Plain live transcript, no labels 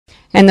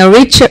and her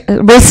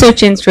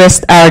research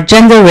interests are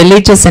gender,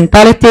 religious, and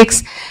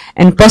politics,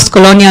 and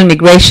post-colonial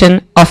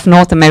migration of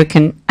North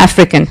American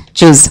African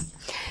Jews.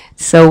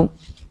 So,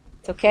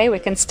 it's okay, we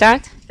can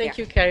start? Thank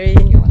you,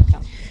 Karine. You're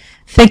welcome.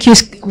 Thank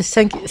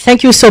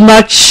you so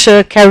much,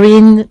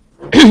 Karine,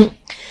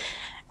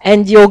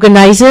 and the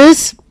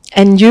organizers,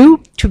 and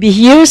you to be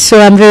here. So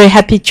I'm very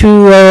happy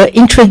to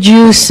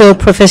introduce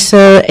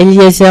Professor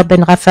Eliezer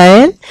Ben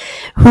Rafael,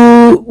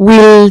 who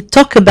will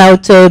talk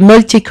about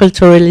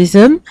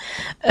multiculturalism,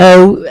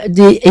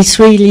 the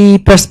Israeli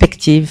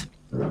perspective.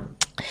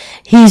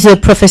 He's a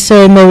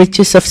professor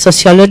emeritus of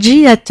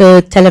sociology at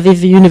Tel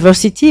Aviv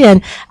University,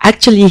 and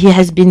actually he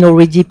has been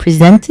already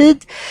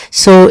presented.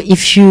 So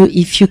if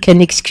you can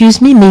excuse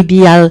me,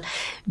 maybe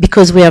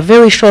because we are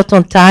very short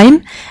on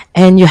time,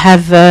 and you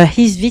have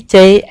his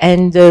vitae,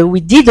 and we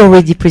did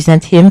already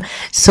present him,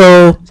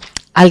 so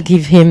I'll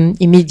give him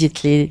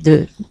immediately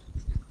the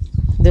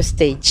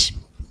stage.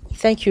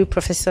 Thank you,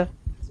 Professor.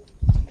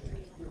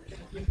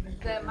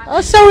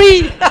 Oh,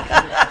 sorry.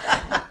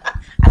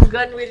 I'm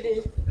gone with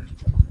it.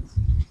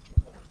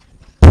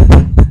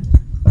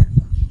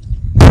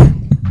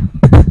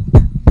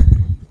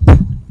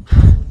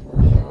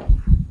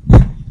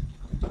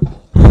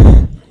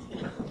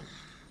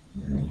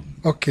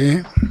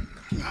 Okay.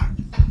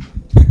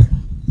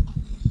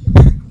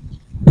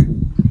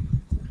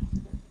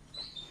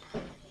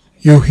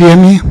 You hear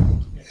me?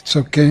 It's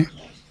okay.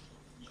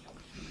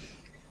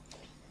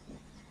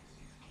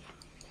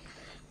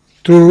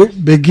 To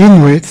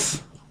begin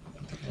with,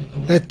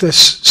 let us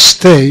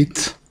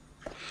state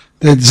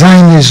that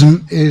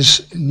Zionism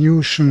is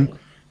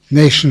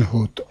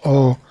nationhood,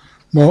 or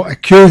more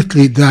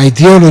accurately, the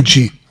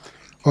ideology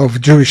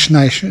of Jewish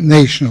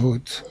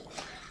nationhood.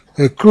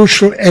 A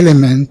crucial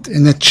element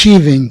in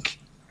achieving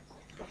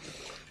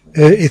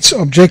its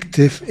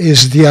objective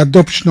is the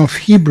adoption of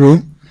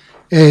Hebrew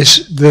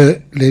as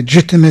the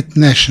legitimate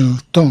national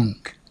tongue.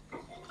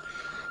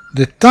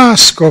 The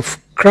task of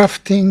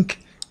crafting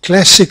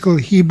classical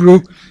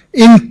Hebrew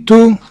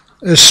into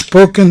a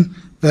spoken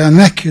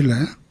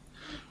vernacular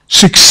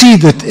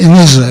succeeded in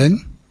Israel,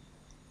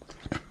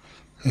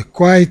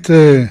 quite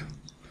a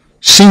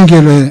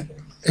singular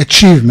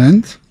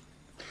achievement,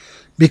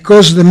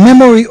 because the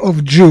memory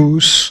of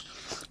Jews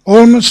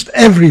almost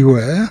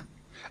everywhere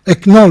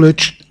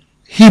acknowledged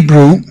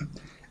Hebrew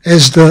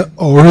as the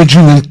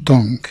original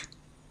tongue.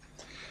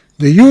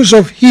 The use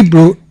of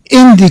Hebrew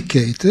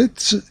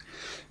indicated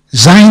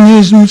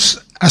Zionism's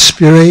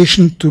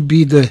aspiration to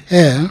be the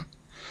heir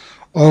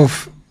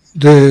of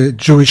the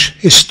Jewish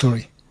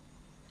history.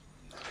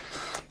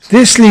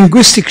 This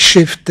linguistic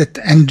shift that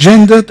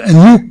engendered a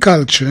new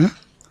culture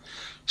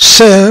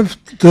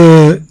served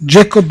the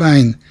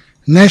Jacobin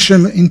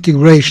national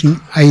integration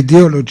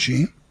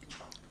ideology.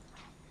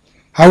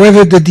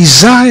 However, the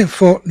desire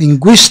for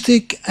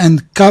linguistic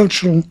and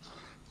cultural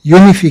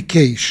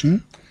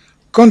unification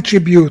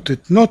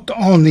contributed not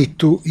only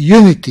to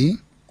unity,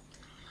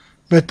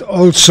 but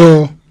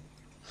also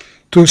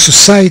to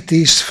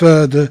society's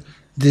further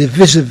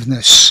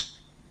divisiveness.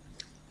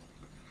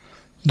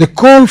 The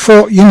call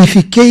for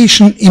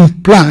unification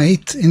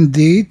implied,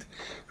 indeed,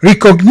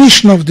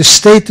 recognition of the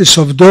status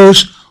of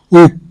those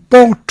who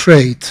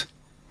portrayed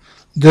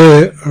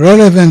the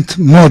relevant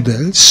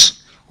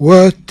models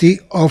worthy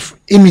of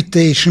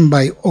imitation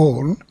by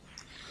all,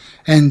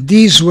 and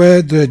these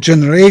were the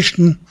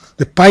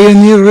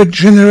pioneer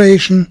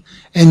generation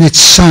and its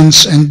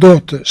sons and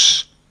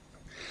daughters.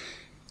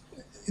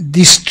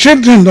 These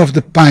children of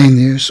the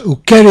pioneers who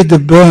carried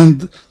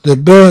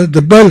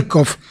the bulk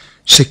of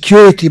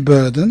security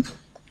burden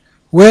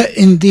were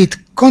indeed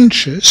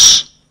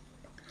conscious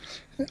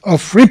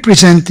of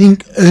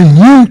representing a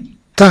new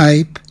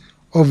type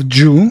of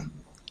Jew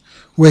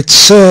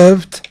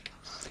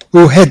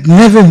who had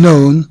never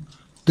known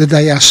the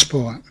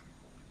diaspora.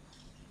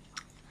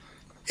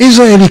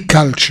 Israeli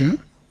culture,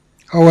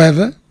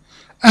 however,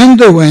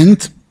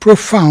 underwent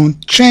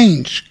profound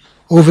change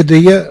over the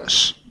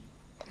years.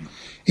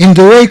 In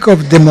the wake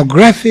of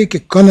demographic,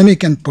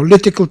 economic, and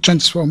political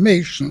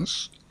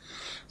transformations,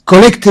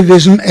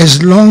 collectivism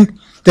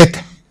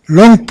that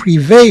long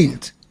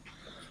prevailed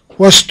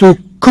was to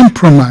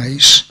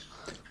compromise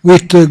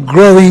with the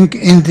growing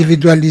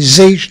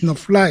individualization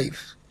of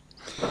life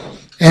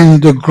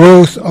and the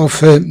growth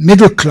of a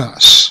middle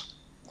class.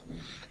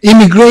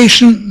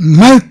 Immigration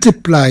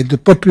multiplied the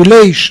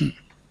population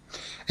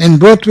and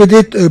brought with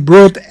it a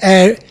broad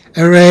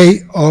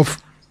array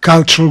of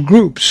cultural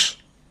groups.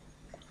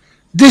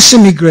 This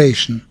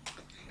immigration,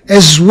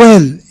 as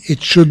well,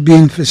 it should be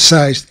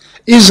emphasized,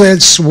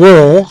 Israel's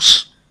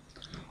wars,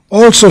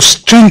 also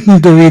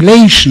strengthened the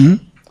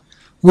relation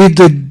with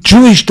the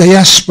Jewish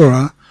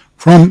diaspora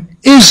from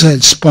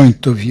Israel's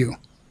point of view.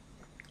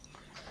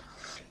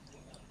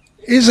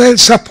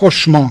 Israel's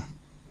approachment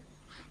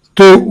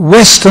to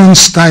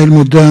Western-style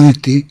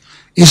modernity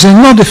is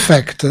another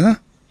factor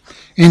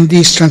in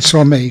this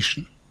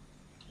transformation.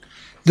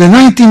 The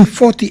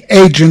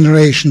 1948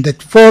 generation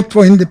that fought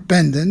for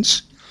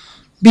independence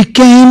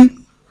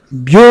became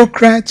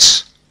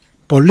bureaucrats,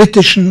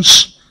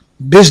 politicians,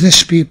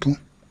 business people.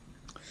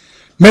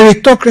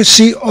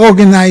 Meritocracy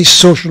organized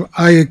social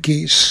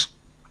hierarchies.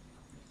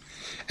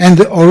 And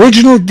the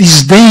original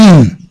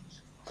disdain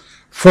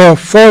for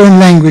foreign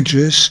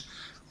languages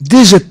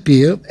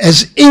disappeared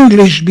as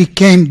English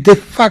became de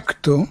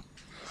facto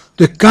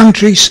the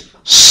country's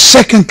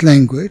second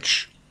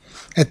language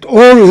at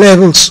all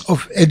levels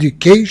of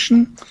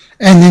education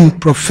and in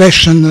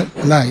professional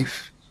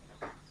life.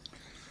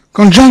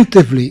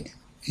 Conjunctively,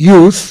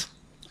 youth,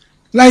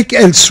 like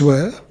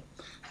elsewhere,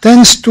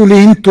 tends to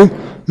lean to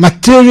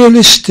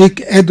materialistic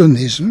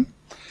hedonism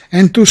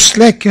and to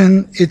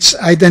slacken its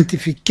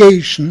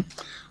identification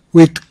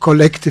with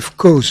collective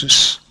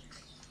causes.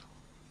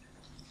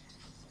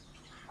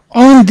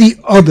 On the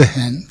other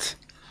hand,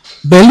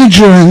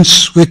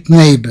 belligerence with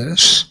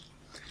neighbors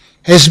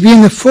has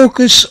been a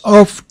focus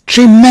of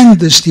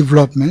tremendous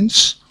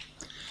developments,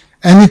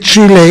 and it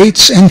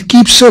relates and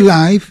keeps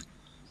alive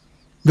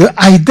the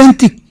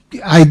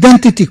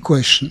identity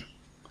question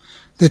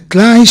that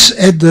lies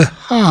at the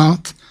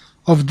heart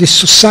of this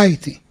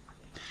society.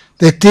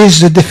 That is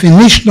the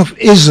definition of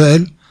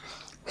Israel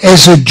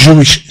as a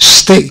Jewish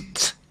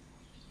state.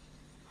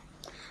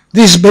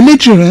 This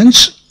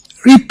belligerence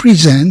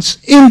represents,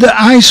 in the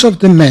eyes of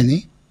the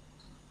many,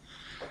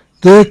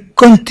 the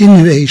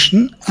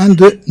continuation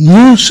under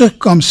new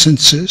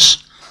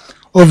circumstances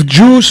of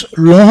Jews'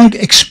 long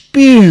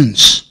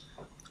experience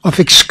of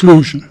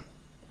exclusion.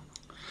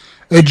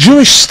 A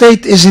Jewish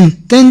state is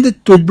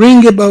intended to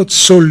bring about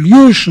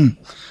solution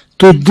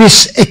to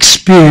this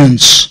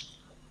experience.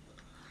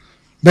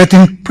 But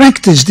in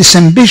practice, this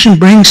ambition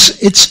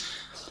brings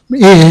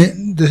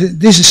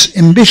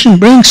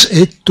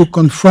it to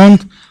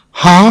confront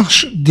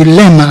harsh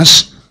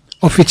dilemmas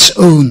of its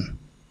own.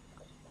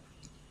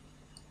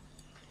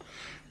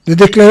 The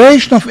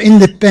Declaration of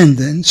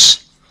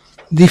Independence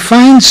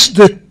defines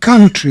the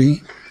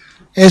country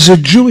as a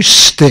Jewish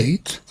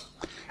state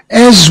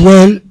as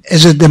well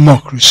as a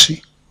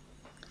democracy.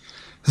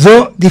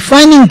 Though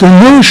defining the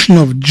notion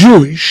of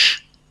Jewishness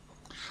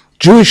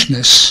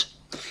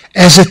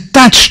as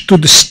attached to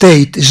the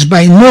state is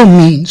by no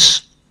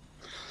means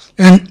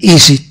an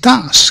easy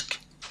task,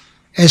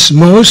 as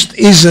most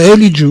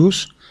Israeli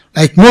Jews,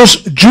 like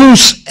most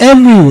Jews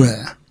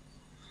everywhere,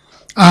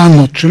 are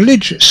not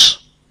religious.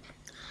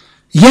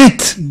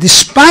 Yet,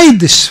 despite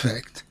this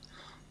fact,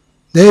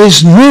 there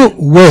is no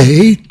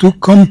way to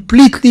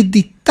completely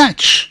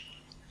detach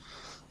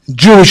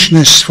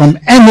Jewishness from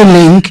any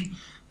link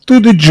to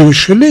the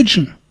Jewish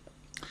religion,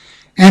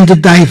 and the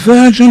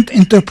divergent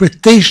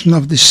interpretation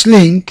of this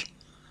link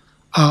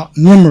are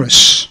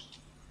numerous.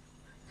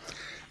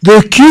 The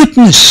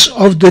acuteness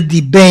of the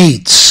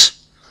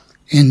debates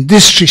in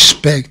this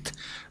respect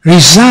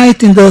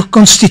reside in their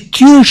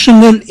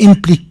constitutional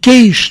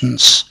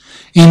implications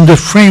in the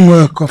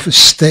framework of a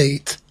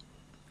state.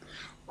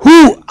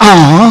 Who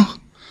are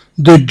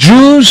the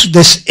Jews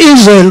that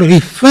Israel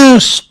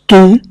refers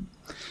to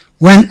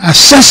when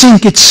assessing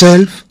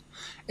itself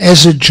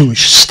as a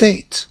Jewish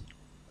state?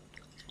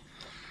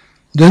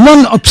 The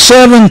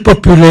non-observant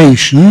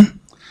population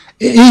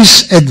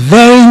is at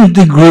varying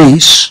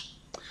degrees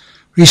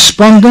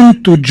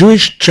respondent to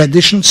Jewish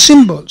traditional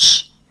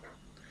symbols,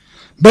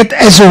 but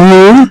as a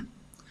rule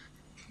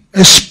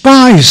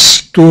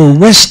aspires to a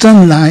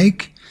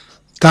Western-like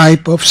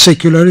type of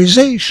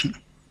secularization.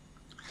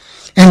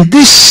 And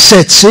this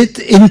sets it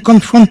in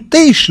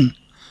confrontation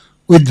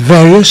with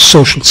various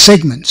social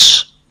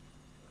segments.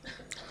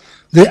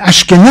 The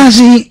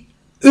Ashkenazi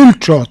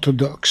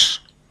ultra-Orthodox,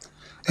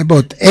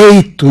 about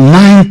 8 to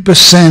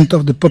 9%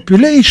 of the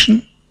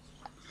population,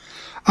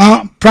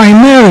 are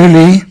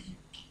primarily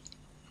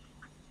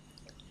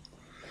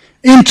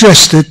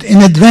interested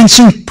in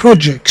advancing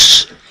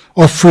projects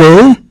of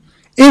law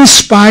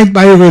inspired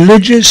by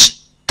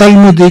religious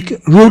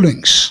Talmudic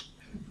rulings.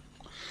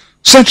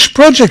 Such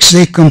projects,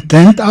 they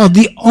contend, are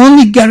the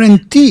only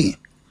guarantee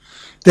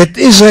that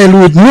Israel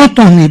would not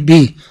only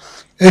be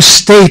a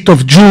state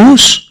of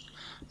Jews,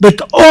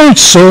 but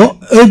also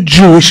a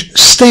Jewish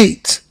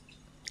state.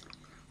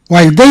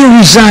 While they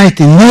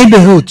reside in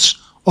neighborhoods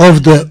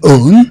of their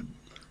own,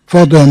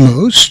 for the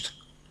most,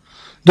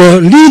 the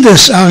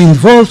leaders are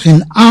involved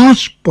in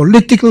harsh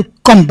political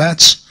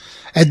combats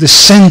at the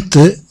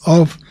center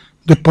of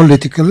the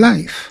political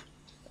life.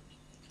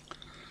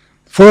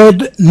 For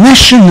the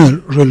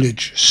national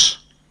religious,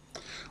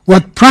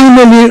 what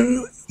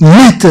primarily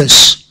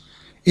matters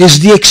is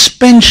the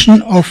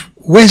expansion of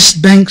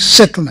West Bank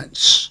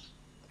settlements.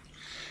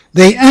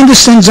 They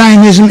understand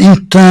Zionism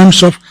in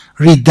terms of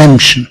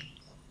redemption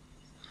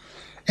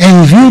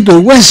and view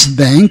the West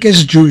Bank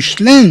as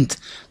Jewish land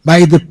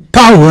by the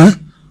power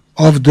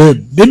of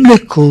the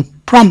biblical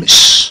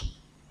promise.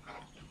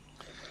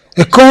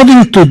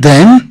 According to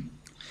them,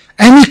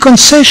 any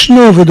concession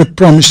over the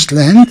promised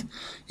land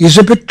is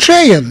a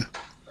betrayal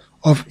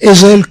of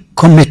Israel's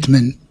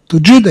commitment to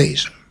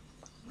Judaism.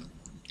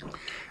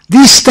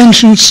 These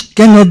tensions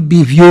cannot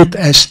be viewed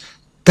as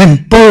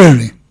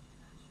temporary.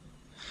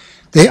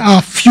 They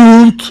are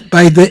fueled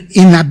by the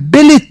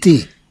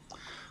inability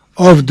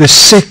of the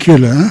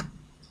secular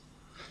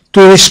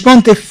to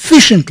respond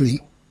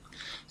efficiently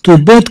to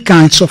both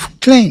kinds of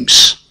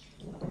claims.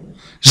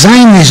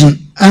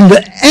 Zionism, under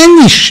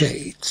any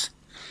shade,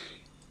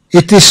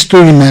 it is to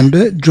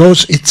remember,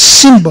 draws its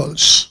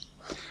symbols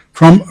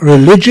from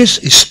religious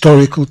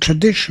historical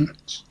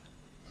traditions.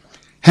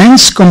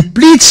 Hence,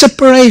 complete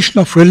separation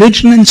of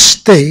religion and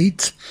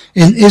state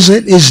in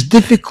Israel is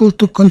difficult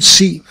to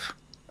conceive,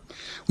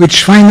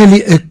 which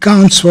finally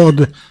accounts for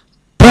the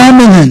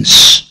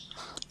permanence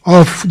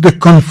of the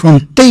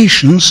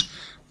confrontations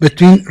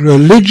between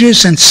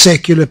religious and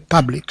secular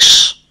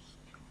publics.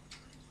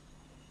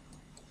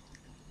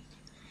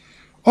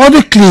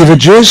 Other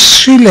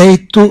cleavages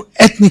relate to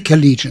ethnic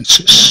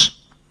allegiances.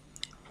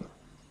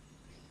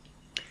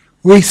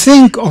 We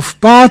think of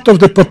part of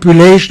the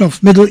population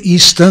of Middle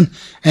Eastern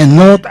and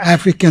North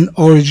African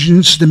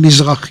origins, the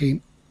Mizrahim,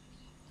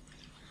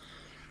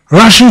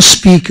 Russian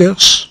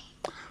speakers,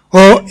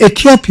 or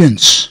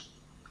Ethiopians.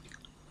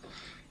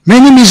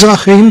 Many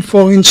Mizrahim,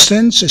 for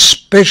instance,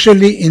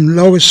 especially in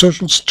lower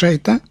social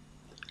strata,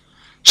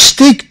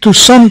 stick to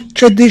some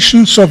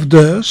traditions of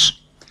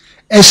theirs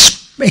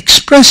as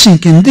expressing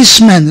in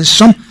this manner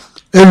some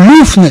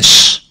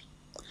aloofness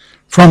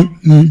from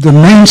the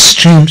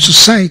mainstream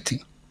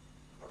society.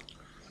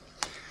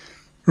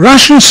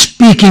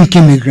 Russian-speaking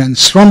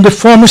immigrants from the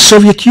former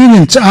Soviet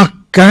Union are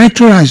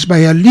characterized by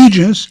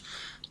allegiance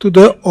to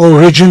the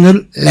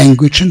original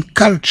language and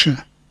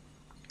culture.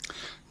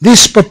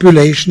 This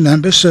population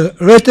numbers a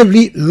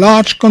relatively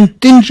large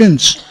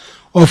contingent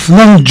of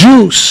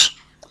non-Jews,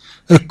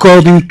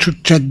 according to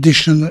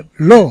traditional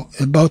law,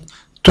 about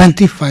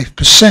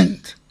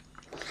 25%,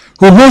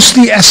 who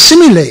mostly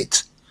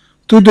assimilate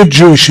to the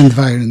Jewish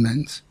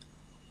environment.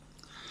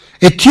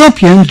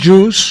 Ethiopian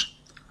Jews,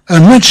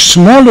 a much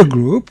smaller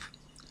group,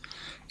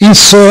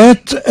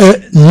 insert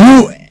a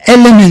new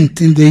element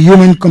in the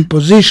human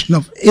composition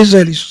of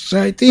Israeli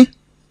society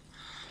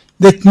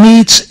that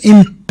meets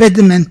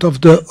impediment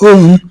of their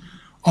own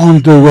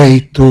on the way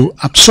to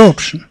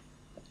absorption.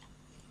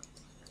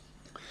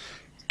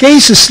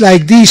 Cases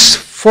like these,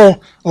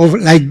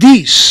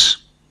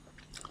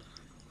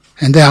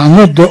 and they are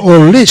not the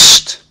whole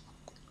list,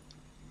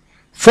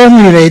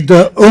 formulate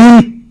their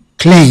own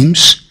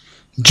claims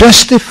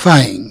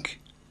justifying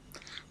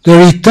the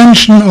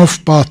retention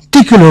of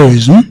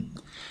particularism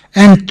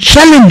and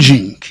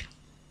challenging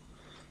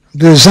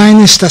the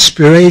Zionist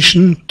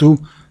aspiration to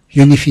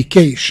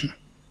unification.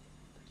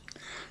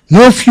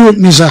 No few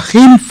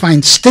Mizrahim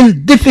find still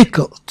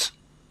difficult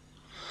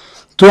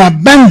to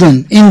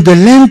abandon in the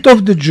land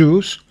of the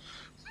Jews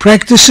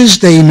practices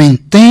they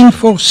maintain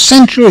for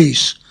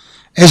centuries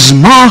as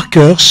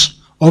markers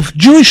of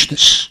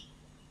Jewishness.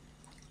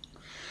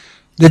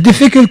 The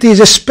difficulty is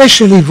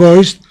especially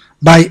voiced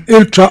by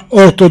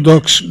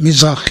ultra-Orthodox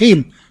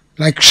Mizrahim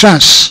like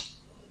Shas.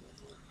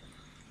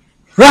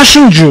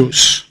 Russian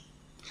Jews,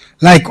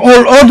 like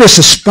all others,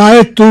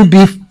 aspire to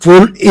be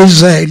full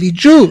Israeli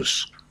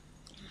Jews,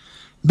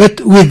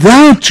 but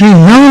without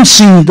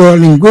renouncing their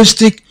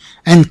linguistic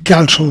and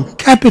cultural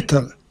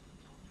capital.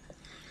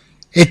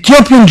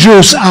 Ethiopian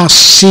Jews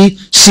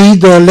see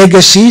their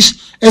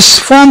legacies as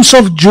forms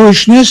of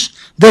Jewishness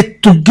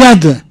that,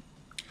 together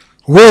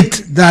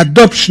with the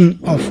adoption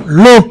of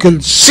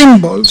local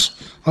symbols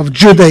of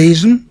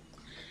Judaism,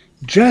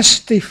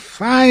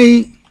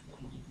 justify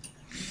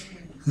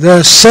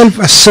their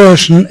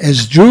self-assertion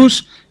as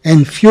Jews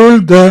and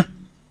fuel their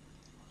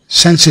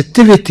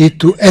sensitivity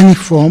to any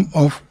form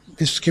of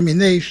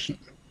discrimination.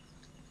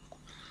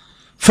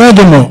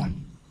 Furthermore,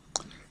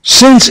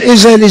 since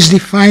Israel is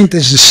defined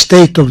as the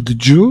state of the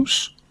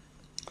Jews,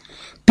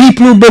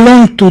 people who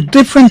belong to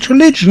different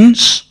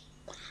religions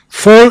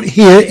fall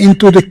here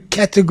into the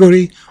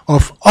category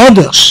of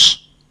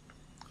others.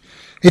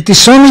 It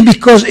is only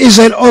because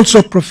Israel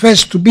also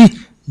professed to be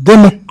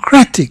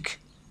democratic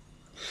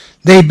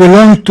they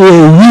belong to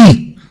a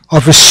we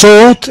of a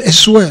sort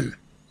as well.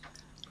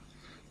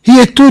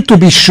 Here too, to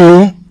be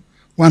sure,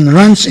 one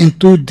runs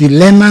into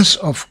dilemmas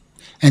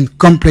and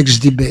complex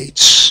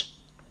debates.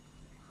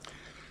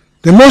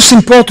 The most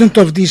important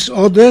of these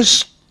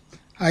others,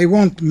 I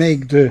won't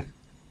make the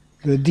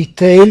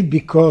detail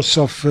because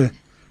of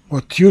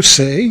what you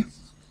say,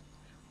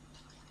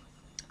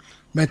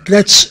 but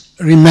let's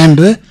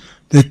remember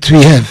that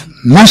we have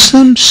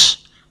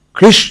Muslims,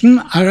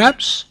 Christian,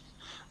 Arabs,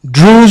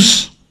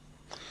 Druze,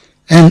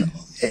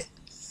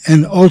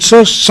 and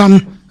also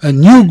a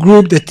new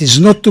group that is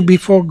not to be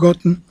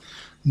forgotten,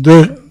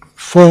 the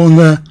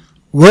foreigner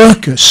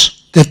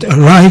workers that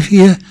arrive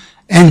here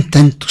and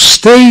tend to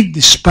stay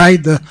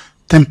despite the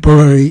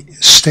temporary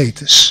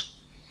status.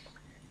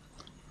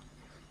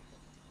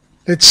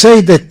 Let's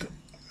say that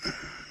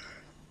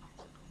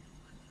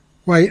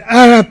while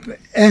Arab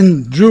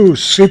and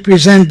Jews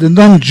represent the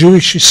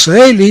non-Jewish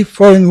Israeli,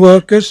 foreign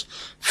workers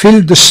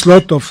fill the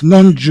slot of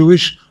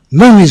non-Jewish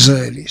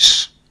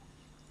non-Israelis.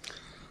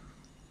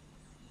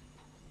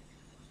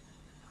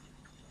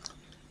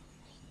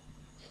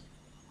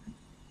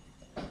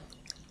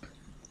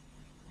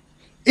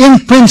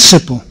 In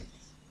principle,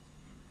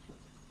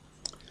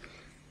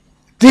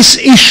 This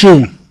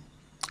issue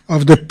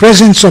of the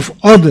presence of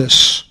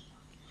others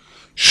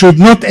should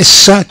not as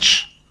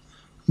such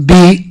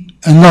be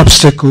an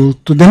obstacle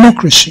to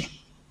democracy.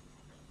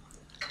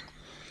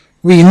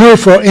 We know,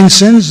 for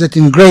instance, that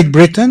in Great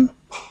Britain,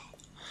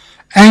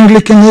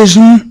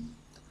 Anglicanism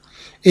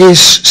is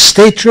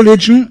state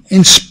religion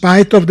in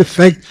spite of the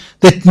fact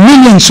that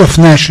millions of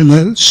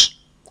nationals,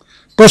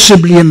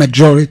 possibly a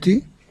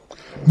majority,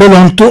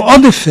 belong to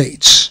other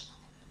faiths.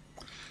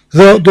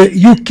 Though the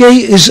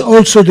UK is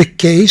also the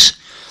case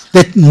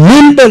that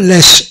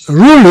numberless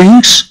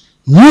rulings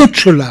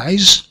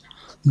neutralize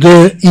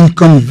the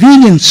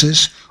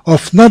inconveniences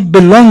of not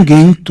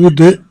belonging to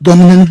the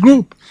dominant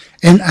group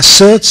and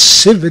asserts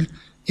civil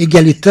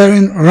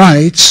egalitarian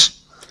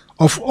rights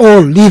of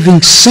all,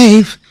 leaving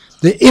safe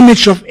the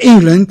image of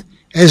England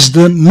as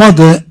the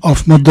mother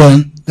of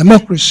modern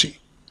democracy.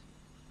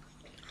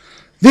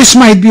 This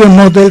might be a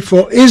model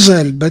for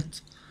Israel, but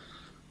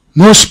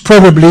most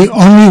probably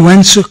only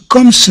when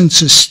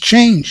circumstances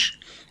change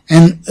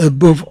and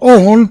above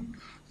all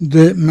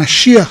the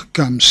Mashiach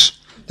comes,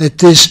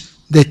 that is,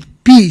 that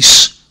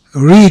peace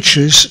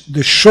reaches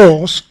the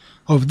shores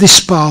of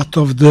this part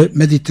of the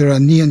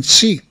Mediterranean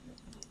Sea,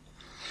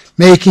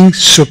 making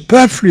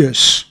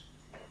superfluous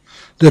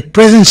the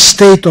present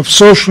state of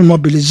social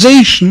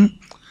mobilization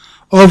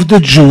of the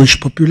Jewish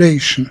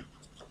population.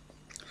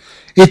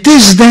 It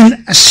is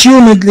then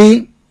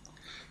assumedly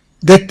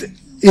that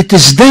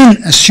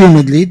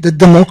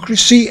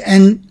democracy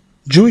and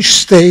Jewish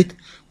state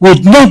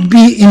would not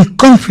be in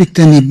conflict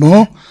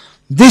anymore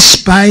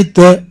despite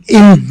the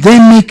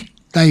endemic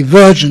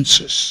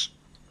divergences.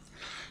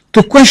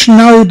 To question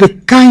now the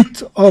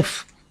kind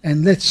of,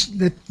 and let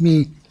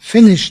me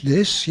finish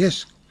this,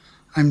 yes,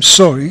 I'm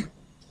sorry.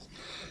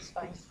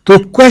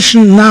 To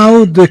question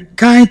now the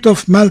kind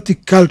of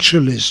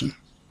multiculturalism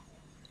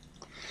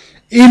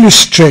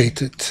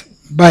illustrated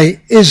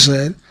by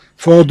Israel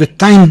for the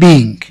time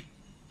being.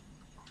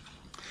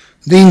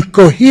 The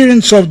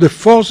incoherence of the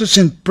forces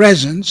in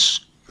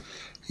presence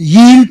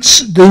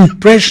yields the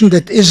impression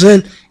that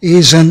Israel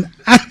is an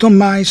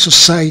atomized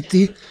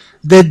society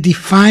that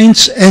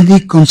defines any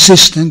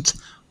consistent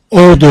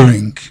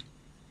ordering.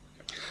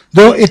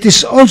 Though it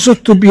is also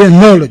to be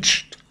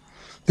acknowledged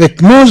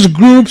that most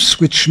groups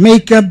which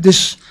make up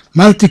this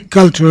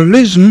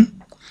multiculturalism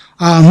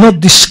are not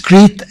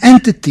discrete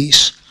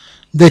entities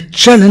that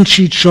challenge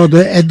each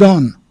other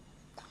head-on.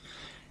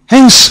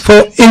 Hence,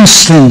 for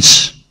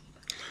instance,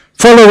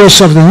 followers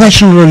of the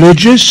national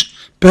religious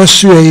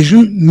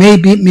persuasion may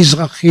be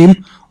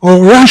Mizrahim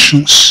or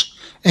Russians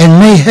and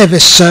may have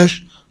as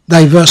such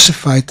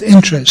diversified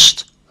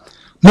interest.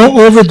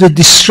 Moreover, the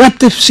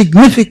disruptive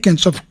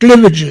significance of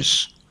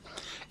cleavages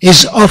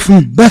is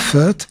often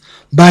buffered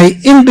by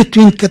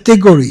in-between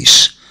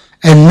categories,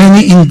 and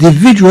many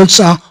individuals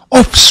are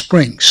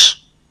offspring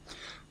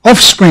of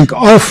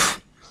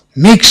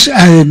mixed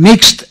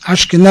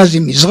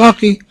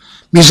Ashkenazi-Mizrahi,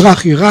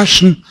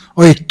 Mizrahi-Russian,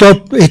 or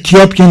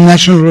Ethiopian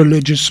national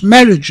religious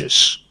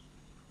marriages.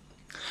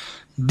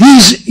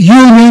 These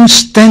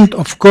unions tend,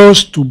 of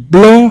course, to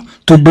blur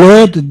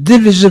the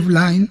divisive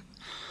line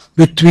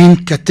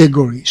between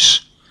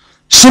categories.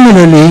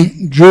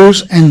 Similarly,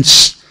 Jews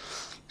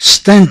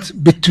stand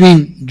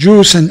between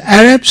Jews and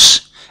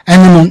Arabs,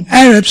 and among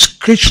Arabs,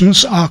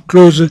 Christians are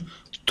closer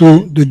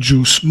to the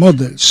Jews'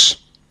 models.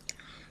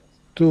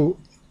 To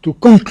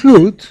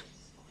conclude,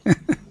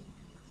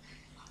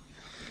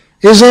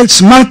 Israel's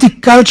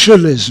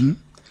multiculturalism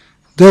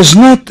does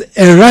not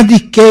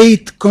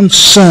eradicate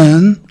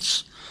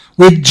concerns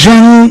with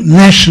general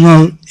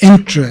national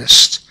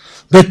interests,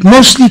 but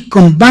mostly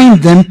combine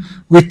them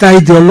with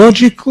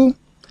ideological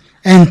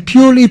and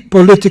purely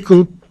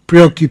political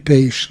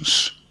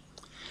preoccupations.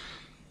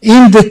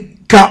 In the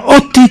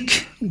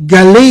chaotic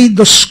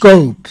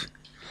kaleidoscope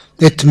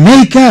that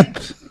make up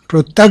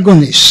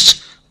protagonists,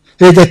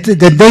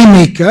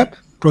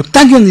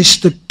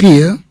 protagonists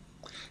appear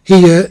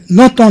here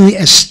not only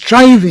as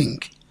striving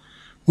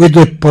with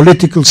the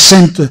political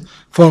center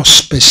for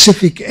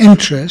specific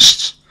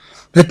interests,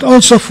 but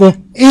also for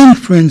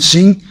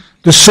influencing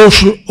the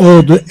social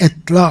order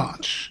at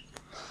large.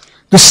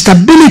 The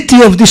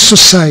stability of this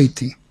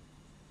society,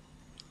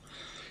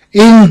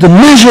 in the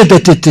measure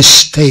that it is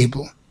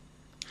stable,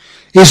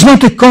 is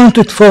not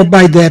accounted for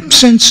by the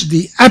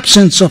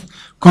absence of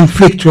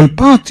conflictual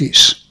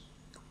parties,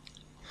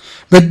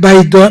 but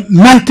by the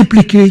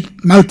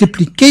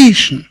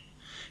multiplication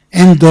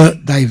and the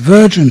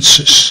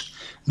divergences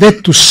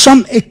that to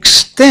some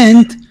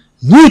extent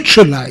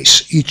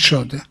neutralize each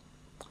other.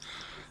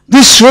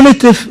 This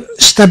relative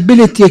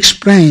stability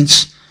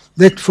explains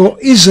that for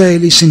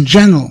Israelis in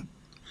general,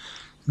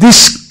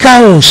 this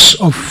chaos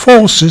of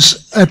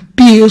forces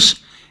appears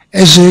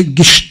as a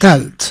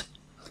gestalt,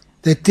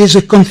 that is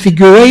a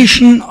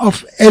configuration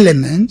of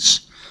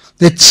elements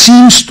that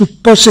seems to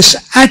possess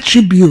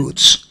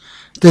attributes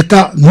that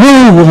are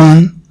no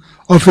one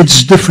of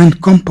its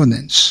different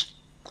components.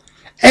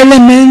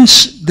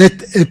 Elements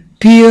that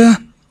appear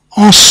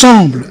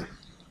ensemble,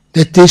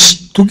 that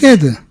is,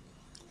 together,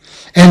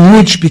 and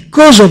which,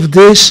 because of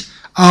this,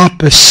 are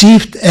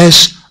perceived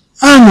as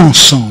un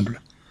ensemble,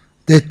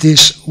 that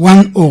is,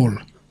 one whole.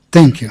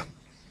 Thank you.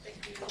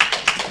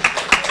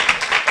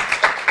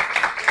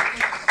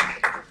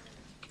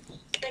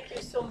 Thank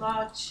you so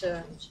much.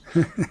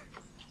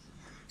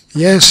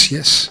 Yes,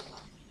 yes.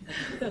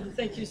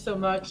 Thank you so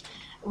much.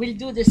 We'll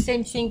do the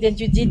same thing that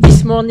you did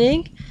this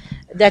morning.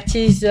 That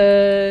is,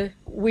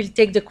 we'll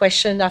take the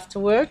question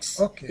afterwards.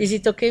 Okay. Is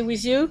it okay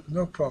with you?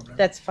 No problem.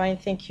 That's fine,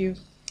 thank you.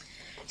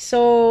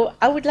 So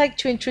I would like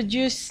to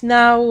introduce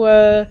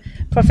now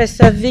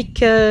Professor Vic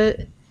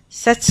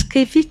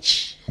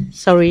Satzewich.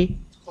 Sorry.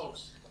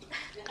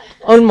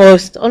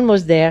 Almost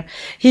there.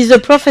 He's a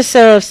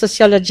professor of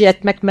sociology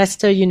at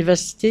McMaster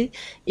University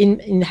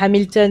in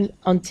Hamilton,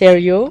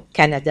 Ontario,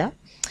 Canada.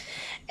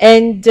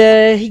 And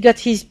he got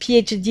his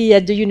PhD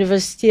at the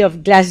University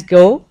of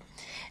Glasgow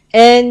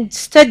and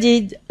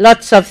studied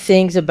lots of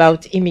things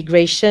about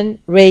immigration,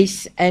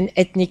 race, and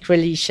ethnic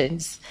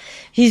relations.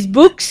 His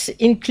books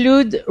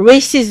include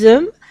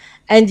Racism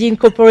and the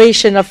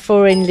Incorporation of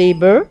Foreign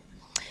Labor,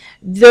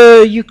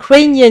 The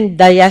Ukrainian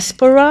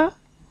Diaspora.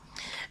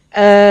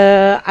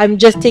 I'm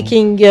just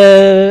taking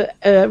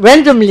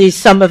randomly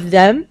some of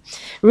them.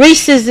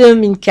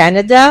 Racism in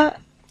Canada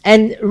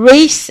and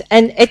Race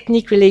and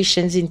Ethnic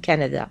Relations in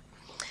Canada.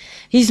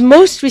 His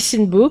most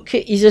recent book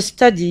is a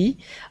study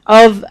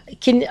of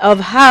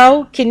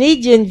how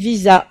Canadian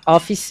visa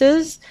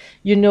officers,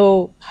 you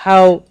know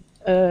how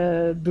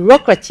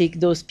bureaucratic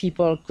those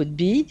people could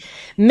be,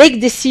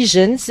 make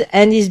decisions,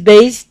 and is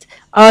based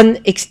on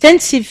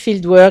extensive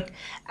fieldwork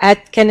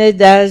at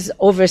Canada's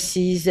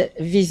overseas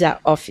visa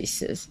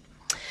offices.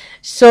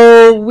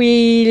 So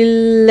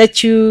we'll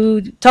let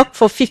you talk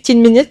for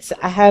 15 minutes.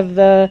 I have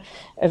a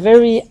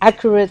very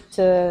accurate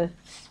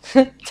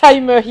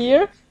timer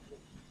here.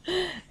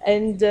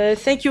 And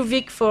thank you,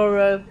 Vic,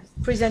 for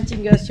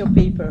presenting us your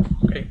paper.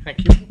 Okay, thank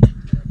you.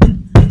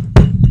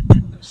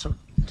 So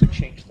to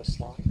change the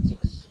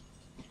slides.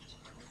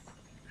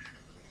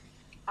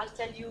 I'll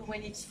tell you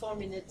when it's 4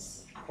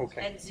 minutes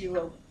Okay. and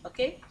 0,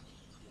 okay?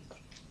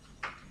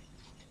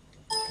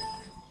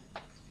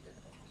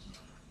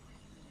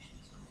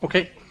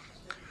 Okay.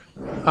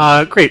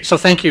 Great. So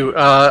thank you.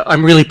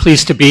 I'm really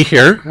pleased to be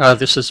here.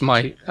 This is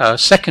my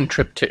second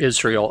trip to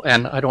Israel,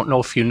 and I don't know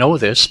if you know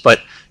this, but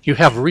you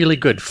have really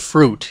good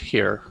fruit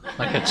here.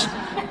 Like it's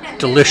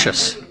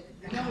delicious.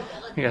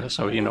 Yeah,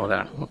 so you know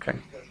that. Okay.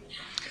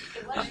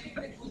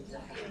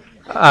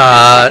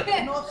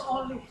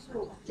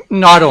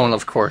 Not only,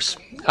 of course.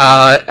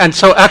 And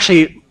so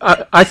actually,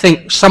 I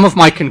think some of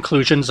my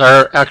conclusions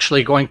are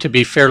actually going to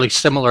be fairly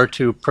similar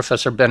to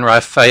Professor Ben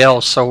Rafael,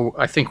 so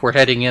I think we're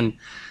heading in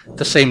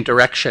the same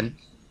direction.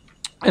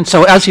 And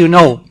so, as you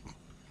know,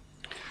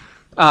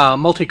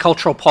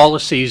 multicultural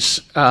policies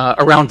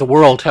around the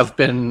world have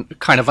been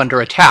kind of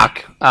under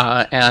attack,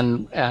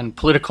 and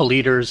political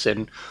leaders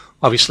in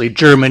obviously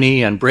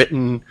Germany and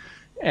Britain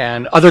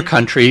and other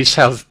countries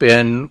have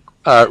been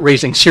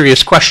raising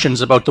serious questions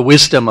about the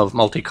wisdom of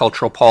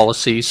multicultural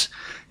policies,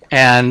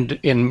 and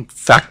in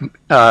fact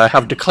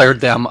have declared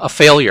them a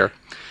failure.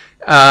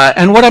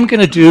 And what I'm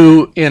going to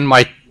do in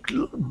my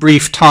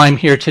brief time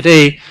here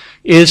today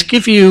is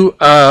give you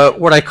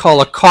what I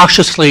call a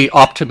cautiously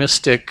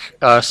optimistic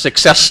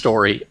success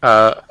story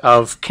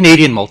of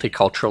Canadian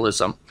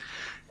multiculturalism.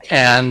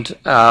 And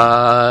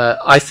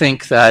I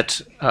think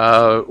that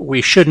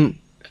we shouldn't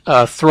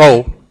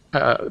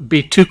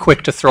be too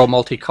quick to throw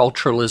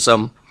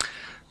multiculturalism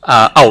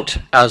out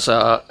as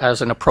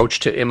an approach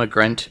to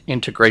immigrant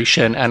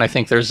integration, and I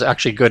think there's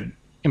actually good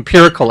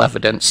empirical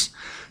evidence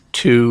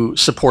to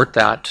support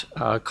that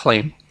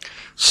claim.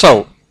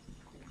 So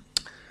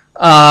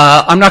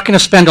I'm not going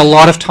to spend a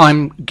lot of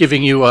time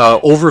giving you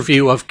an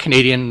overview of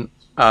Canadian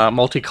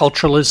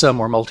multiculturalism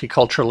or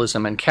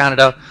multiculturalism in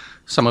Canada.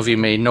 Some of you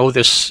may know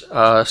this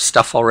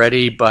stuff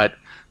already, but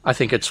I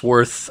think it's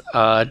worth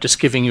just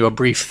giving you a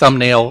brief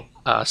thumbnail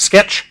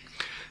sketch.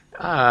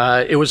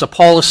 It was a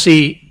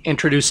policy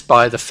introduced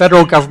by the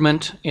federal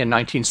government in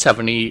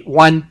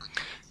 1971,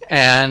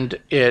 and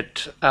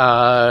it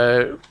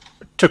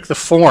took the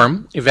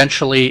form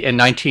eventually in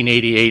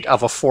 1988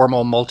 of a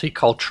formal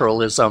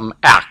multiculturalism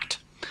act.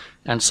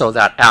 And so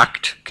that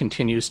act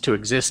continues to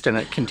exist, and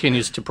it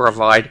continues to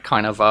provide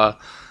kind of a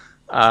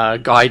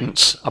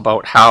guidance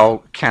about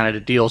how Canada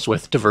deals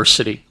with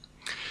diversity.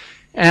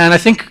 And I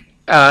think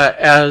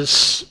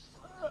as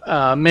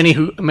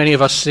many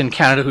of us in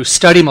Canada who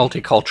study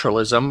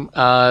multiculturalism,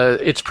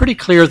 it's pretty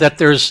clear that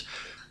there's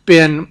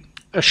been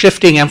a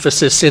shifting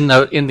emphasis in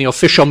the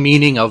official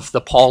meaning of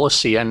the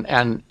policy, and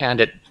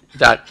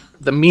that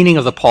the meaning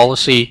of the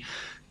policy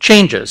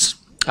changes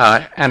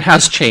and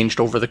has changed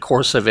over the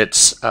course of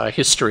its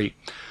history.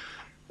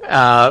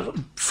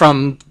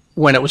 From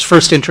when it was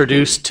first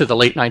introduced to the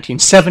late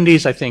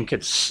 1970s, I think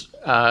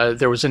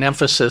there was an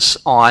emphasis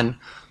on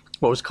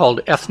what was called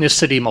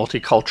ethnicity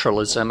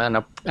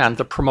multiculturalism and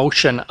the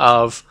promotion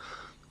of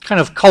kind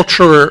of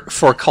culture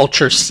for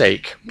culture's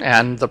sake,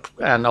 and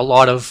a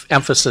lot of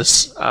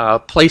emphasis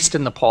placed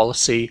in the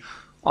policy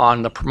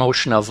on the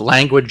promotion of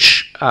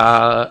language,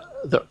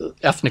 the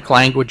ethnic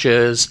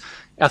languages,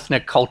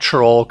 ethnic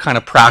cultural kind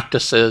of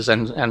practices,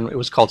 and it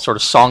was called sort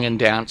of song and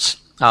dance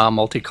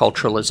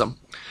multiculturalism.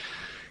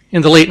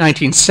 In the late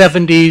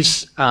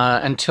 1970s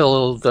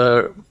until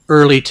the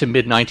early to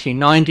mid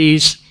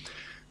 1990s,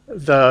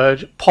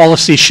 the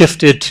policy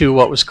shifted to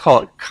what was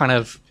called kind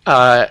of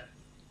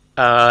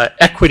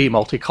equity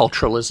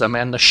multiculturalism,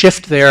 and the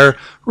shift there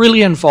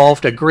really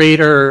involved a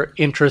greater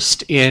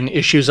interest in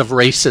issues of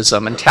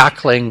racism and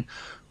tackling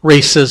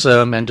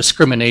racism and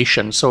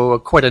discrimination, so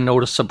quite a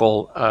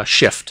noticeable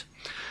shift.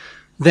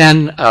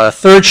 Then a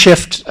third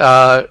shift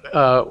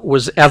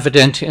was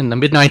evident in the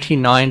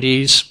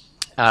mid-1990s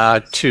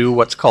to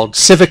what's called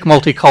civic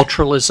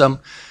multiculturalism,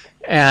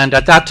 and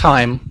at that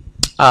time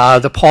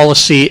the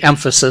policy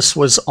emphasis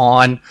was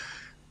on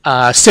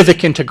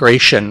civic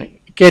integration,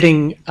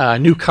 getting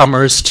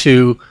newcomers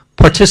to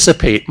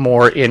participate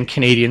more in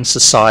Canadian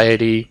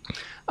society,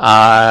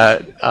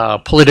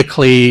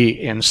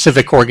 politically, in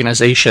civic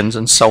organizations,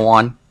 and so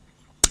on.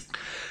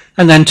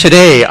 And then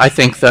today, I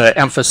think the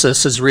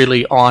emphasis is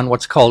really on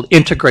what's called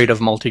integrative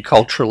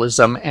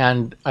multiculturalism,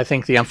 and I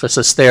think the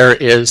emphasis there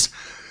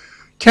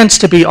tends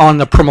to be on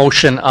the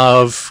promotion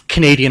of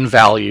Canadian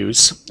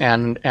values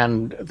and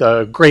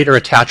the greater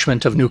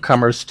attachment of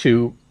newcomers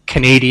to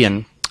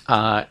Canadian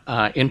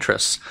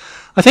interests.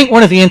 I think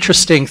one of the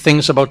interesting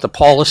things about the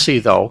policy,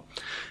 though,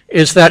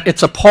 is that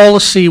it's a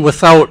policy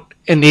without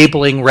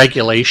enabling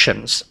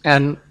regulations.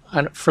 And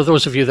for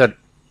those of you that,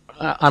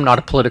 I'm not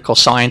a political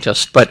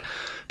scientist, but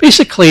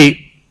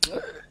basically,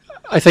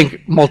 I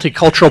think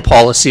multicultural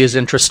policy is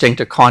interesting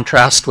to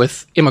contrast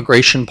with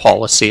immigration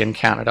policy in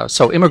Canada.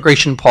 So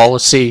immigration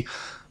policy,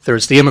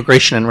 there's the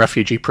Immigration and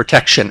Refugee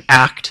Protection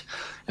Act,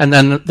 and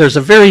then there's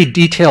a very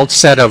detailed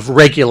set of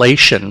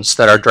regulations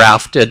that are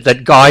drafted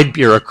that guide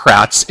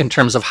bureaucrats in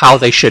terms of how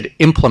they should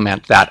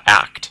implement that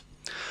act.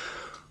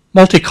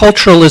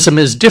 Multiculturalism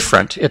is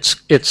different. There's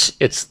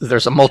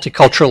a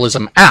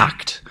Multiculturalism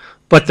Act,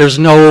 but there's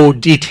no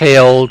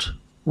detailed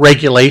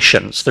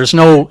regulations. There's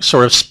no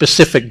sort of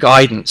specific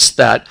guidance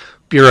that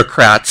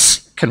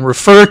bureaucrats can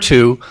refer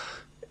to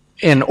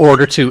in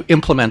order to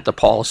implement the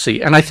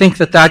policy. And I think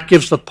that that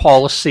gives the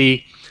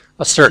policy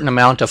a certain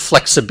amount of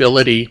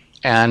flexibility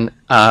and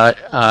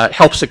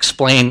helps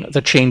explain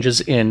the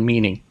changes in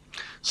meaning.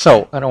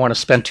 So I don't want to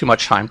spend too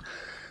much time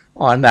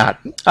on that.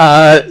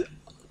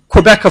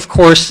 Quebec, of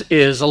course,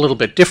 is a little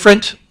bit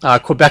different.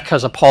 Quebec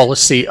has a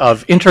policy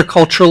of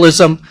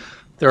interculturalism.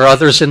 There are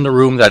others in the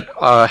room that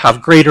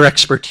have greater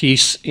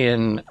expertise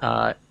in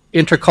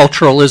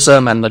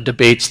interculturalism and the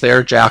debates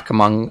there, Jack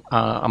among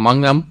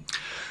them.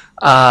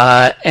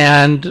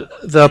 And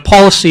the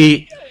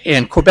policy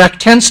in Quebec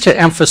tends to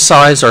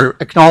emphasize or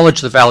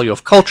acknowledge the value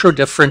of cultural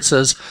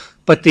differences,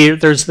 but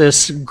there's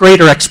this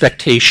greater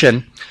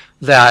expectation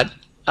that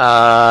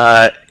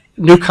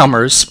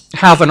newcomers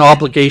have an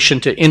obligation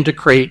to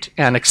integrate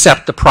and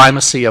accept the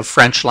primacy of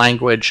French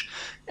language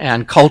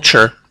and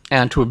culture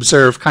and to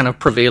observe kind of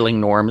prevailing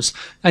norms.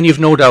 And you've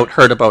no doubt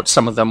heard about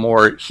some of the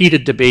more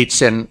heated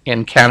debates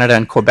in Canada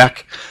and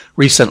Quebec.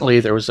 Recently,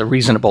 there was a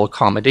reasonable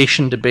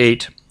accommodation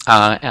debate,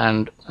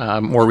 and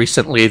more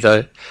recently,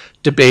 the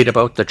debate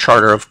about the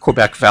Charter of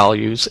Quebec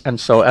values. And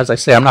so, as I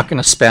say, I'm not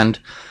going to spend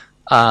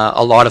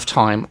a lot of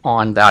time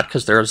on that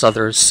because there's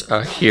others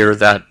here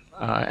that,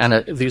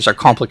 these are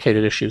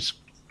complicated issues.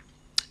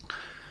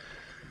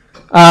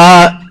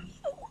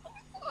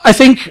 I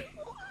think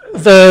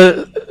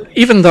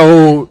even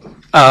though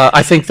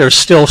I think there's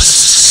still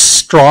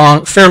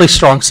fairly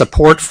strong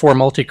support for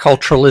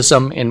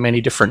multiculturalism in many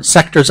different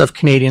sectors of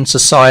Canadian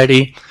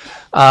society,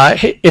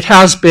 it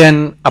has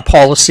been a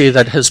policy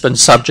that has been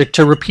subject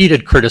to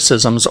repeated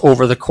criticisms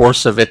over the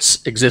course of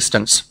its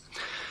existence.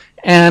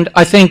 And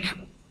I think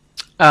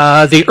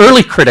the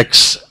early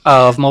critics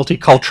of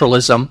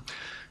multiculturalism,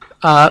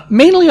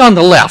 mainly on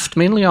the left,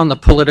 mainly on the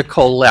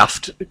political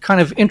left,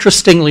 kind of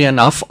interestingly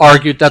enough,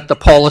 argued that the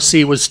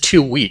policy was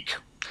too weak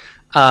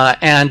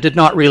and did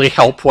not really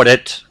help what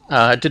it,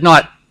 did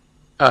not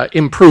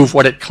improve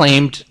what it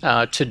claimed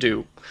to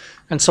do.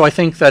 And so I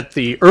think that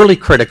the early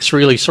critics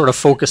really sort of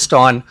focused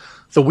on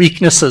the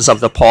weaknesses of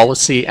the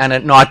policy and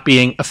it not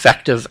being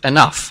effective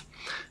enough.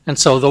 And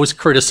so those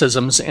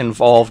criticisms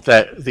involved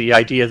the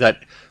idea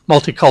that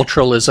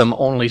multiculturalism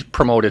only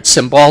promoted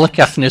symbolic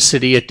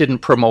ethnicity. It didn't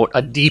promote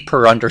a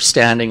deeper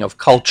understanding of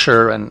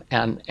culture and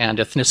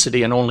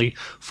ethnicity, and only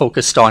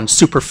focused on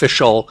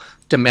superficial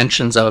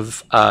dimensions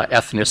of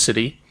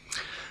ethnicity.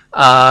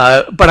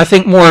 But I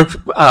think more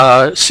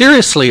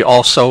seriously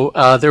also,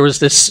 there was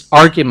this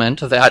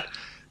argument that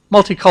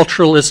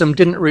multiculturalism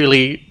didn't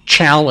really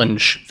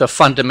challenge the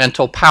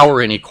fundamental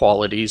power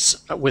inequalities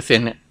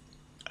within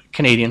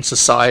Canadian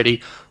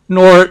society,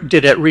 nor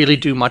did it really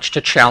do much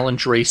to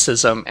challenge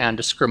racism and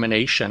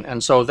discrimination.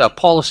 And so the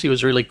policy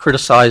was really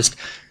criticized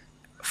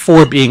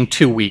for being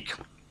too weak.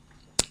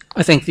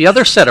 I think the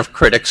other set of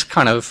critics,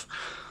 kind of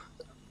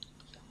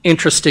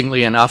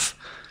interestingly enough,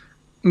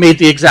 made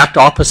the exact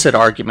opposite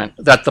argument,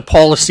 that the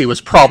policy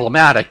was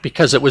problematic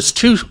because it was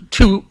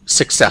too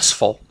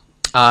successful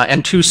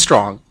and too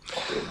strong,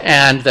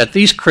 and that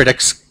these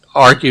critics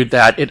argued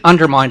that it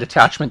undermined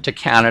attachment to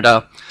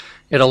Canada,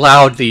 it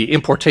allowed the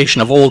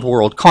importation of old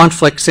world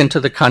conflicts into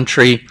the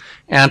country,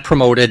 and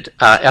promoted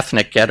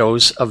ethnic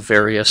ghettos of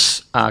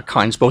various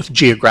kinds, both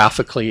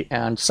geographically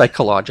and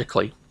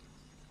psychologically.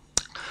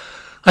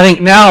 I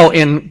think now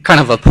in kind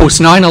of a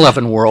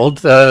post-9/11 world,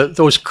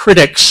 those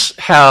critics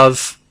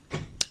have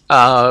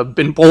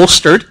been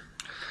bolstered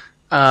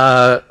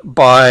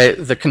by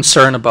the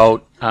concern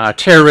about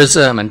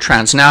terrorism and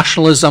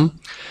transnationalism.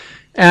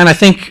 And I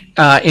think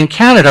in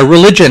Canada,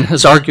 religion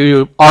has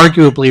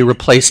arguably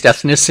replaced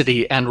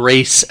ethnicity and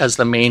race as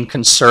the main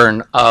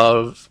concern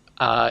of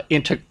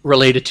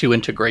related to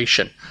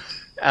integration.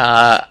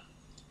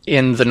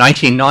 In the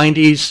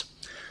 1990s,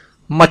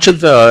 much of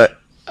the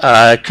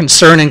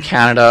concern in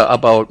Canada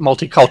about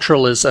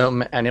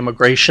multiculturalism and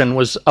immigration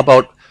was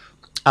about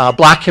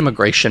black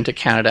immigration to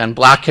Canada and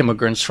black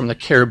immigrants from the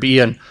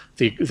Caribbean.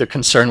 The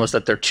concern was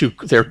that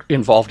they're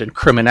involved in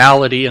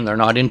criminality and they're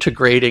not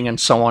integrating and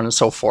so on and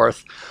so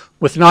forth.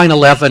 With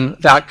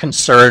 9/11, that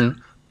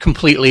concern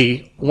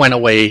completely went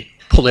away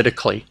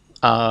politically.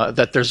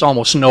 That there's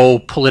almost no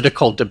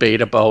political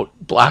debate about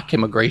black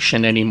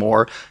immigration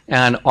anymore,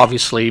 and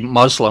obviously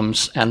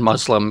Muslims and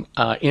Muslim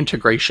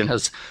integration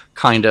has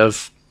kind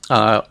of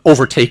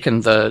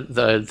overtaken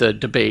the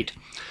debate.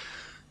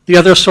 The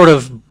other sort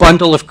of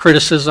bundle of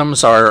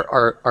criticisms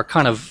are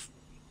kind of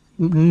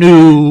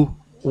new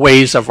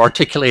ways of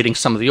articulating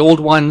some of the old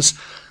ones,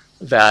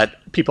 that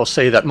people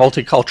say that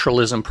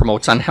multiculturalism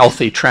promotes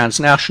unhealthy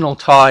transnational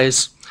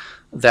ties,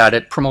 that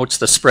it promotes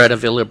the spread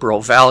of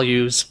illiberal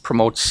values,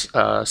 promotes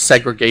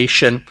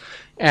segregation,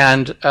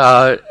 and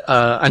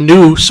a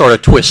new sort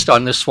of twist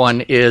on this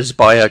one is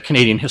by a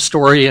Canadian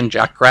historian,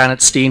 Jack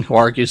Granatstein, who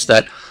argues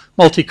that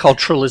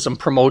multiculturalism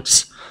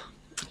promotes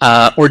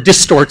or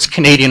distorts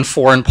Canadian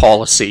foreign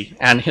policy.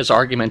 And his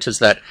argument is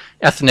that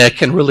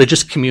ethnic and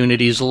religious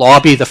communities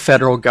lobby the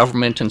federal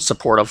government in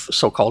support of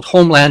so-called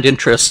homeland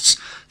interests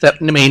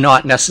that may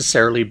not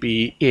necessarily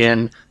be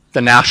in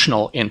the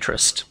national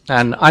interest.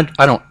 And I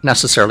don't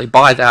necessarily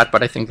buy that,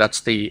 but I think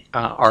that's the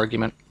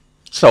argument.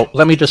 So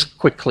let me just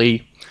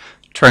quickly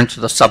turn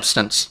to the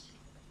substance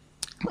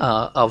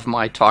of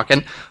my talk.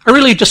 And I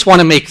really just want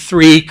to make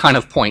three kind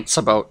of points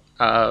about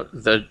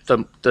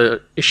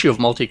the issue of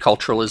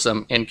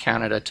multiculturalism in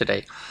Canada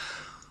today.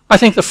 I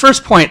think the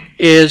first point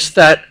is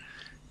that,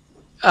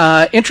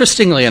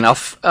 interestingly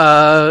enough,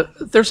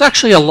 there's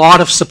actually a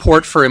lot of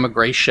support for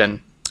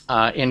immigration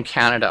in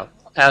Canada,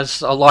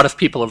 as a lot of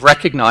people have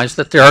recognized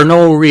that there are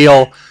no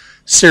real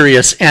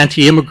serious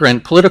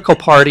anti-immigrant political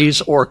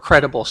parties or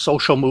credible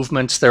social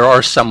movements. There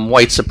are some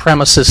white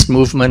supremacist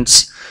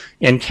movements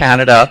in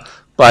Canada,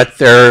 but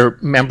their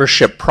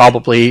membership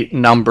probably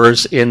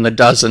numbers in the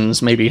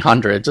dozens, maybe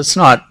hundreds. It's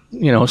not,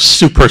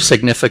 super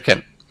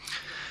significant.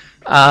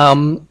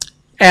 And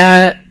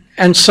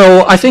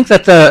so I think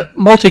that the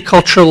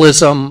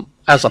multiculturalism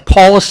as a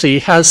policy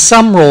has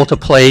some role to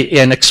play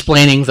in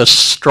explaining the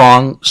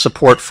strong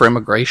support for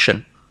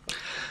immigration.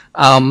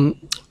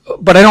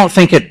 But I don't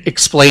think it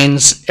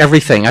explains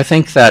everything. I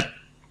think that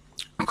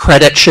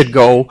credit should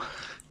go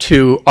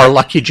to our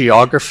lucky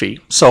geography.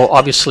 So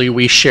obviously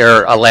we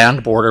share a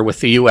land border with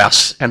the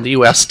US, and the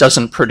US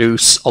doesn't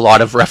produce a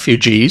lot of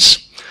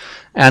refugees.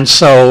 And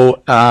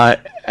so,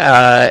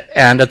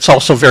 and it's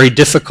also very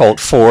difficult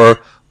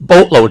for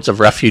boatloads of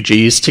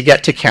refugees to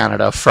get to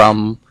Canada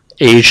from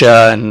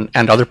Asia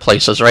and other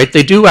places, right?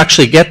 They do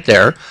actually get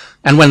there,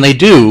 and when they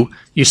do,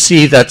 you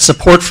see that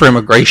support for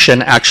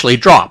immigration actually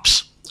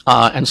drops.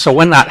 And so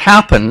when that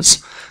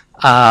happens,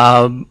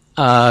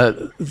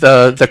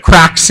 the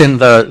cracks in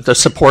the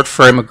support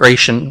for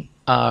immigration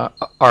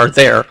are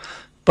there.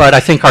 But I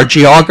think our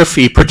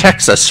geography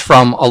protects us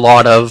from a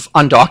lot of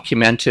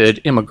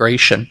undocumented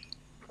immigration.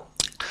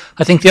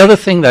 I think the other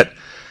thing that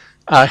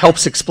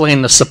helps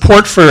explain the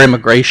support for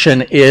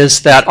immigration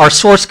is that our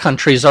source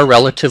countries are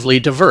relatively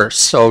diverse.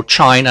 So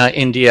China,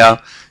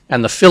 India,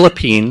 and the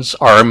Philippines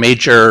are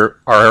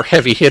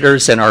heavy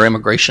hitters in our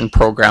immigration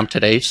program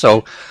today.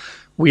 So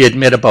we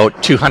admit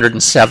about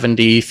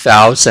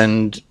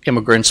 270,000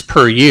 immigrants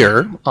per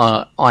year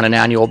on an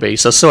annual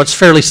basis. So it's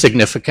fairly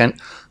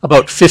significant.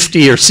 About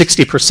 50 or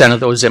 60% of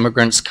those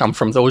immigrants come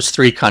from those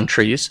three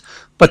countries.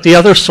 But the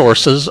other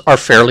sources are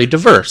fairly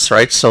diverse,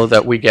 right? So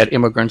that we get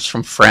immigrants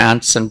from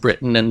France and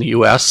Britain and the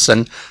US.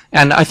 And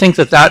I think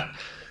that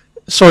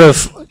sort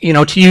of,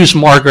 to use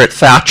Margaret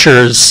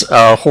Thatcher's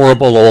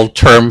horrible old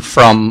term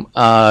from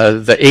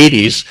the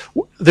 80s,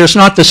 there's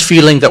not this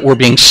feeling that we're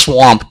being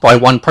swamped by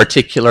one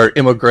particular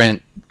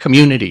immigrant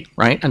community,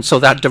 right? And so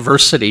that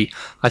diversity,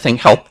 I think,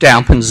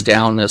 dampens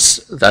down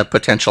the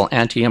potential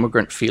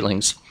anti-immigrant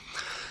feelings.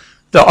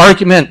 The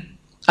argument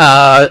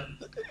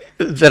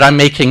that I'm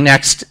making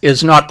next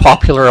is not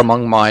popular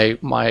among my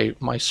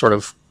sort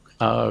of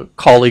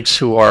colleagues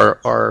who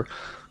are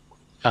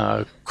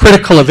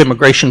critical of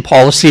immigration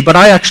policy, but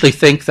I actually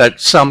think that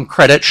some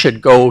credit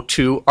should go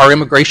to our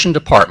immigration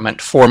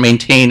department for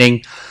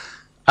maintaining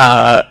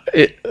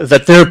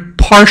that they're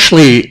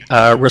partially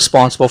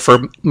responsible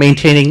for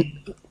maintaining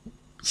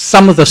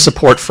some of the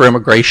support for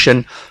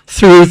immigration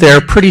through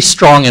their pretty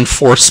strong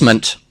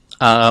enforcement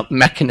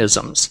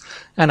mechanisms.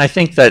 And I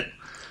think that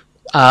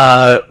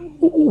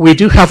we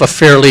do have a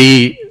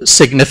fairly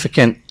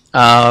significant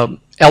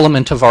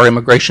element of our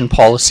immigration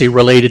policy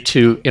related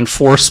to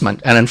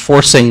enforcement and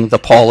enforcing the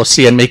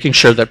policy and making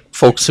sure that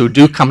folks who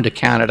do come to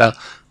Canada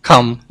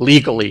come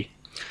legally.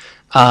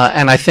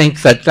 And I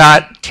think that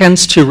that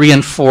tends to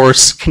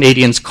reinforce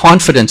Canadians'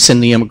 confidence in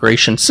the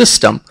immigration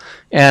system.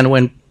 And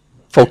when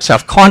folks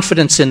have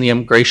confidence in the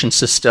immigration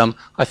system,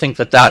 I think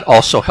that that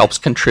also helps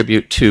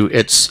contribute to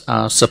its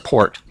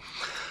support.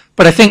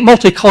 But I think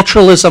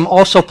multiculturalism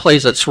also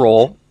plays its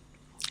role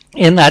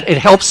in that it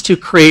helps to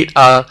create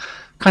a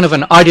kind of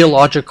an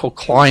ideological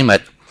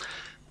climate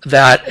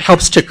that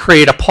helps to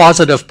create a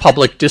positive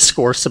public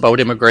discourse about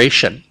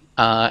immigration.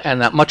 And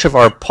that much of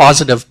our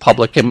positive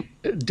public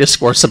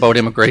discourse about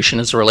immigration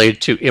is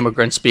related to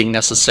immigrants being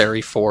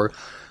necessary for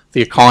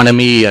the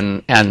economy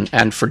and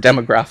for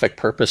demographic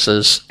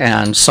purposes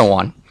and so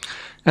on.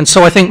 And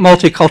so I think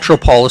multicultural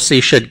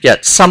policy should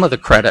get some of the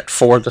credit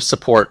for the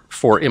support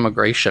for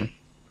immigration.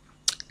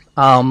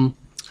 I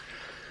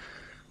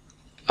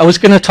was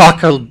going to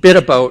talk a bit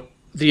about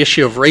the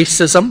issue of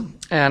racism,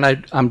 and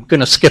I'm going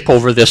to skip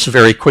over this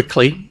very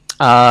quickly.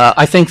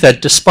 I think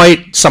that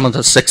despite some of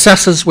the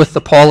successes with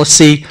the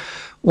policy,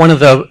 one of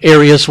the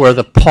areas where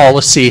the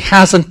policy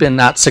hasn't been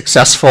that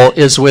successful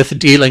is with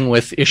dealing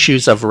with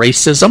issues of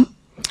racism.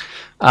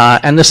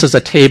 And this is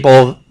a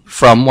table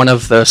from one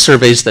of the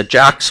surveys that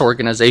Jack's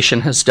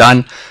organization has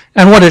done.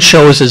 And what it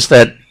shows is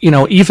that, you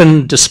know,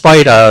 even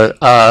despite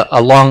a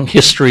long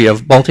history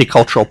of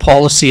multicultural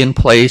policy in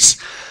place,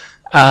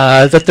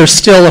 that there's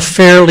still a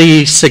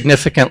fairly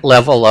significant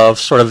level of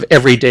sort of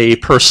everyday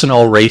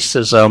personal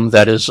racism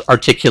that is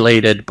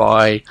articulated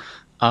by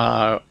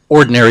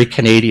ordinary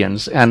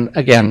Canadians. And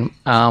again,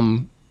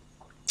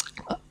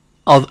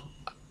 although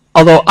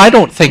I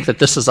don't think that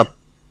this is a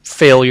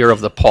failure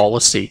of the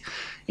policy,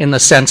 in the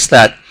sense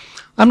that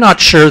I'm not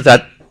sure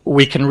that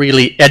we can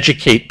really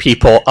educate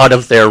people out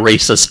of their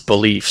racist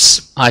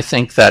beliefs. I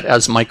think that,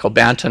 as Michael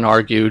Banton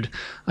argued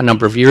a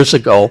number of years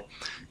ago,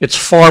 it's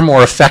far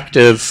more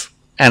effective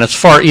and it's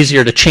far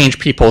easier to change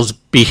people's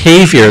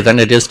behavior than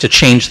it is to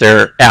change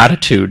their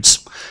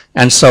attitudes.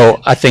 And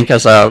so I think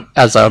as a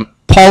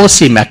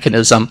policy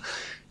mechanism,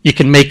 you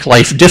can make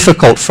life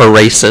difficult for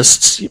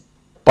racists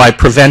by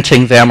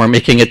preventing them or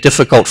making it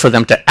difficult for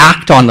them to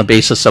act on the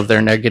basis of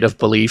their negative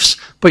beliefs,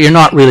 but you're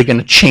not really going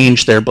to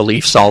change their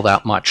beliefs all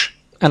that much.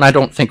 And I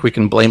don't think we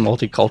can blame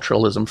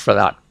multiculturalism for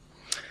that.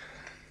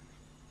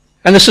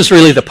 And this is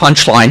really the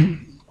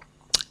punchline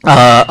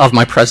of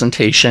my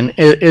presentation,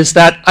 is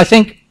that I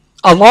think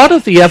a lot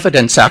of the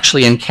evidence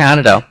actually in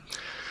Canada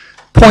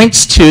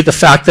points to the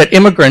fact that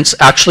immigrants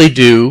actually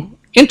do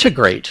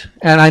integrate.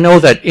 And I know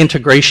that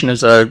integration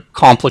is a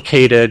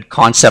complicated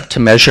concept to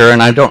measure,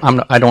 and I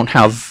don't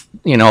have,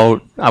 you know,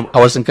 I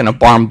wasn't going to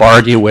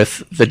bombard you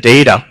with the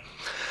data.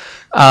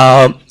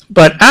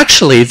 But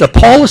actually, the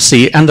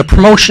policy and the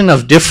promotion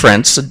of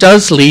difference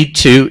does lead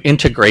to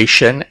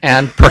integration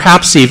and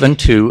perhaps even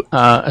to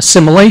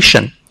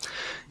assimilation.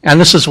 And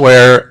this is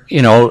where,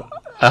 you know,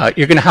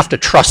 you're going to have to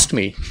trust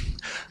me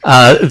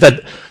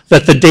that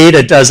the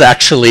data does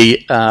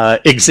actually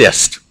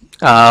exist.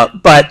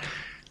 But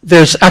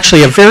there's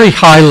actually a very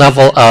high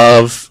level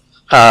of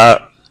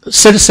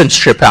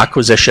citizenship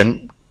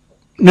acquisition.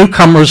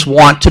 Newcomers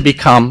want to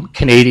become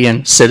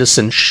Canadian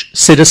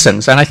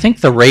citizens, and I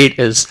think the rate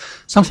is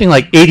something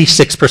like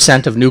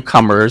 86% of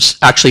newcomers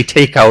actually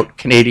take out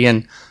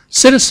Canadian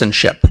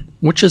citizenship,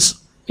 which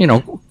is, you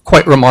know,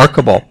 quite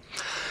remarkable.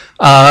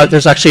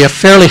 There's actually a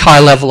fairly high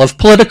level of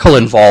political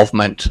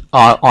involvement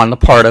on the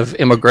part of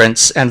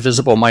immigrants and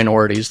visible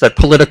minorities, that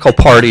political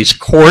parties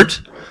court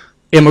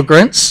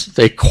immigrants,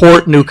 they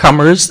court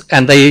newcomers,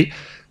 and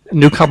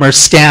newcomers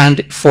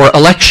stand for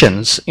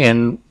elections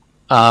in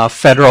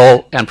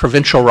federal and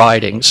provincial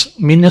ridings.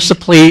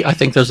 Municipally, I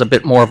think there's a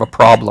bit more of a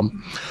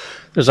problem.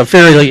 There's a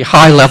very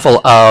high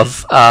level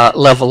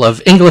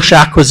of English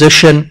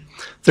acquisition.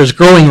 There's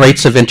growing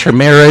rates of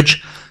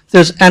intermarriage.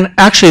 And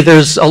actually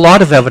there's a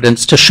lot of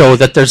evidence to show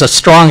that there's a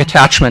strong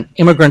attachment.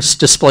 Immigrants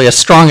display a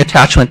strong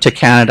attachment to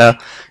Canada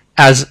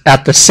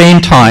at the same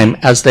time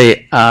as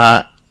they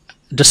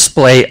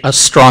display a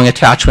strong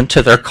attachment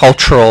to their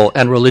cultural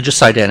and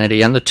religious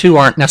identity, and the two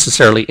aren't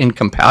necessarily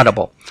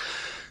incompatible.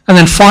 And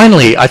then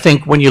finally, I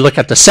think when you look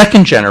at the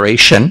second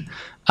generation,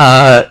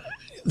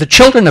 the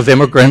children of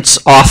immigrants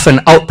often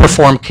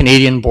outperform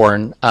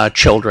Canadian-born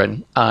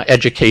children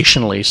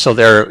educationally. So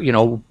they're, you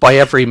know, by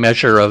every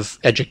measure of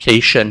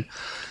education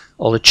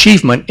or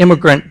achievement,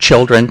 immigrant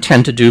children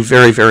tend to do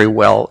very, very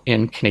well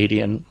in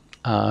Canadian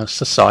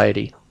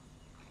society.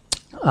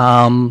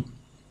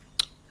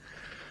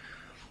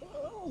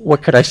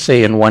 What could I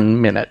say in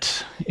 1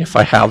 minute, if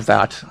I have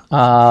that?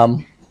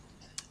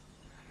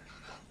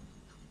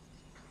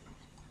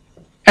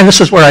 and this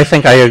is where I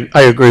think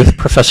I agree with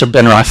Professor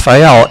Ben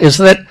Rafael, is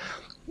that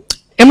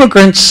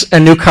immigrants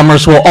and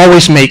newcomers will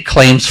always make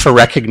claims for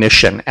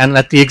recognition, and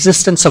that the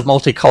existence of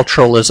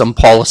multiculturalism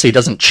policy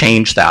doesn't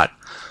change that.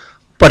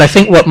 But I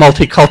think what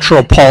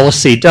multicultural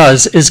policy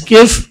does is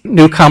give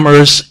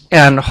newcomers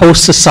and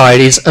host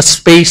societies a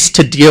space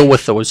to deal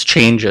with those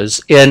changes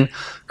in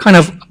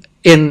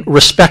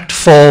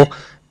respectful,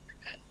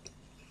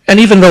 and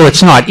even though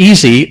it's not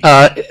easy,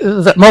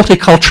 that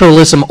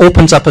multiculturalism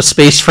opens up a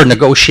space for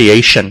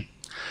negotiation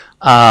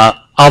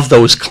of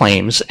those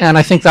claims. And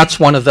I think that's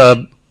one of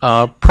the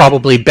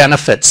probably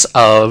benefits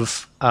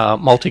of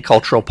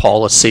multicultural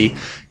policy,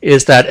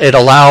 is that it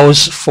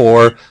allows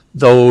for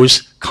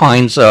those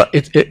kinds of,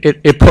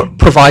 it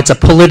provides a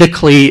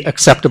politically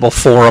acceptable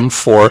forum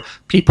for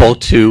people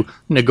to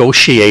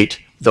negotiate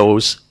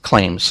those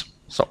claims.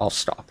 So I'll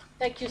stop.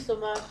 Thank you so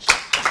much.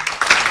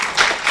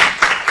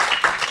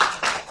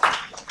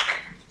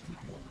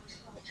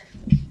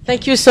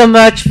 Thank you so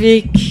much,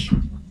 Vic,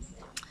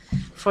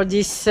 for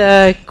this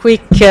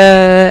quick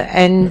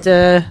and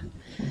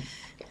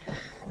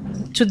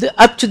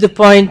up to the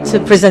point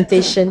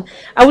presentation.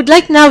 I would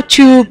like now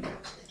to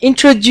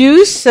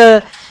introduce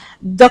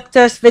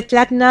Dr.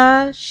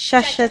 Svetlana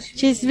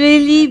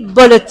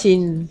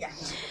Chachashvili-Bolotin.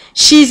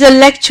 She's a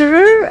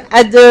lecturer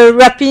at the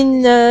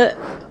Ruppin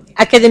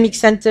Academic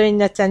Center in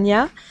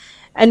Netanya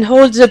and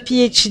holds a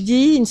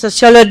PhD in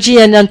sociology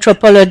and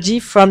anthropology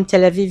from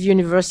Tel Aviv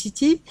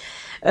University.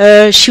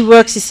 She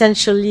works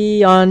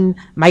essentially on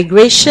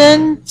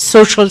migration,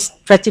 social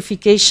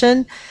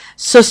stratification,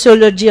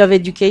 sociology of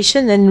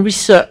education, and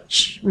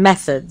research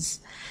methods.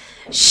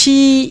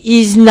 She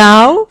is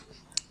now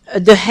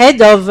the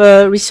head of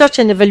Research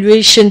and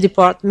Evaluation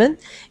Department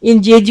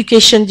in the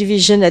Education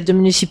Division at the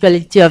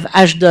Municipality of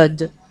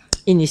Ashdod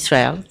in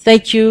Israel.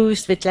 Thank you,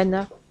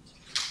 Svetlana.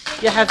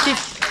 You have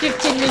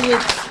 15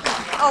 minutes.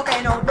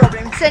 Okay, no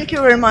problem. Thank you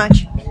very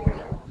much.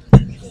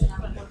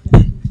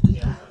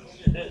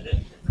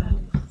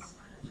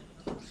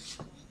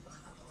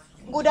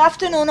 Good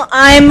afternoon.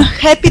 I'm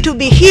happy to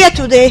be here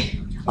today.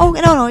 Oh,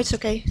 no, it's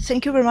okay.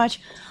 Thank you very much.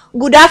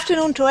 Good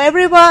afternoon to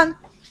everyone.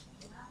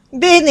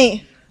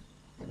 Benny.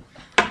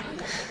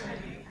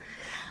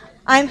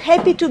 I'm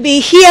happy to be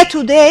here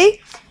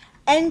today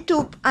and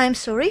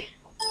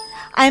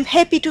I'm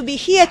happy to be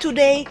here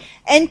today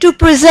and to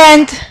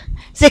present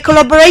the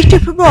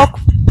collaborative work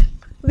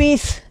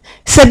with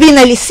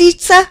Sabina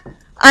Lisitsa.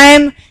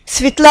 I'm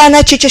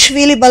Svetlana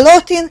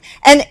Chachashvili-Bolotin,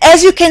 and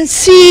as you can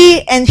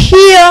see and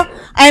hear,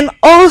 I'm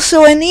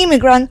also an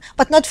immigrant,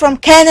 but not from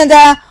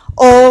Canada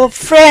or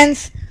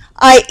France.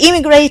 I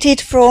immigrated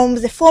from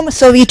the former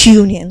Soviet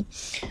Union.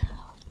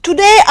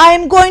 Today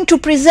I'm going to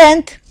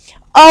present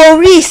our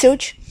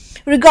research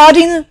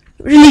regarding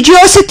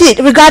religiosity,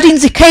 regarding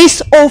the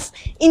case of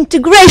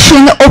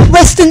integration of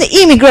Western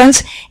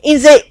immigrants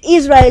in the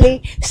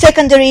Israeli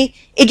secondary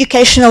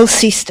educational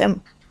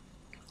system.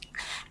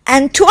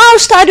 And to our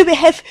study we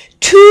have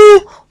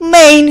two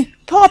main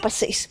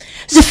purposes.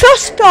 The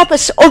first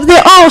purpose of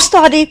our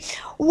study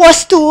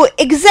was to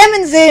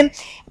examine the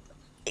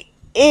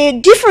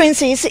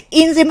differences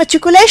in the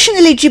matriculation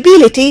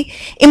eligibility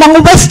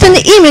among Western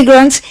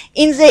immigrants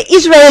in the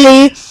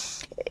Israeli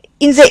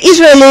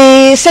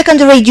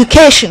secondary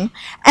education.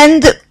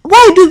 And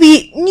why do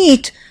we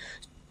need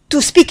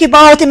to speak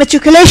about the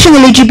matriculation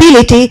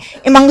eligibility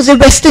among the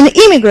Western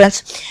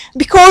immigrants?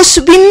 Because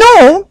we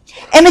know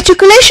a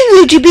matriculation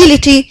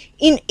eligibility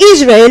in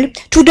Israel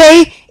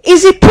today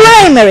is a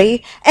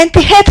primary and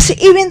perhaps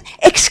even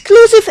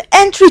exclusive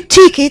entry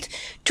ticket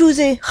to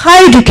the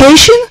higher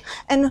education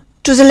and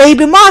to the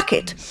labor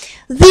market.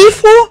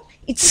 Therefore,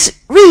 it's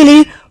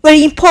really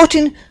very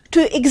important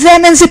to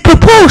examine the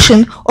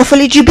proportion of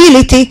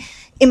eligibility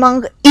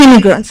among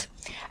immigrants.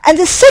 And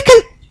the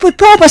second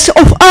purpose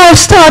of our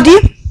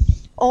study,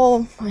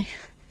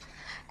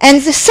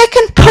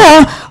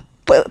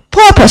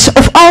 purpose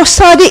of our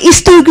study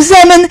is to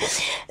examine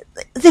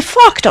the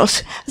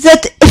factors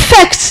that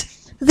affects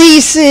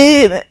these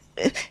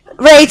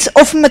rates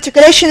of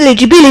matriculation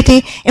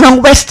eligibility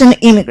among Western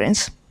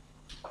immigrants.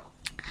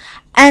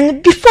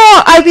 And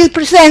before I will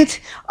present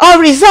our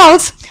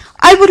results,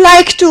 I would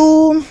like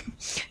to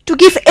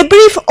give a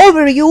brief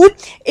overview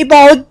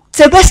about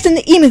the Western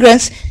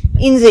immigrants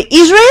in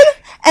Israel,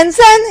 and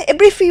then a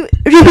brief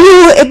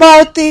review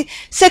about the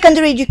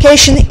secondary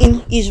education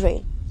in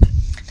Israel.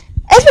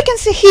 As we can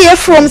see here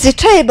from the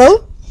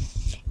table,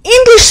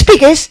 English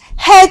speakers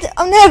had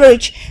on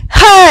average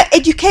higher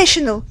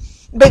educational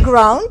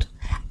background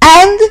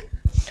and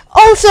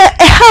also a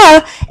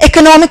higher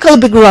economical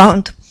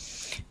background.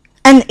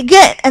 And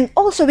again, and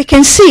also we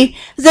can see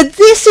that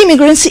these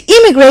immigrants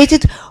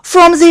immigrated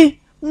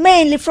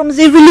mainly from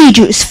the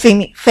religious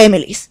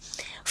families.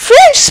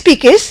 French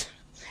speakers,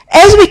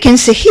 as we can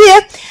see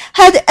here,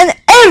 had an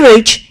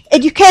average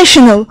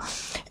educational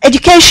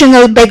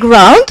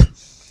background.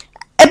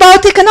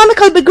 About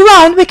economical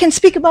background, we can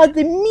speak about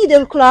the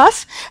middle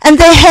class, and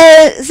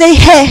they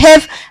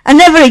have an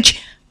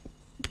average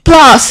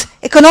plus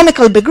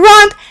economical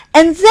background,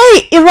 and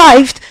they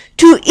arrived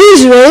to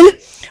Israel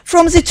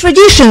from the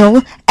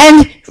traditional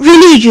and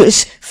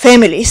religious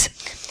families.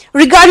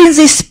 Regarding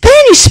the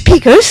Spanish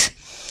speakers,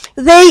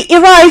 they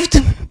arrived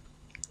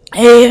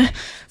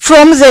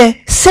from the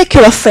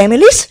secular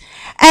families,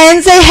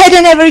 and they had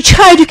an average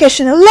high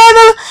educational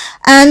level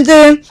and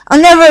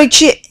an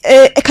average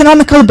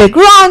economical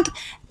background,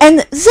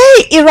 and they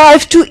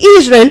arrived to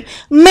Israel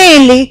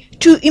mainly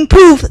to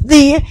improve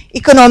their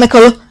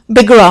economical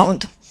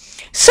background.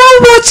 Some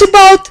words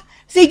about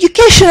the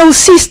educational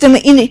system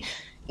in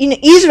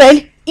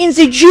Israel in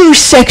the Jewish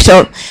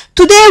sector.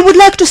 Today I would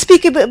like to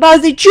speak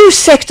about the Jewish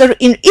sector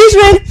in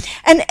Israel,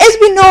 and as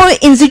we know,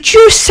 in the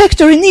Jewish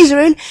sector in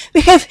Israel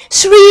we have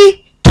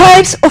three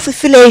types of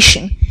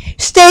affiliation: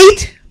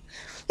 state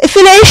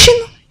affiliation,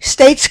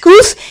 state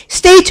schools,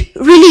 state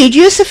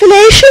religious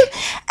affiliation,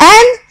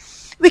 and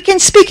we can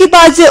speak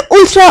about the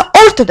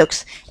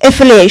ultra-Orthodox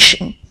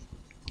affiliation.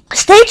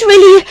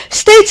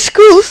 State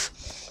schools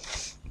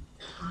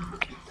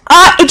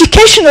are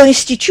educational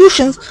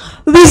institutions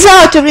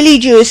without a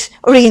religious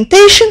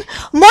orientation.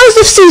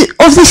 Most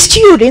of the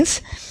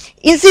students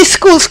in these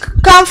schools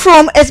come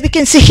from, as we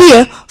can see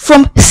here,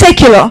 from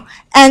secular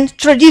and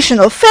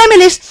traditional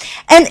families,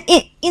 and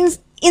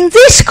in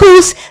these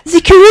schools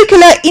the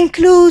curricula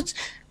include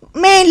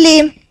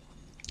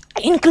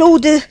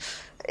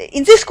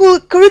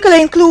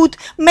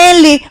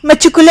mainly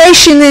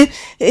matriculation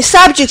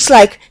subjects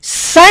like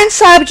science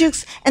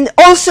subjects and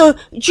also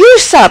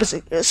Jewish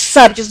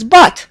subjects,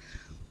 but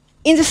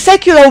in the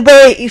secular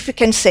way, if you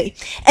can say.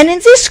 And in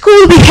this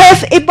school we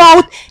have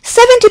about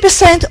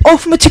 70%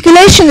 of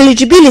matriculation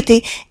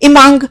eligibility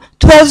among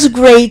 12th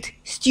grade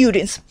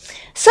students.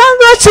 Some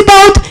words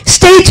about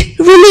state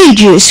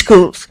religious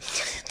schools.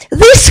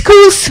 These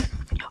schools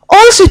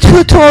also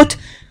taught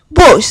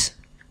both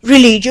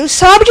religious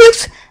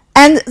subjects,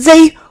 and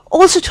they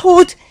also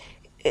taught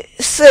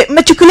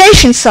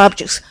matriculation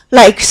subjects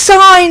like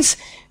science,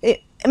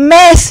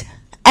 math,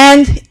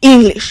 and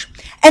English.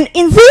 And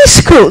in these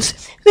schools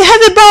we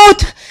have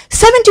about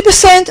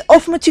 70%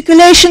 of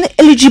matriculation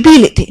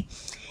eligibility.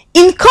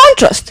 In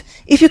contrast,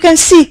 if you can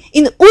see,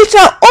 in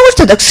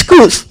ultra-Orthodox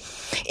schools,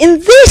 in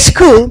this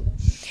school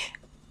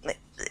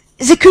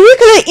the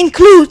curricula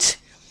includes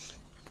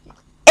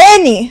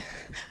any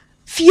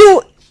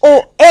few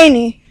or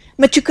any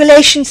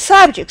matriculation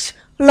subjects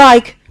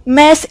like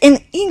math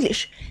and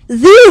English.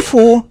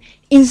 Therefore,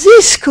 in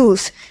these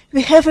schools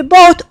we have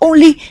about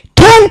only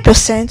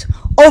 10%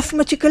 of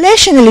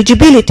matriculation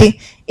eligibility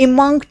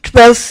among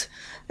 12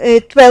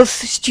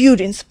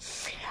 students.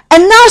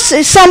 And now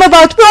some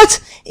about words.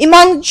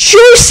 Among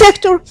Jewish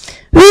sector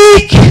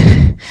we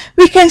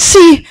can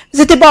see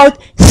that about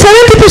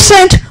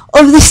 70%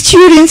 of the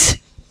students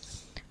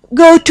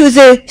go to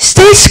the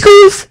state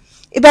schools,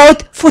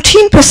 about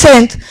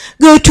 14%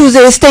 go to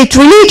the state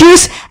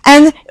religious,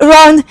 and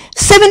around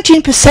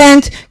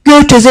 17%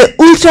 go to the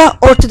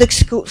ultra-Orthodox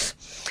schools.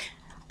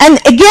 And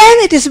again,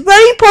 it is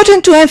very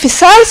important to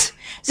emphasize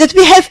that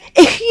we have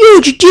a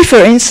huge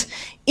difference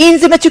in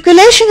the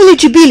matriculation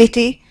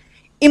eligibility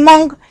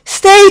among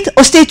state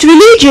or state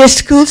religious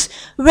schools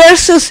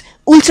versus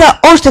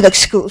ultra-Orthodox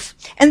schools.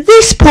 And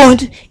this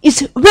point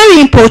is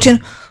very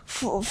important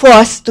for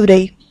us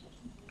today.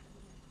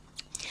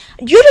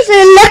 Due to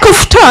the lack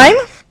of time,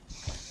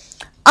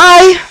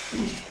 I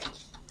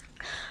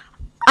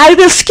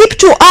will skip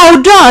to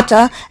our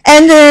data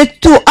and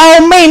to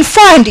our main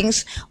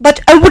findings,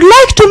 but I would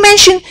like to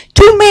mention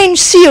two main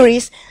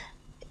theories: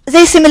 the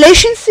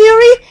assimilation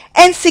theory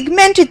and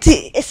segmented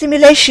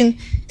assimilation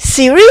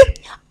theory.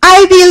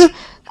 I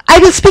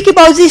will speak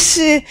about this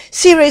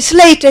series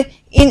later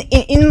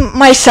in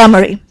my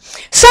summary.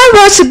 Some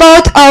words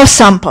about our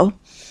sample.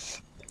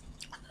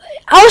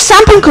 Our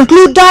sample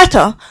conclude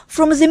data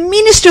from the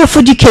Minister of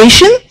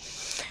Education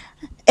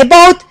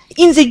about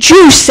in the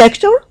Jewish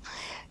sector,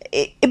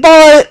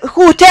 about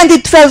who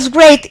attended 12th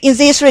grade in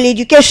the Israeli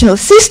educational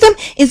system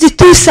in the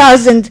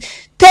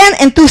 2010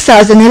 and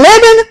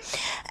 2011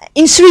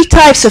 in three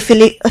types of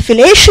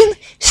affiliation: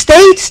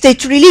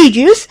 state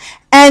religious,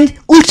 and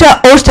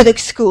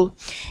ultra-Orthodox school.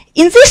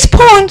 In this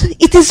point,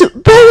 it is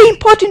very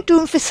important to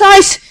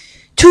emphasize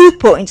 2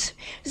 points.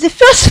 The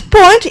first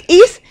point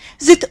is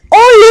that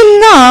only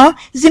now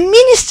the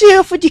Ministry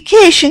of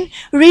Education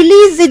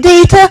released the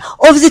data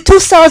of the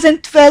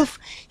 2012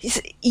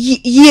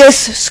 year's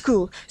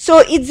school.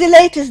 So it's the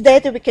latest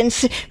data we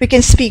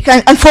can speak,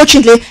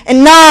 unfortunately,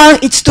 and now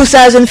it's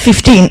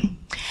 2015.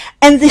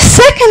 And the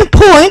second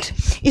point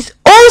is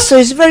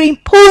also very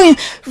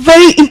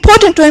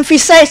important to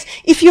emphasize.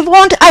 If you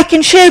want, I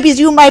can share with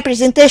you my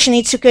presentation.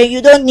 It's okay.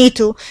 You don't need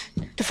to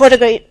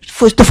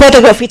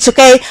photograph. It's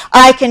okay.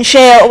 I can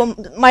share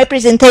my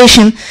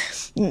presentation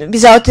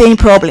without any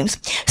problems.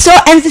 So,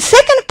 and the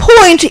second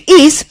point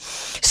is,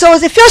 so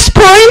the first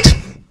point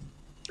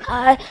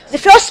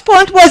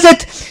was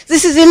that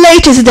this is the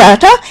latest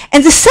data,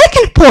 and the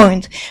second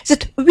point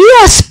that we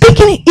are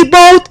speaking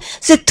about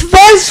the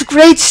 12th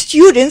grade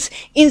students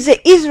in the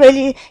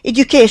Israeli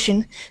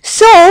education.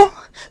 So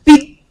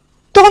we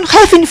don't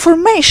have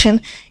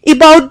information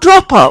about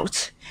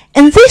dropouts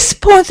And this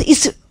point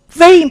is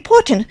very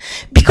important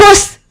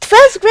because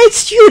 12th grade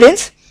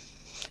students,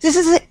 this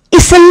is a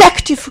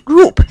selective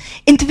group,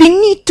 and we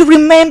need to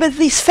remember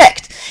this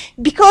fact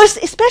because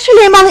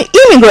especially among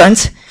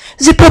immigrants,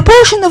 the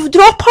proportion of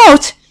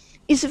dropouts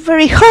is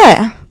very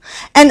high.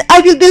 And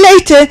I will be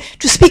later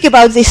to speak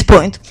about this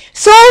point.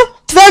 So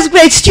 12th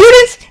grade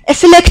students, a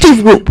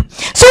selective group.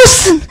 So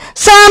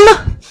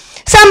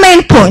some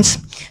main points.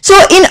 So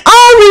in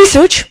our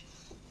research,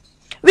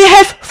 we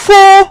have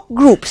 4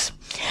 groups.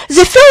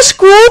 The first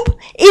group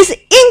is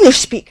English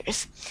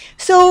speakers.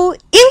 So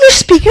English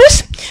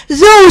speakers,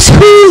 those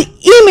who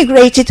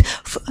immigrated,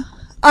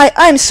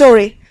 I'm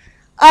sorry,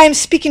 I'm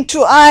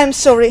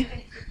sorry,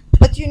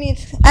 but you need,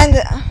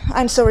 and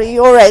I'm sorry,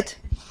 you're right.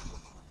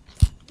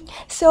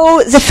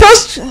 So the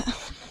first,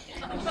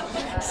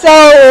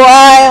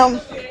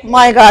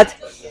 my God,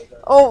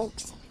 oh,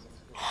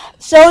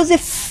 so the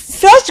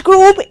first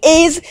group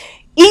is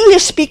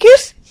English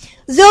speakers,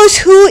 those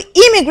who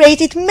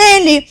immigrated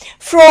mainly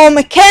from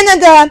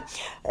Canada,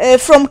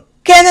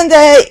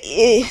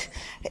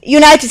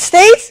 United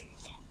States,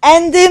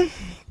 and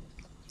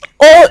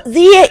or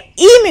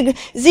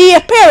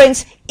their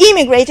parents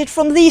immigrated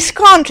from these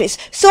countries.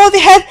 So we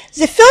have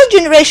the first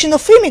generation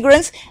of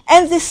immigrants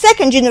and the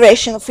second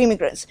generation of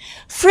immigrants.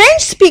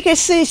 French speaking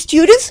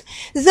students,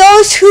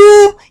 those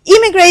who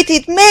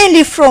immigrated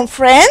mainly from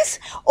France,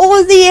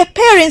 or their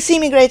parents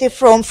immigrated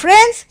from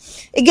France.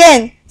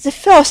 Again, the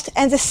first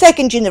and the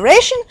second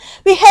generation.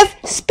 We have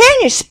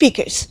Spanish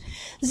speakers,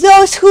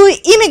 those who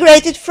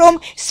immigrated from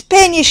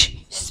Spanish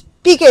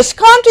speakers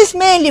countries,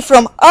 mainly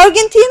from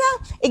Argentina.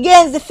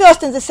 Again, the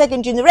first and the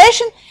second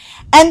generation.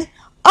 And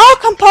our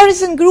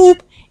comparison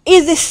group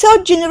is the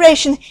third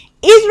generation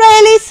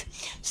Israelis,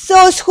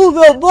 those who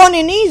were born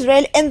in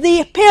Israel and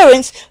their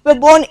parents were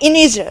born in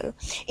Israel.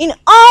 In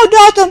our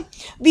data,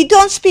 we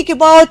don't speak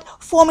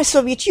about former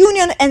Soviet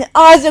Union and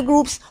other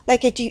groups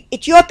like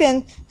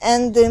Ethiopian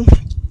and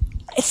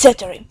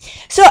etc.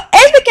 So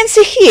as we can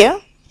see here,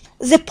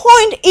 the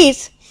point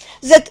is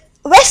that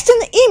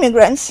Western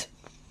immigrants,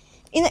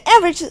 in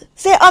average,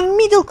 they are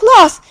middle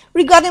class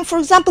regarding, for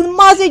example,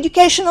 mother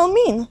educational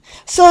mean.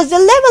 So the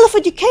level of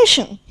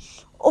education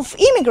of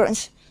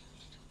immigrants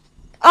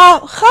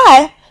are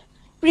high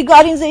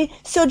regarding the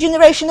third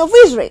generation of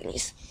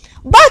Israelis.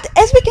 But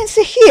as we can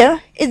see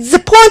here,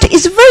 the point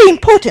is very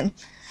important.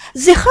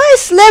 The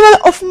highest level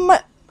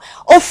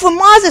of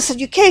mother's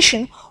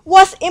education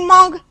was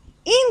among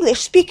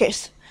English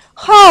speakers.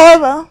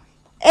 However,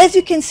 as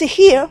you can see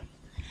here,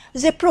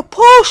 the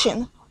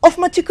proportion of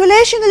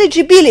matriculation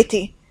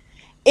eligibility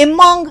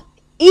among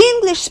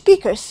English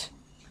speakers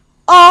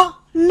are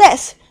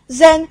less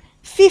than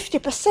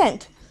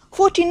 50%,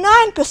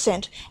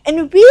 49%,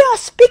 and we are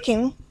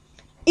speaking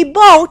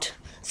about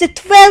the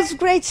 12th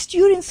grade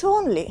students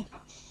only.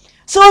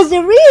 So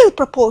the real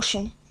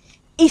proportion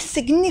is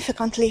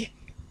significantly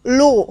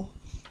low.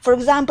 For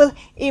example,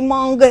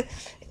 among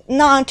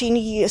 19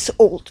 years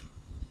old.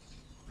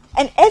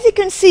 And as you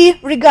can see,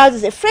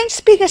 regarding the French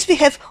speakers, we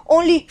have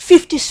only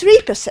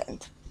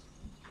 53%.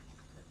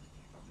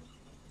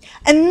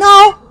 And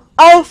now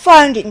our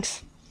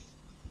findings.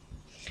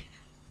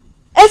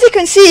 As you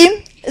can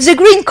see, the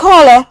green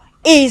color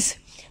is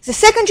the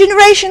second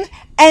generation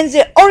and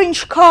the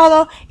orange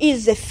color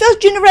is the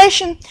first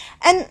generation.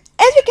 And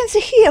as you can see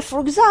here,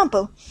 for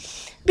example,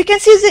 we can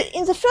see that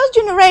in the first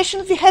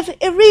generation we have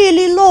a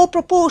really low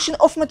proportion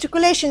of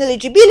matriculation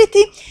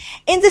eligibility.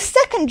 In the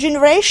second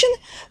generation,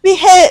 we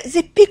have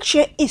the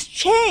picture is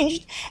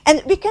changed,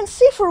 and we can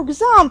see, for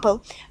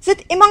example,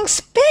 that among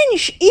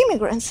Spanish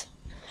immigrants,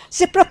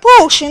 the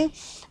proportion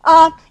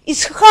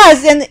is higher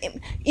than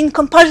in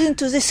comparison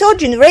to the third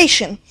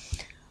generation.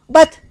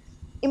 But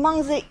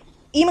among the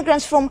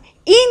immigrants from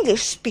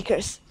English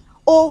speakers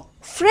or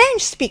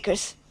French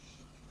speakers,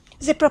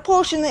 the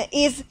proportion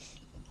is,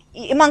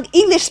 among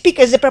English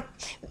speakers,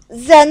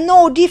 there are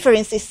no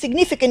differences,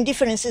 significant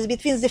differences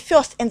between the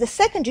first and the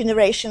second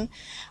generation,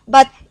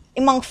 but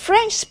among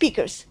French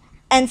speakers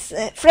and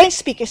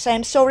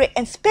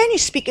and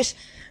Spanish speakers,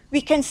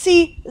 we can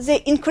see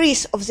the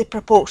increase of the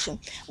proportion.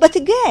 But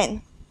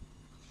again,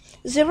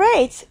 the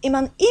rates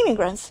among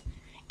immigrants,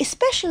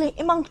 especially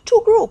among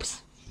two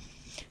groups,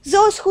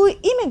 those who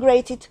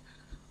immigrated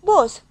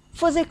both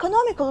for the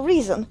economical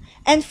reason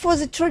and for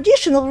the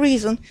traditional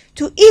reason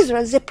to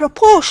Israel, the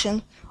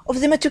proportion of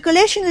the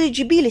matriculation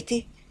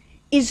eligibility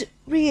is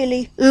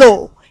really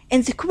low.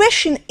 And the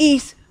question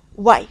is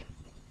why?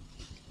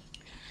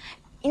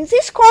 In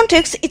this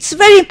context, it's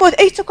very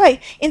important,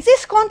 in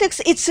this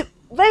context, it's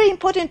very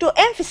important to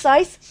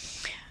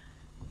emphasize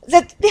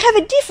that we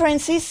have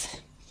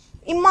differences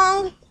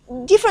among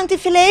different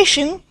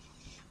affiliation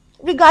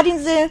regarding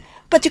the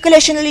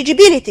matriculation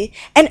eligibility.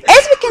 And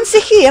as we can see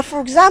here,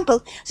 for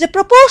example, the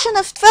proportion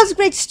of 12th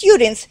grade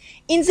students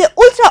in the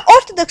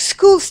ultra-Orthodox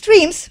school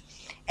streams,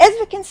 as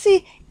we can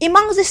see,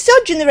 among the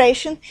third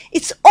generation,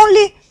 it's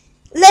only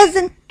less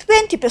than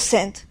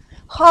 20%.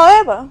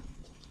 However,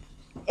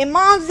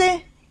 among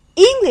the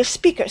English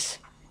speakers,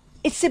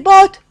 it's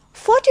about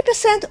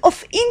 40%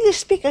 of English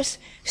speakers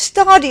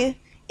study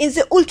in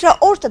the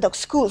ultra-Orthodox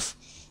schools.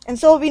 And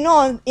so we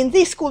know in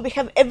this school we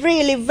have a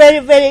really very,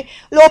 very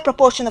low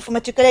proportion of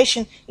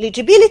matriculation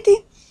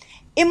eligibility.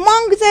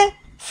 Among the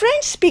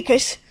French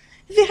speakers,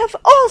 we have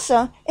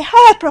also a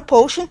higher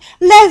proportion,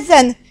 less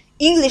than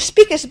English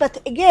speakers,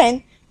 but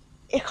again,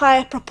 a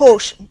higher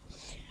proportion.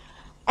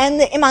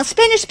 And among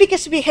Spanish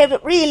speakers, we have a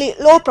really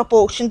low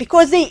proportion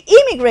because they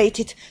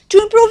immigrated to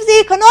improve the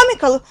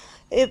economical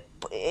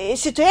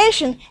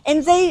situation,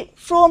 and they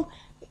from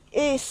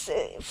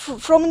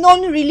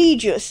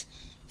non-religious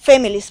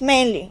families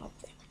mainly.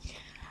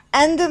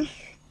 And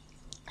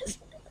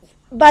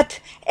but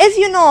as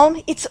you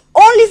know, it's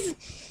only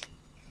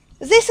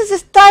this is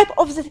a type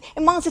of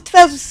among the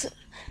 12th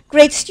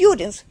grade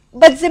students.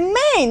 But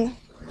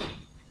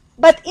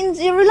in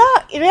the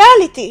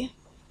reality,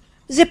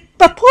 the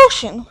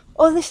proportion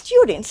of the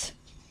students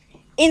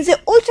in the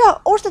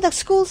ultra-Orthodox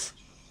schools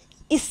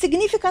is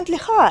significantly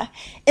higher.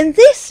 And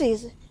this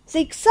is the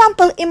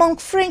example among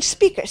French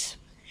speakers.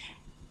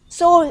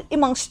 So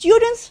among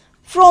students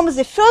from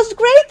the 1st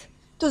grade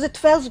to the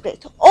 12th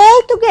grade,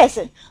 all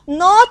together,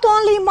 not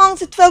only among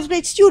the 12th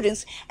grade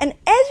students. And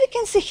as we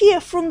can see here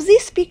from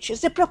these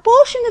pictures, the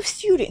proportion of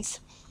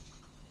students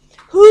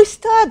who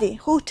study,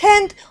 who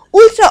attend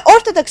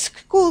ultra-Orthodox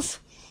schools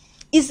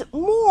is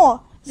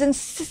more than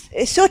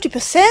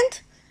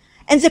 30%,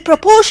 and the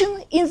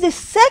proportion in the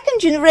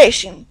second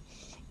generation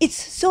is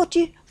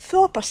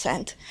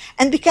 34%.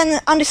 And we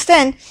can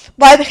understand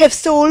why we have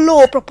so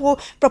low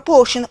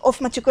proportion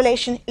of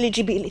matriculation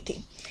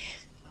eligibility.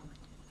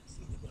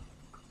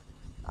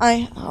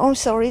 I'm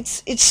sorry,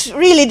 it's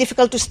really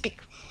difficult to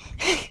speak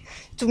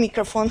to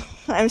microphone.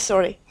 I'm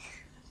sorry.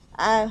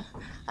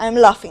 I'm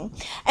laughing.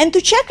 And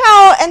to check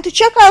our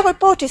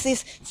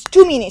hypothesis, it's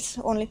 2 minutes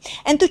only.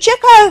 And to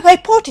check our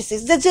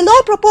hypothesis that the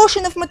low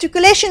proportion of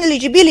matriculation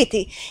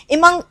eligibility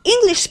among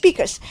English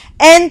speakers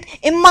and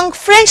among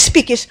French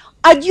speakers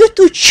are due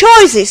to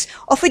choices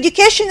of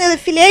educational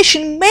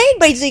affiliation made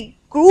by the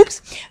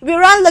groups, we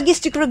ran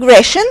logistic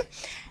regression,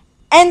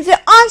 and the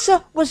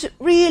answer was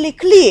really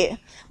clear.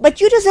 But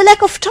due to the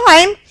lack of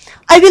time,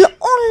 I will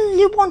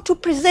only want to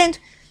present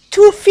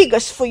 2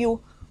 figures for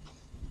you,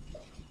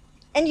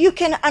 and you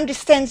can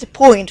understand the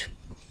point.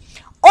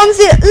 On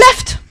the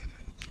left,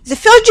 the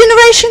first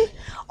generation,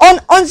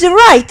 on the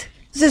right,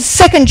 the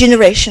second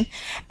generation.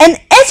 And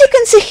as you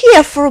can see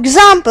here, for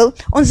example,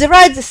 on the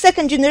right, the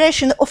second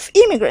generation of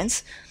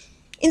immigrants,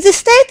 in the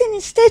state and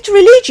in state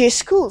religious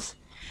schools,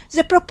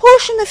 the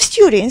proportion of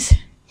students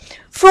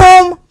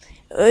from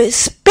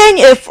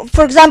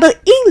for example,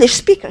 English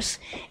speakers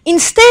in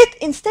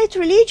state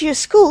religious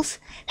schools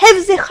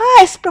have the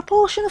highest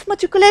proportion of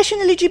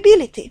matriculation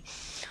eligibility.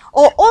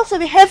 Or also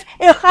we have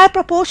a high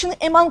proportion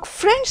among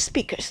French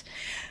speakers.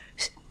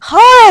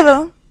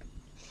 However,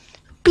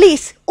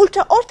 please,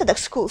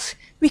 ultra-Orthodox schools,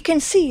 we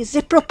can see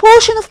the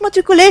proportion of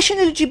matriculation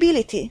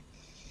eligibility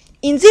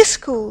in these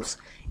schools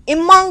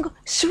among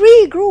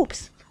 3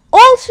 groups,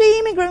 all 3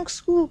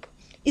 immigrant groups,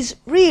 is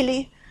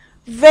really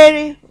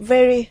very,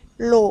 very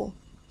low.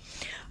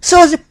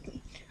 So the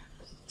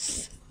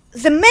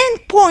main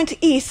point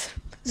is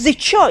the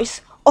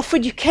choice of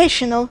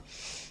educational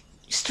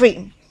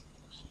stream.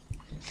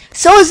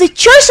 So the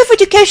choice of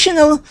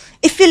educational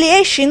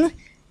affiliation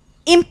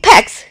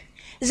impacts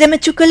the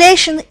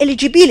matriculation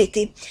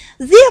eligibility.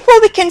 Therefore,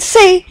 we can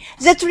say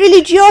that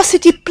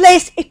religiosity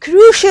plays a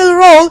crucial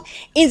role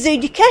in the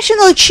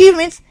educational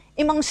achievements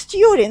among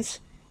students,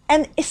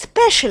 and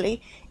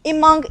especially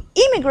among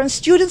immigrant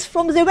students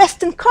from the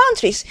Western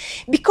countries,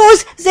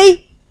 because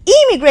they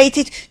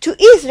immigrated to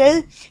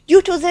Israel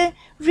due to the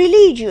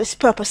religious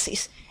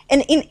purposes.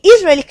 And in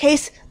Israeli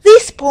case,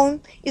 this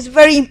point is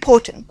very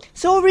important.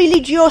 So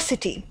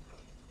religiosity.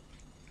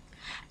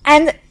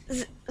 And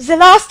the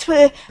last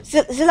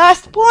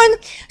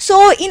point.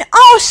 So in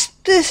our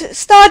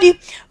study,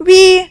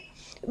 we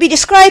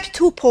describe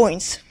 2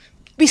 points.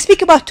 We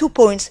speak about 2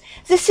 points.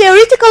 The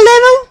theoretical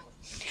level.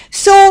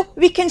 So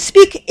we can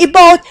speak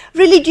about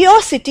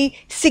religiosity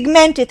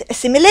segmented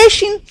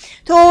assimilation.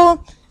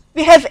 So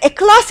we have a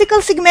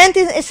classical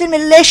segmented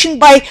assimilation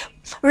by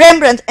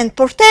Rembrandt and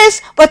Portes,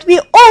 but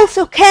we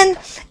also can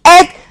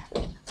add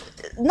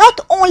not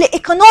only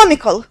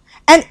economical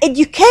and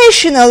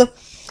educational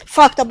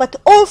factor, but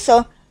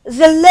also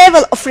the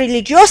level of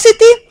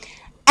religiosity.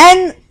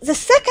 And the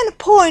second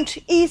point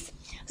is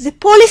the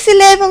policy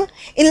level.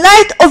 In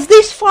light of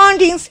these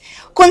findings,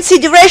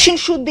 consideration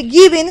should be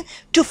given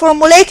to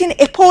formulating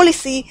a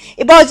policy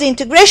about the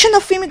integration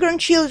of immigrant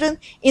children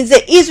in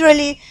the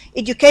Israeli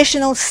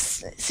educational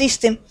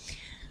system.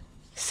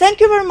 Thank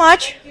you very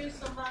much. Thank you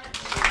so much.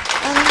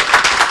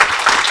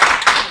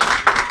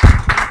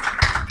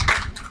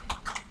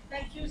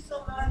 Thank you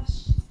so much.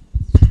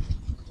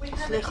 We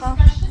have a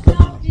discussion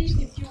now, please,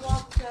 if you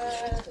want to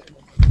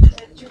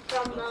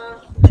come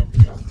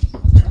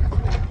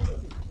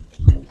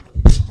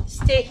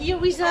stay here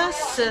with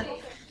us.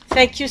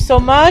 Thank you so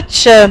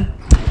much.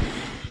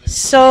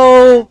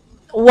 So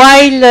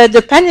while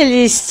the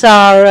panelists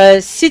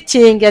are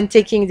sitting and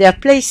taking their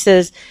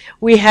places,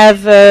 we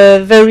have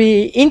a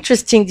very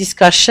interesting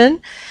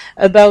discussion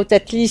about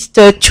at least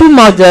two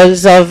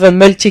models of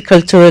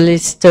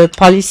multiculturalist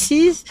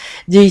policies,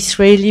 the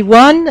Israeli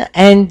one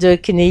and the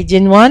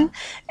Canadian one.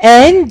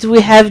 And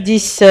we have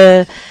this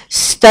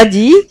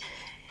study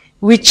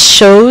which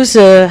shows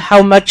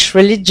how much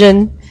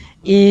religion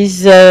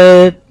is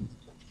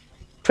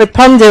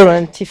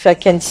preponderant, if I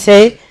can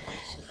say,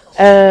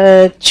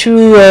 to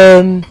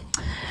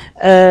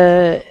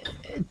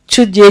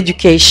the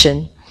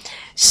education.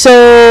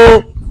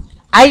 So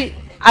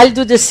I'll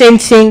do the same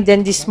thing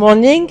then this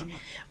morning.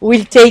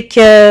 We'll take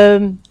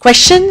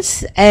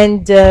questions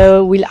and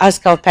we'll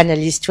ask our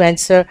panelists to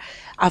answer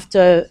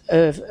after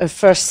a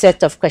first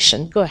set of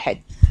questions. Go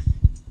ahead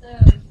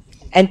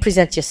and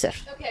present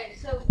yourself. Okay,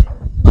 so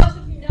most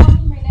of you know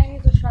me. My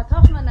name is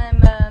Svetlana.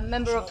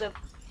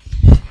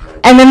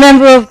 I'm a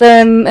member of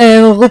the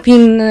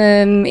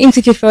Ruppin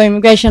Institute for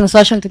Immigration and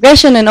Social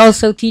Integration, and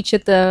also teach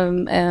at the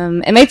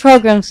MA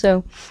program.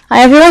 So,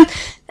 hi everyone.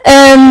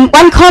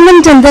 One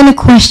comment and then a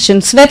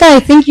question. Sveta,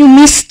 I think you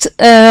missed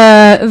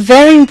a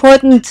very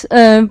important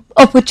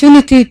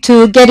opportunity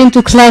to get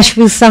into clash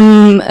with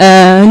some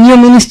new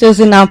ministers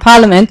in our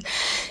parliament.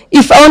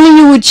 If only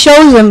you would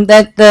show them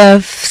that the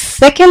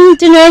second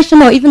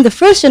generation or even the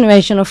first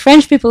generation of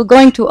French people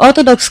going to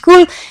Orthodox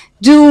school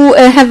do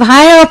have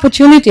higher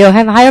opportunity or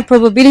have higher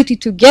probability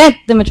to get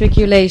the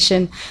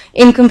matriculation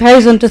in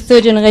comparison to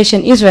third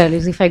generation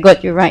Israelis, if I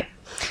got you right.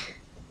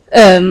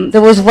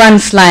 There was one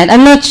slide,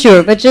 I'm not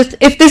sure, but just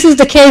if this is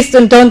the case,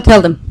 then don't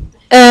tell them.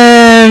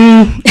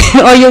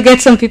 Or you'll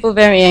get some people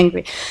very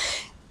angry.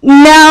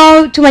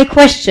 Now to my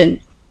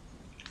question.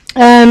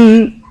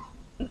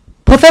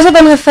 Professor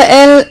Ben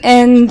Rafael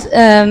and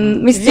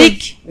Mr.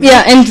 Vic.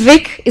 Yeah, and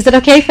Vic. Is that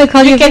okay if I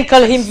call you? You can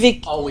call him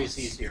Vic. Always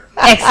easier.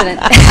 Excellent.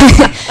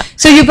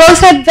 So you both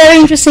had very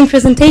interesting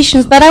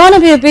presentations, but I want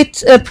to be a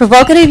bit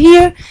provocative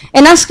here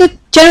and ask a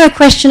general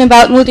question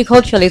about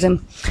multiculturalism.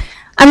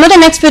 I'm not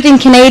an expert in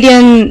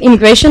Canadian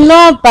immigration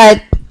law,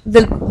 but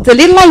the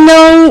little I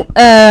know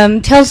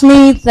tells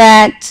me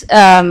that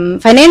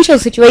financial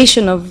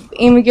situation of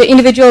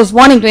individuals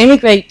wanting to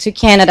immigrate to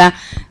Canada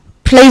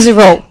plays a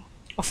role.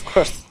 Of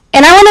course.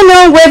 And I want to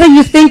know whether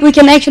you think we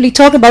can actually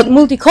talk about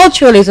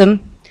multiculturalism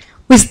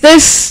with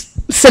this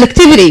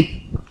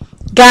selectivity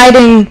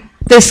guiding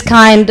this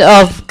kind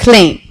of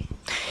claim.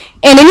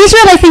 And in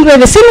Israel, I think we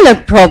have a similar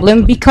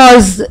problem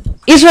because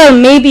Israel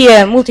may be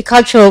a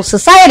multicultural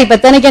society,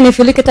 but then again, if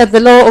you look at the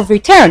law of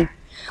return,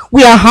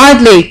 we are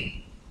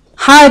hardly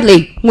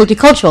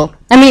multicultural.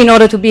 I mean, in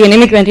order to be an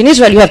immigrant in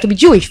Israel, you have to be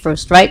Jewish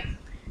first, right?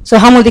 So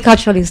how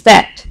multicultural is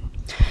that?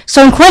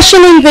 So I'm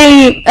questioning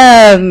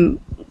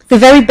the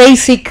very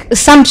basic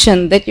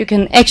assumption that you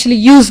can actually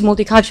use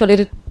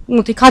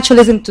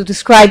multiculturalism to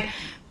describe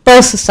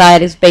both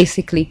societies,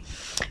 basically.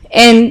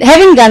 And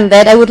having done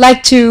that, I would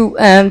like to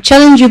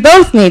challenge you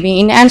both maybe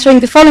in answering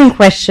the following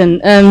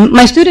question.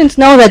 My students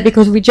know that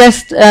because we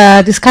just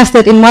discussed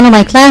it in one of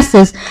my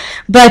classes,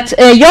 but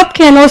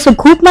Jobke and also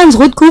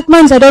Ruth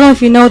Koopmans, I don't know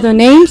if you know their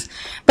names,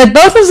 but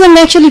both of them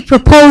actually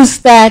propose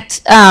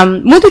that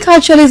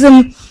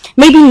multiculturalism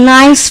may be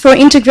nice for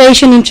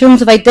integration in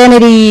terms of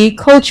identity,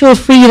 cultural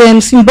freedom,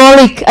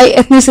 symbolic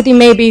ethnicity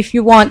maybe if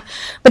you want.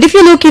 But if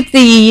you look at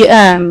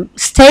the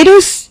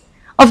status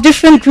of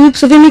different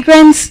groups of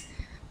immigrants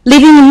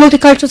living in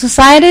multicultural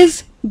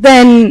societies,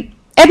 then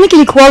ethnic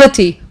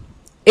inequality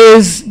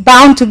is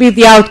bound to be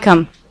the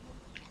outcome.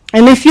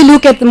 And if you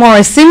look at the more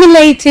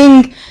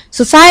assimilating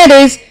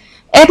societies,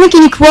 ethnic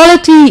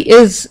inequality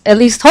is at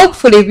least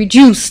hopefully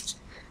reduced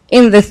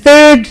in the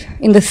third,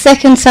 in the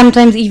second,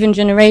 sometimes even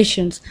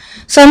generations.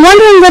 So I'm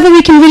wondering whether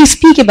we can really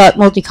speak about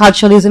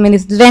multiculturalism and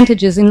its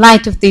advantages in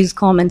light of these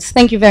comments.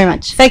 Thank you very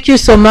much. Thank you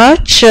so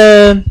much.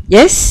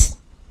 Yes?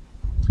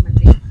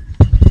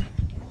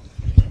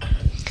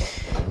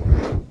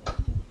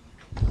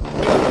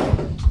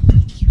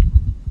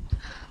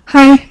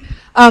 Hi,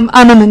 I'm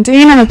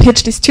Amandine. I'm a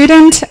PhD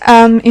student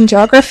in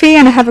geography,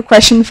 and I have a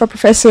question for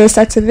Professor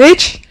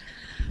Satzewich.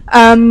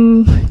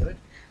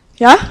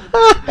 Yeah?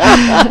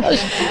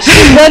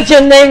 She got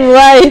your name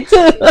right.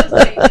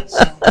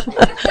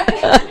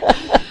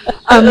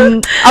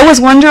 I was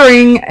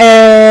wondering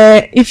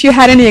if you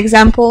had any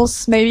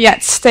examples, maybe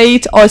at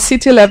state or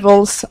city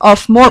levels,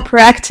 of more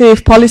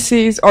proactive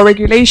policies or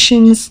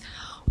regulations,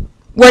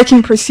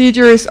 working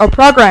procedures or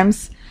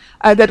programs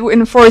that would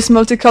enforce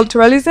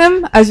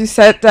multiculturalism. As you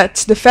said, that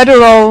the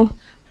federal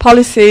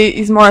policy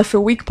is more of a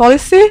weak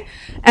policy.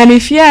 And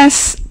if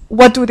yes,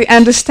 what do they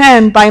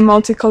understand by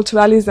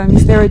multiculturalism?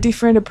 Is there a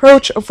different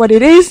approach of what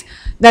it is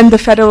than the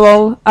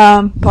federal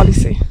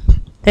policy?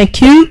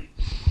 Thank you.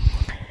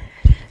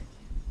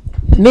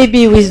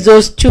 Maybe with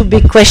those two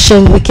big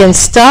questions we can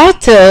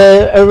start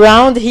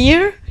around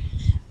here.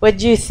 What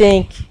do you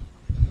think?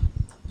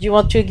 Do you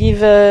want to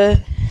give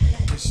a...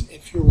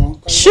 If you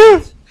want.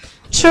 Sure.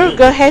 Sure,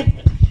 go ahead.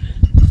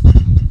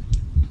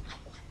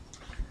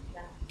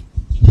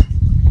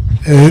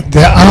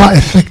 there are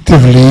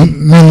effectively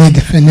many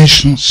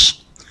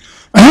definitions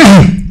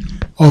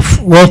of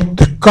what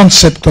the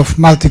concept of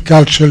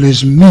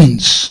multiculturalism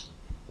means.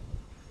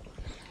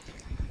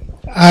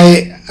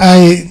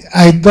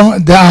 I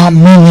don't, there are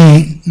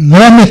many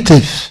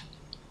normative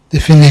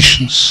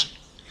definitions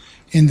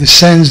in the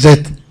sense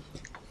that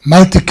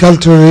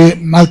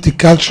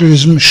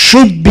multiculturalism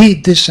should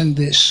be this and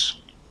this.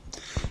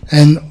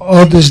 And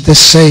others that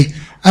say,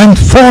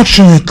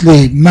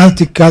 unfortunately,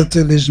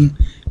 multiculturalism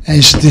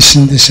is this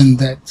and this and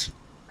that.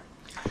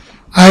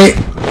 I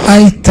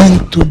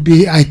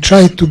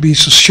try to be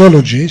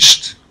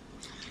sociologist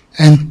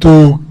and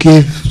to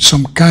give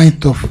some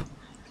kind of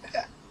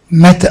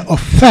matter of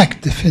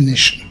fact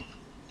definition.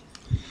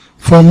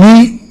 For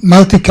me,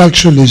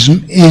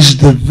 multiculturalism is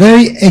the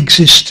very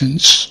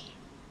existence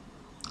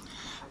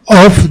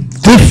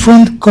of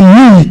different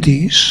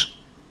communities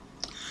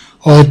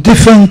or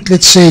different,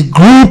 let's say,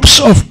 groups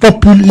of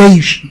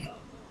population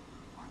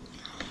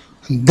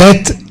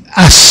that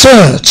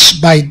asserts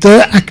by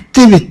their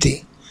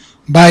activity,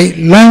 by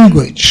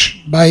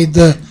language, by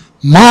the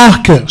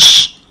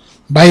markers,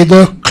 by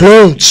their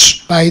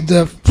clothes, by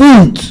their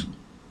food,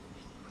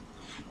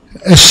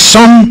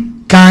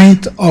 some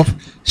kind of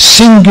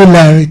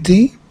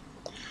singularity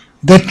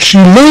that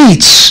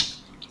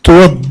relates to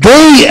what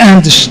they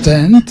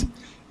understand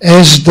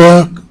as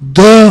their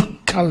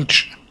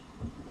culture.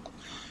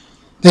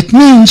 That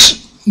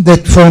means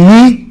that for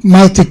me,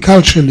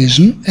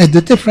 multiculturalism, at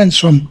the difference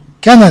from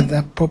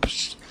Canada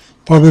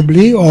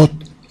probably, or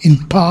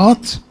in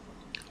part,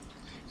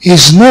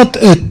 is not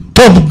a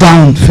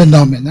top-down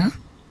phenomena,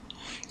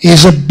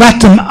 is a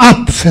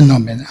bottom-up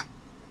phenomena.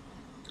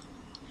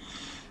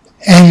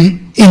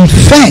 And in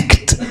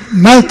fact,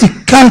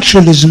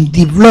 multiculturalism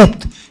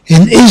developed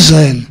in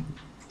Israel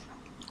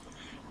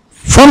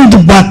from the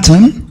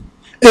bottom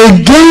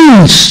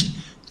against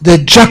the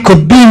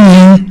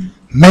Jacobean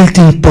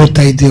melting pot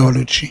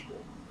ideology.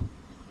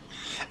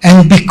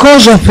 And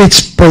because of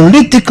its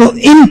political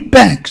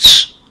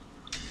impacts,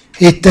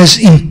 it has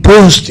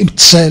imposed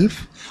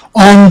itself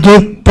on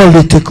the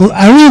political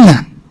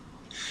arena.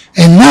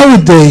 And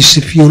nowadays,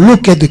 if you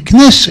look at the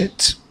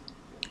Knesset,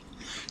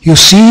 you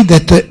see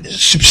that a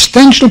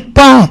substantial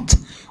part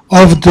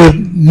of the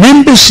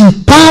members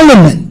in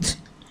parliament,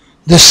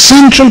 the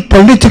central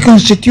political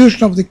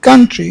institution of the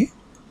country,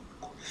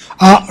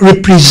 are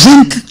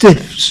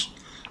representatives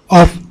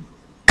of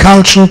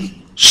cultural,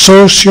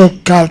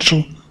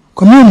 socio-cultural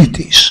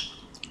communities.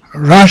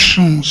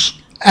 Russians,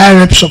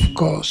 Arabs, of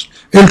course,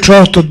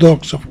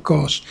 ultra-Orthodox, of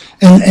course,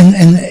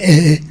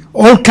 and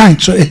all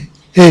kinds. So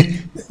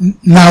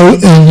now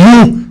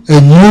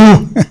a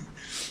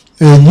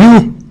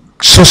new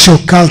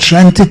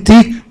socio-cultural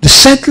entity, the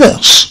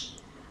settlers.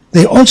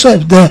 They also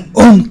have their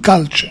own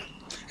culture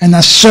and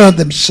assert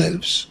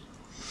themselves.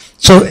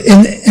 So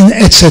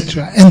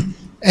etc.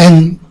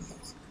 And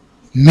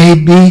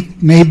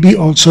maybe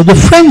also the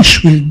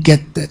French will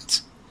get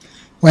that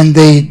when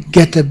they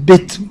get a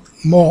bit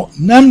more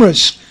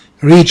numerous,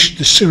 reach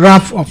the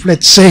rough of,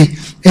 let's say,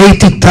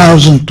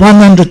 80,000,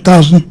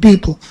 100,000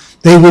 people,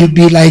 they will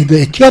be like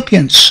the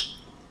Ethiopians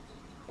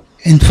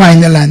in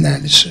final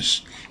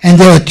analysis. And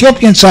the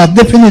Ethiopians are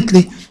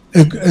definitely,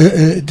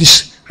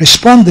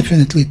 respond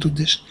definitely to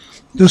this.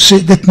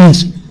 That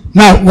means,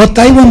 now what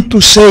I want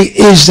to say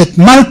is that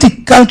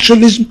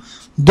multiculturalism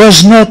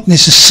does not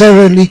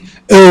necessarily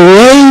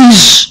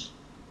erase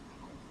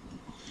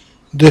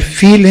the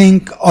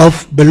feeling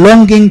of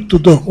belonging to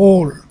the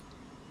whole.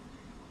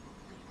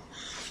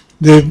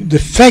 The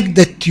fact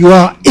that you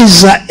are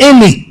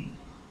Israeli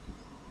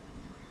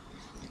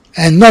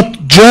and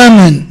not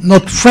German,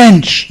 not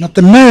French, not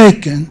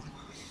American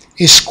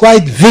is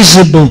quite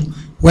visible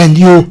when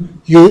you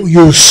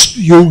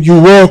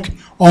walk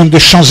on the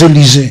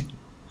Champs-Élysées.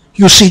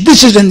 You see,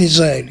 this is an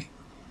Israeli.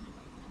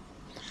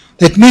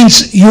 That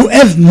means you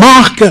have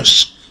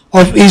markers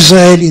of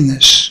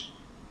Israeliness.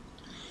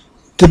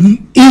 The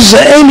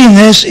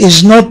Israeliness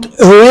is not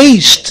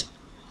erased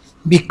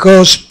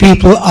because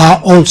people are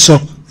also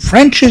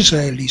French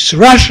Israelis,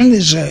 Russian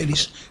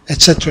Israelis,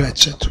 etc.,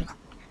 etc.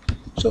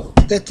 So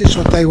that is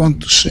what I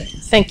want to say.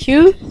 Thank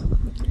you.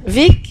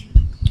 Vic?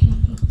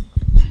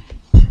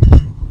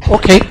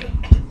 Okay.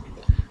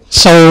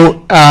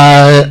 So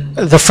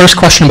the first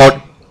question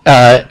about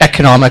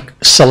economic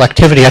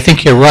selectivity, I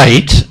think you're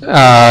right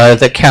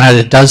that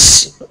Canada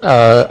does,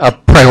 a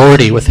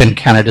priority within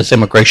Canada's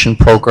immigration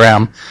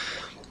program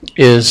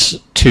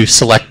is to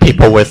select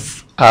people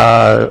with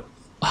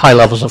high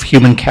levels of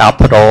human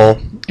capital,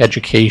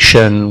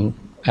 education,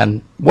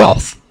 and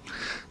wealth.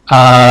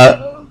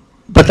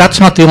 But that's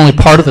not the only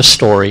part of the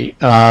story,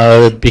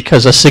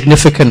 because a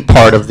significant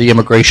part of the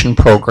immigration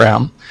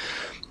program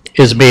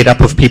is made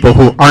up of people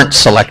who aren't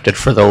selected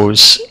for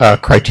those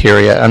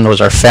criteria, and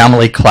those are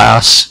family,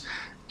 class,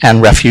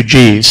 and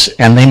refugees,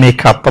 and they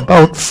make up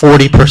about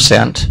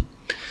 40%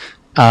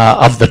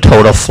 of the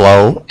total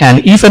flow.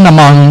 And even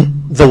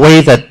among the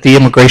way that the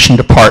immigration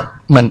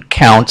department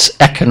counts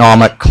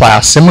economic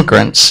class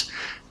immigrants,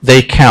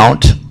 they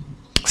count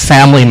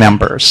family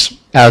members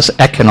as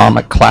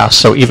economic class.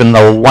 So even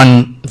though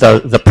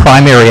the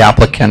primary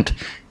applicant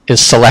is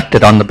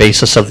selected on the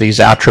basis of these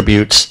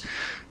attributes,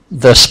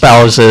 the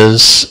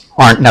spouses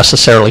aren't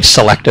necessarily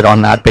selected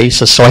on that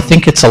basis. So I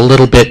think it's a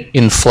little bit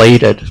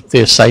inflated,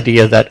 this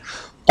idea that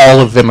all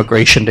of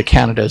immigration to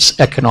Canada is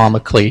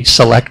economically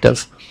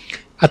selective.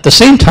 At the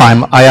same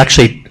time, I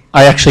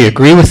actually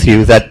agree with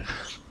you that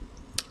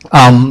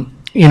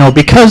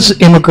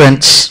because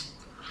immigrants,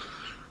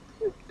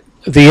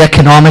 the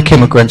economic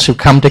immigrants who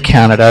come to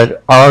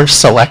Canada are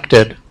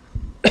selected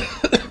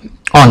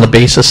on the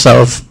basis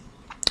of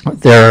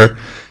their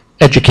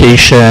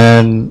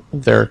education,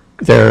 their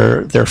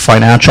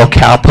financial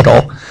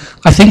capital,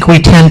 I think we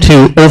tend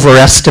to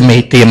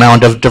overestimate the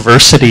amount of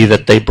diversity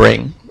that they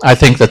bring. I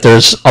think that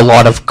there's a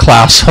lot of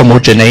class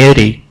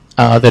homogeneity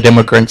that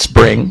immigrants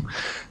bring,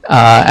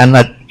 and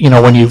that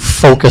when you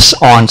focus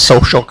on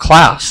social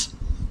class,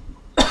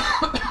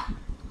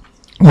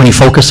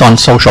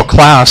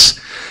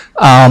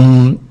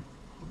 I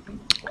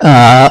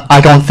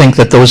don't think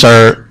that those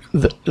are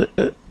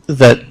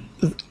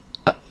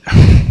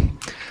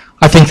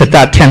I think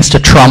that tends to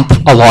trump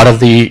a lot of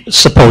the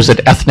supposed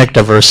ethnic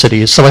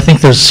diversities. So I think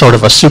there's sort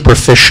of a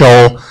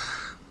superficial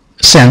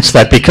sense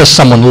that because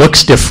someone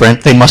looks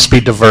different, they must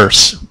be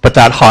diverse, but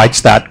that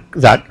hides that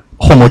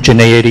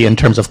homogeneity in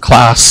terms of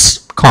class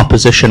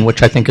composition,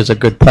 which I think is a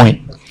good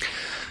point.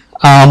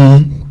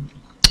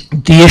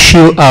 The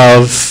issue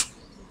of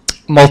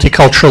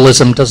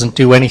multiculturalism doesn't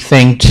do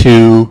anything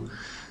to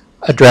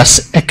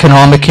address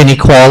economic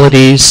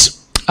inequalities.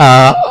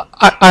 I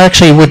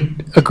actually would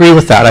agree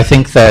with that. I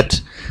think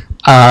that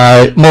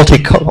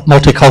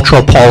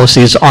multicultural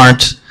policies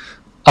aren't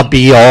a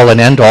be-all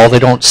and end-all. They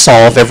don't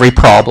solve every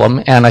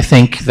problem, and I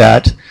think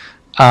that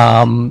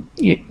I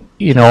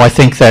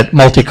think that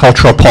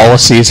multicultural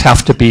policies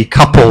have to be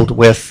coupled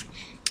with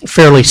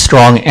fairly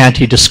strong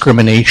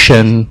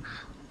anti-discrimination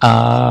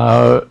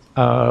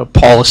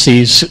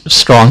policies,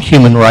 strong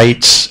human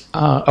rights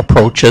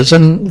approaches,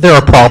 and there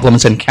are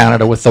problems in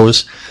Canada with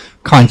those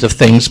kinds of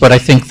things, but I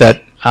think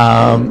that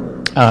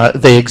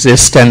they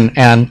exist,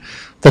 and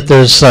that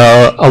there's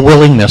a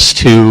willingness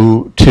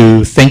to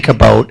think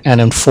about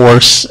and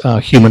enforce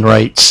human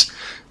rights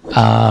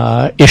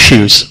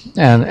issues,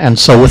 and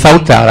so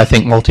without that, I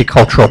think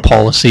multicultural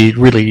policy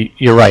really,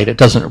 you're right, it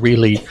doesn't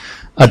really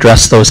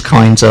address those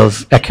kinds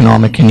of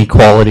economic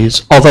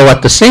inequalities. Although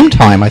at the same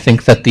time, I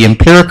think that the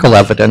empirical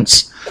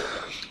evidence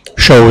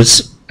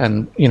shows,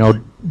 and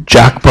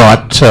Jack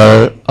brought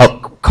a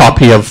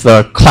copy of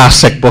the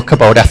classic book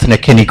about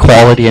ethnic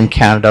inequality in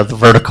Canada, The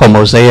Vertical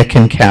Mosaic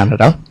in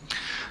Canada,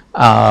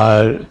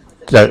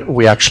 that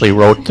we actually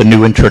wrote the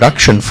new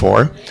introduction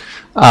for.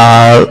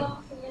 But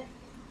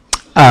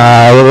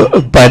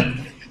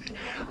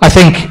I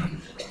think,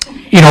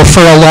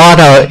 for a lot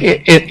of,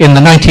 in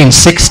the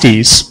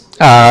 1960s,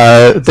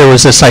 there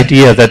was this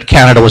idea that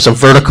Canada was a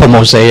vertical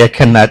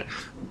mosaic and that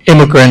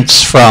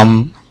immigrants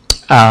from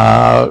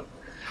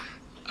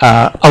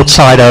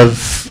outside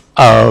of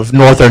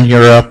Northern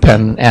Europe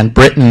and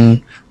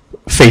Britain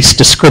faced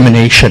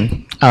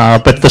discrimination.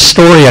 But the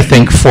story, I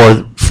think,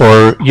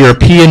 for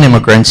European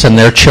immigrants and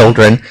their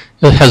children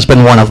has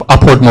been one of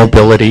upward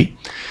mobility.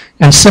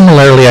 And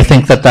similarly, I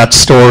think that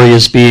story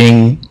is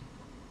being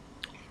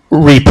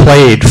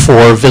replayed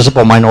for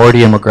visible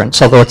minority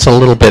immigrants, although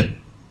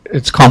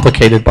it's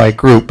complicated by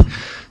group.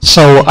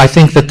 So I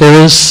think that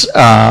there is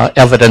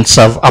evidence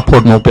of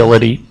upward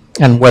mobility,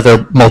 and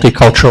whether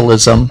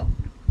multiculturalism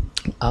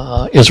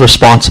is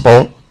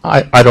responsible,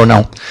 I don't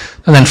know.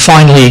 And then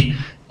finally,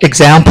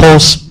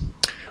 examples.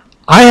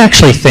 I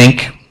actually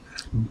think,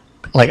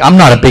 I'm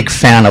not a big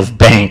fan of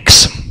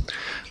banks,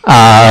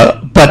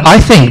 but I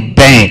think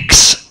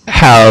banks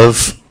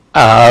have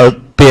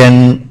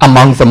been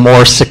among the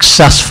more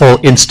successful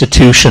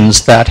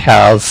institutions that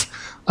have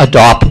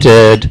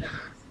adopted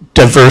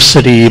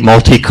diversity,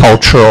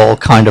 multicultural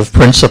kind of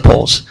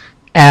principles.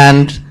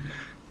 And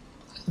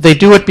they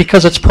do it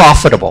because it's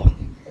profitable,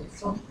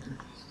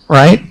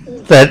 right?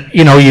 That,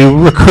 you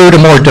recruit a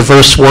more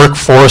diverse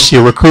workforce,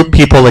 you recruit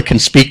people that can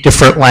speak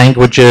different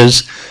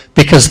languages,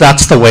 because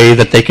that's the way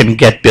that they can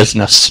get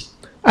business.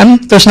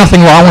 And there's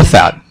nothing wrong with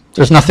that.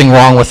 There's nothing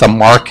wrong with a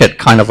market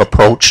kind of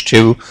approach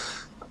to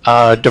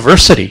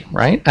diversity,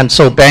 right? And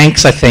so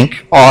banks, I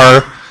think,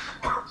 are,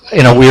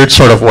 in a weird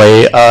sort of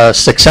way, a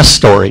success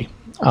story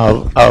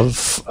of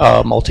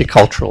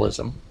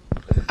multiculturalism.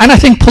 And I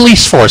think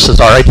police forces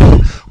are. I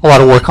do a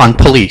lot of work on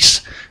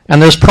police.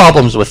 And there's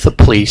problems with the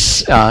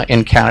police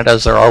in Canada,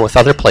 as there are with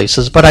other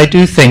places. But I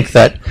do think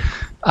that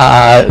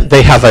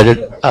they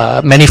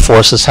have many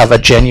forces have a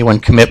genuine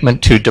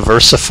commitment to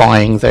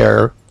diversifying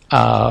their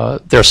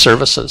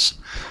services.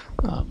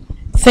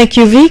 Thank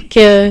you, Vic.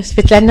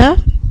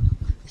 Svetlana?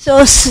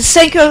 So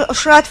thank you,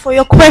 Oshrat, for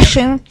your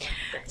question.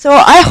 So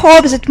I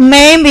hope that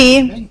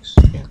maybe,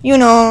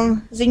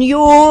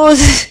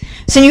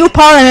 the new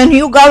parliament,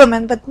 new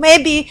government, but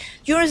maybe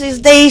during these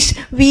days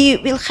we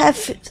will have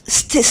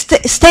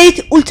state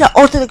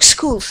ultra-Orthodox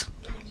schools.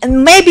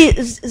 And maybe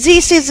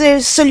this is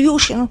a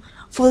solution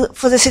for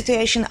the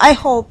situation. I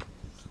hope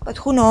but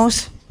who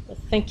knows?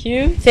 Thank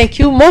you. Thank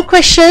you. More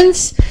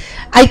questions?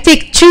 I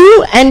take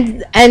two,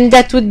 and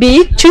that would be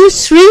it. 2,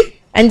 3,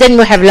 and then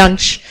we have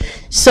lunch.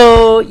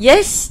 So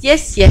yes.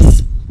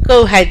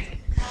 Go ahead.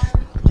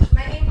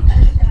 My name is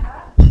Eliezer,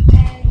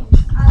 and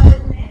I'll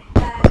admit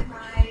that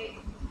my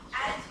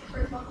attitude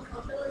towards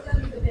multiculturalism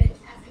is a bit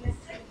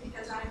pessimistic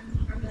because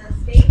I'm from the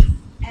States,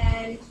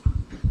 and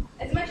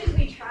as much as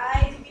we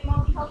try to be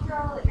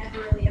multicultural, it never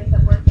really ends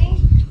up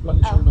working.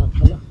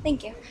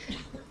 Thank you.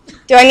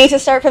 Do I need to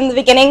start from the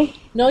beginning?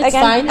 No, it's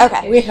again? fine.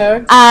 Okay. We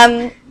heard.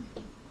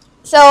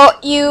 So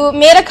you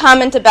made a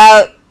comment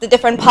about the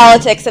different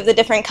politics of the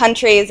different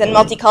countries and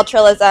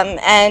multiculturalism,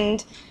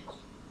 and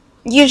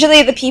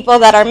usually the people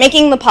that are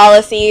making the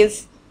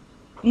policies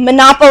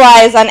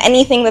monopolize on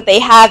anything that they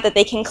have that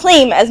they can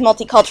claim as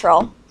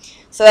multicultural.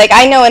 So like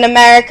I know in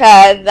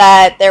America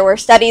that there were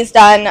studies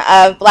done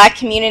of black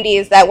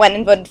communities that went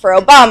and voted for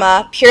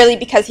Obama purely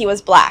because he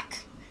was black,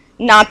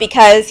 not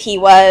because he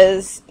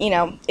was,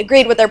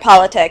 agreed with their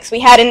politics. We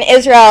had in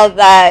Israel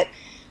that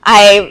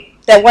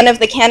one of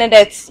the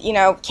candidates,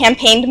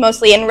 campaigned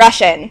mostly in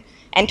Russian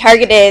and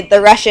targeted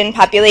the Russian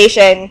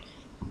population,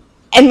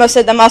 and most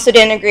of them also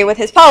didn't agree with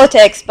his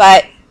politics,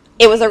 but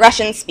it was a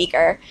Russian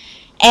speaker.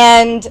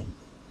 And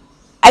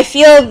I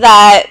feel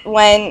that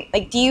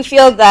do you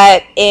feel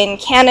that in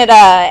Canada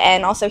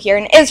and also here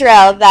in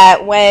Israel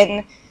that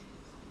when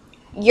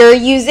you're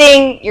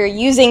using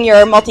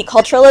your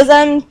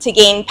multiculturalism to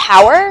gain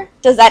power,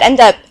 does that end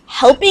up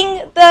helping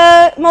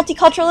the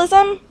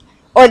multiculturalism,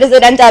 or does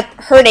it end up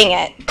hurting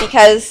it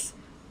because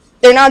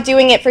they're not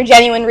doing it for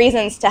genuine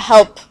reasons to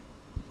help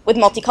with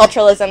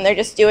multiculturalism, they're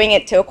just doing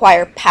it to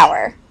acquire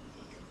power?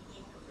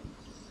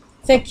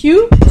 Thank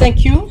you,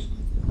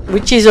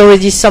 which is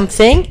already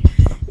something.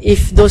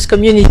 If those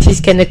communities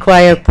can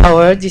acquire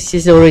power, this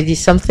is already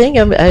something,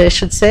 I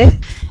should say.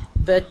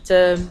 But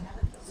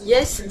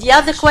yes, the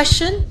other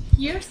question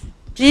here,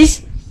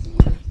 please.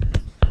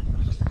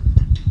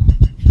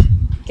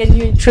 Can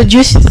you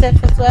introduce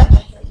yourself as well?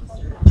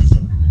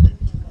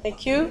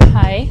 Thank you.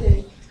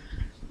 Hi,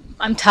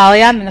 I'm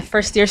Talia. I'm a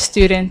first-year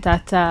student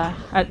at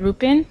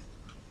Ruppin.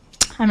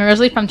 I'm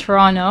originally from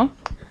Toronto.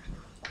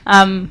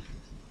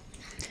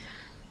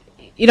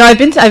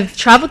 I've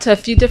traveled to a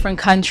few different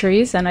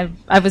countries, and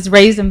I was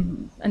raised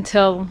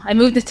until I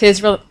moved into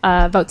Israel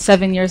about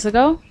 7 years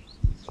ago.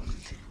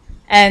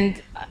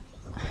 And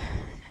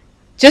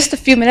just a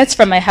few minutes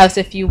from my house,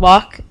 if you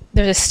walk,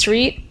 there's a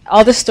street.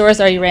 All the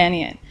stores are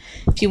Iranian.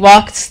 If you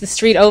walk the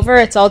street over,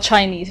 it's all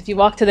Chinese. If you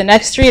walk to the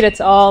next street,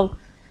 it's all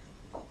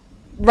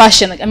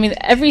Russian.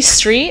 Every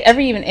street,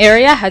 every even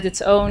area has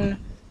its own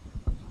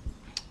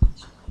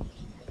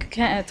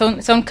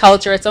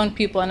culture, its own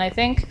people, and I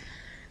think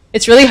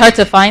it's really hard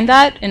to find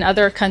that in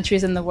other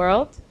countries in the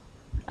world.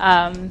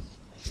 I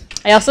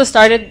also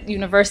started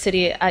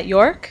university at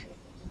York,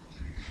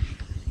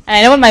 and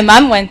I know when my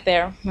mom went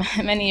there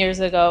many years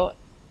ago,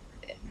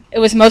 it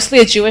was mostly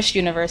a Jewish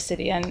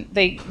university, and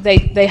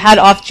they had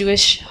off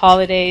Jewish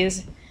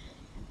holidays,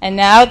 and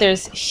now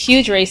there's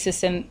huge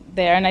racism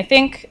there. And I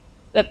think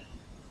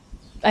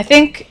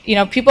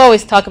people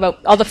always talk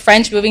about all the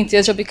French moving to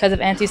Israel because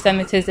of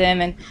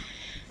anti-Semitism, and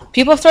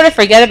people sort of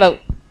forget about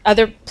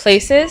other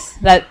places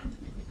that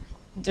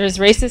there's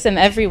racism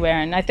everywhere.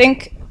 And I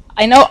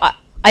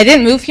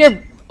didn't move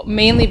here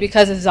mainly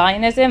because of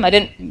Zionism. I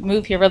didn't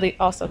move here really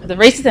also because of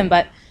racism,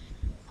 but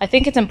I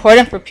think it's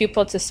important for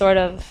people to sort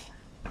of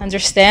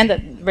understand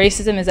that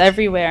racism is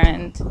everywhere,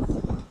 and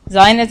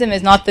Zionism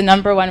is not the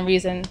 #1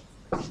 reason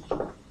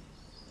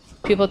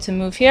people to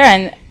move here.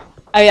 And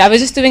I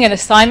was just doing an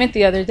assignment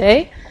the other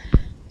day,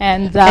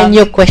 and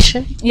your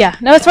question? Yeah,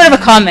 no, it's sort of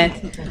a comment.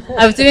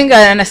 I was doing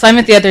an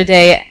assignment the other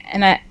day,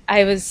 and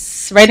I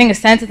was writing a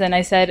sentence, and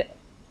I said,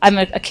 I'm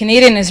a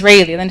Canadian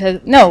Israeli. And then I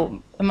said,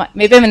 no,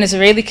 maybe I'm an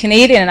Israeli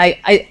Canadian. And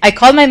I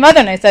called my mother,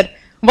 and I said,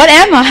 what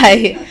am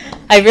I?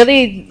 I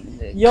really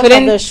Your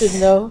couldn't. mother should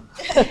know.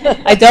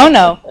 I don't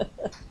know.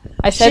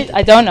 I said,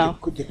 I don't know.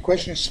 The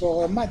question is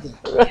for her mother.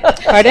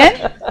 Pardon?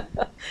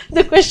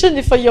 The question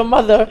is for your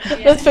mother,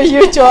 not for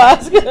you to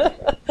ask.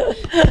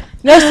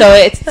 No, so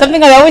it's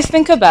something I always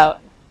think about.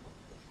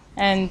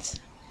 And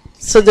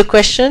so the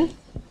question?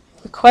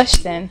 The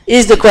question.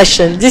 Is the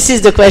question. This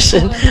is the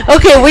question.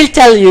 Okay, we'll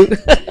tell you.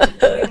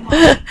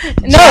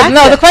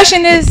 No, the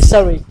question is...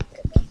 Sorry.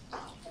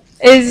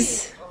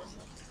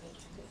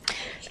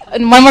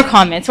 One more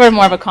comment, sort of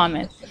more of a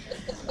comment.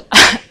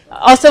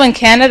 Also in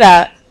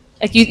Canada,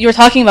 like you were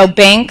talking about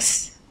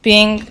banks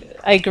being,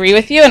 I agree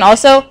with you, and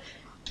also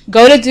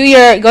go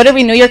to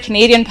renew your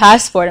Canadian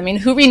passport.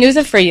 Who renews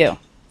it for you?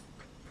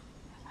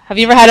 Have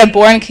you ever had a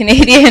born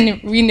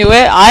Canadian renew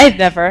it? I've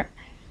never.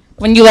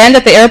 When you land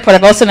at the airport,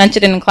 I've also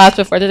mentioned it in class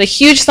before, there's a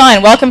huge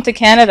sign, welcome to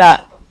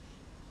Canada.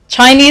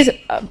 Chinese,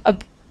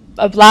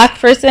 a black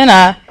person,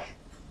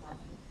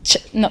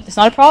 no, it's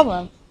not a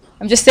problem.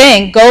 I'm just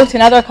saying, go to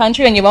another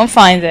country and you won't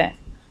find it.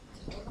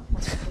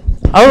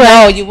 All right.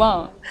 No, you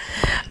won't.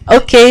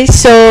 Okay,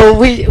 so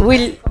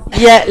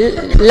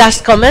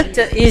last comment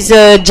is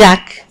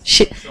Jack.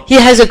 He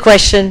has a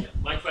question.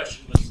 My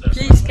question was...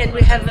 Please, can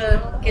we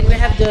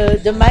have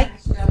the mic?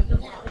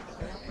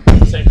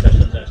 Same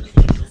question there.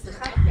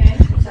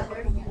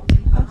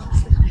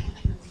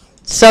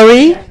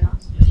 Sorry.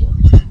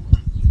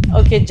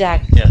 Okay,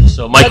 Jack. Yeah,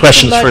 so my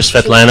question is for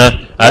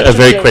Svetlana. A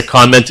very quick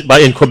comment.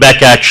 In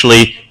Quebec,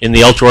 actually, in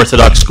the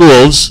ultra-Orthodox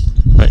schools,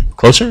 right,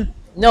 closer?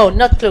 No,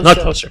 not closer. Not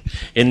closer.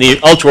 In the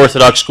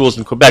ultra-Orthodox schools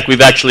in Quebec,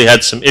 we've actually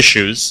had some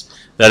issues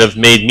that have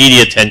made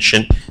media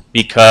attention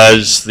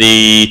because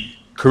the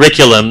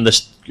curriculum,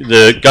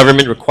 the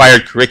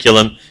government-required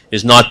curriculum,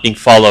 is not being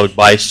followed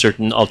by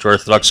certain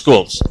ultra-Orthodox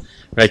schools.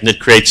 Right, and it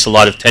creates a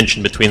lot of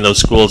tension between those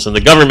schools and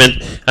the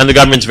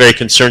government's very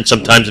concerned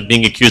sometimes of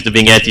being accused of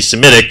being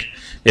anti-Semitic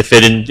if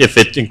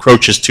it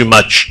encroaches too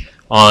much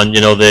on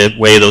the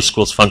way those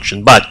schools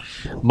function. But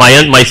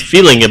my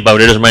feeling about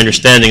it, as my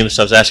understanding, and this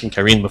I was asking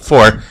Karine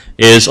before,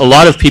 is a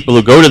lot of people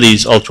who go to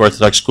these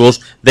ultra-Orthodox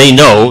schools, they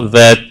know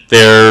that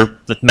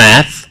that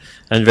math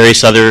and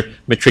various other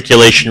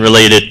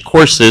matriculation-related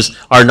courses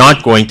are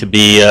not going to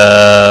be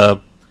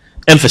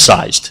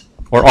emphasized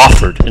or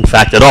offered, in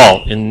fact, at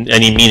all, in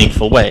any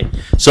meaningful way.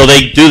 So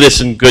they do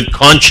this in good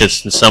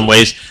conscience in some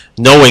ways,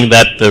 knowing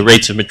that the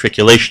rates of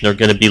matriculation are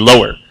going to be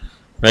lower,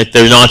 right?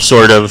 They're not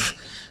sort of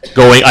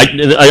going, I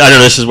don't know,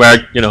 this is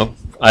where,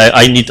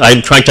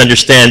 I'm trying to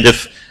understand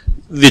if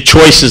the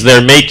choices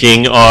they're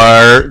making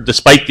are,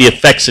 despite the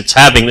effects it's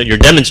having that you're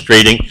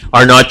demonstrating,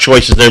 are not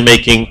choices they're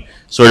making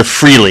sort of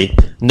freely,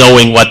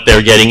 knowing what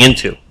they're getting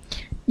into.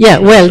 Yeah,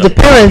 well, the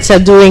parents are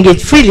doing it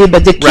freely,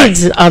 but the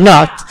kids are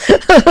not.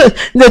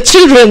 The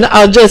children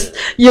are just,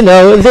 they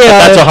are.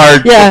 That's a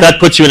hard. Yeah. That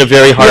puts you in a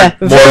very hard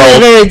moral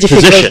very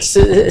position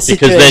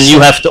because then you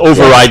have to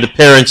override the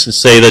parents and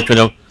say that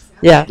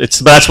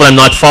that's what I'm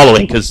not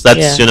following because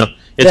that's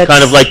it's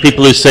kind of like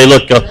people who say,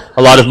 look,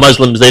 a lot of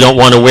Muslims they don't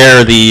want to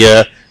wear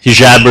the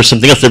hijab or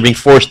something else. They're being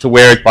forced to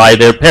wear it by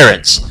their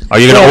parents. Are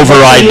you going to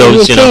override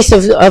those? In case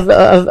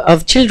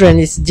of children,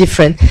 it's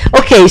different.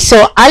 Okay,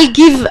 so I'll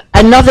give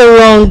another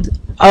round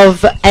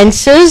of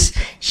answers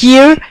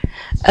here.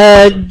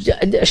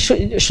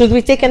 Should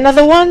we take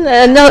another one?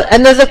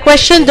 Another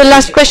question? The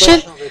last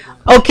question?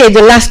 Okay,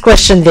 the last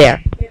question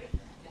there.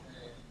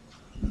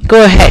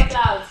 Go ahead.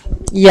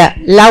 Yeah,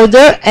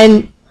 louder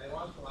and.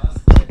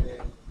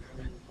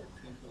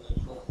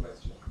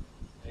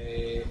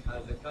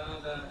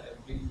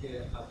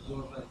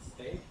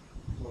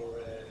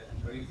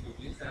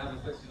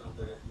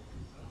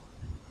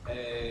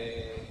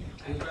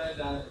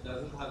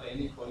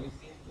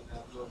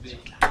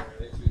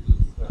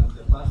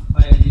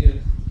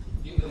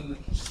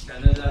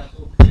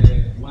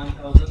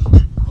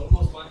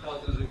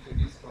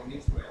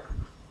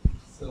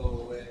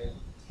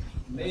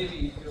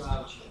 Maybe if you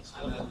have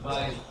an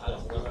advice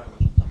as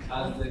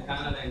the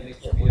Canada is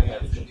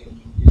experiencing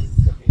this.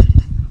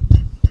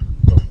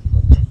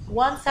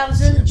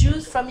 1,000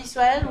 Jews from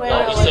Israel?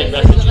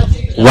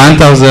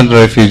 1,000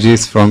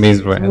 refugees from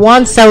Israel.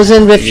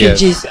 1,000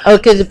 refugees. Yes.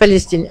 Okay, the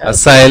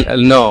Palestinians.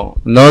 No,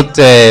 not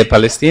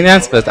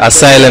Palestinians, but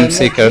asylum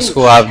seekers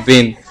who have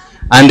been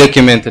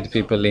undocumented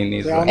people in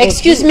Israel.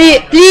 Excuse me,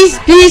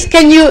 please,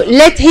 can you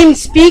let him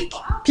speak,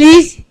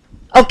 please?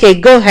 Okay,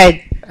 go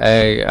ahead.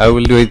 I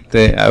will do it.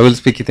 I will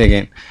speak it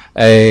again.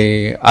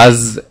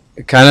 As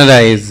Canada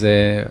is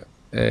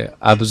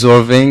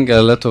absorbing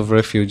a lot of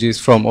refugees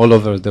from all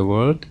over the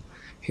world,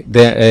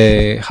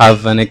 they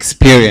have an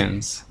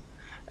experience,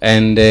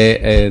 and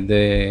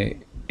the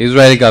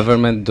Israeli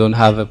government don't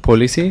have a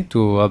policy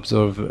to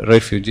absorb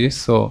refugees.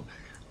 So,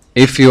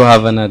 if you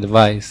have an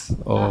advice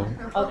or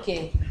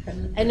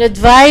an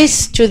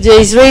advice to the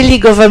Israeli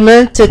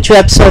government to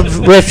absorb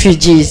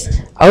refugees.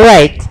 All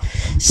right.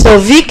 So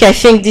Vic, I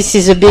think this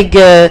is a big.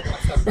 And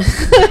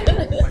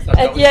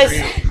yes,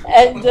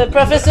 and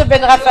Professor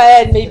Ben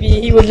Rafael, maybe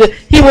he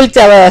will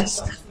tell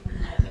us.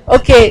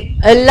 Okay,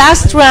 a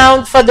last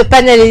round for the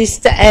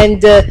panelists,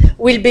 and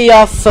we'll be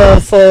off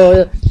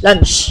for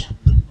lunch.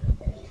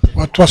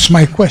 What was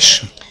my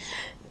question?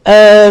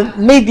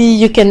 Maybe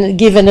you can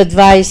give an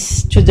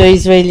advice to the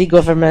Israeli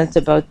government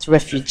about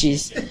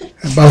refugees.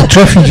 About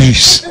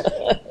refugees.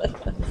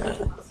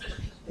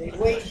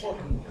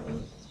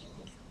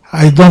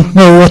 I don't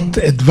know what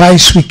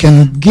advice we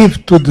can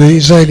give to the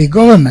Israeli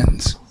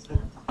government.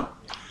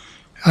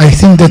 I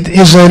think that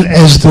Israel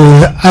has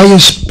the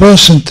highest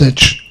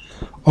percentage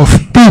of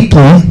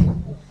people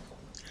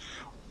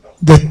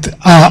that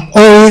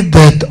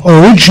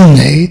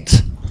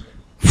originate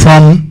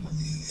from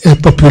a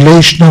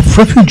population of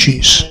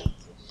refugees.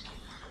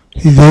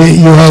 You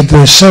had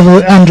several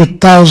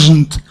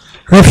 100,000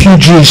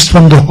 refugees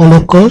from the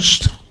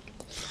Holocaust,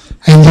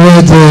 and you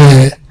had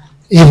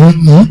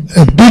even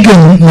a bigger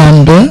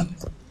number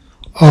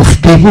of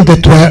people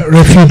that were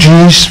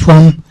refugees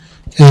from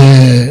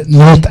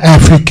North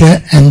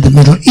Africa and the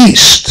Middle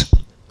East.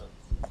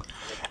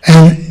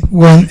 And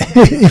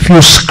if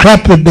you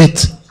scrap a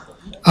bit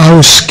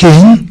our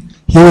skin,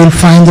 you will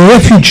find a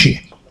refugee.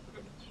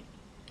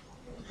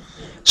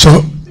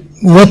 So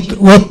what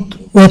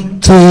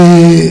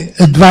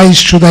advice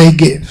should I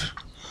give?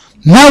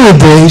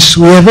 Nowadays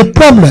we have a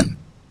problem.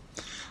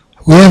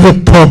 we have a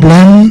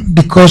problem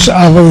because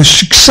of our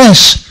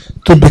success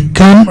to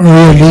become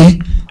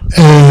really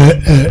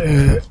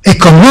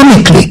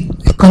economically,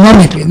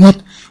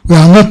 not we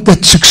are not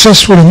that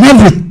successful in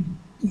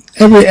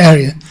every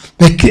area,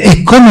 but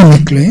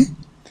economically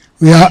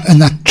we are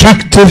an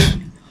attractive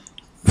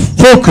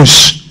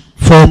focus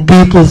for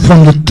people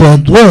from the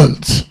third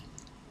world.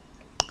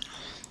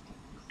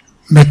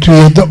 But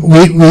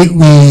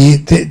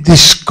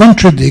this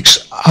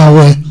contradicts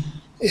our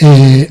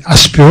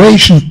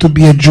aspiration to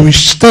be a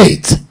Jewish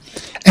state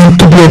and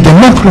to be a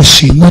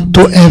democracy, not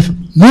to have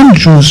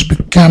non-Jews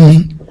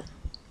becoming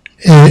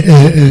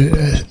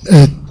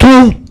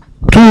too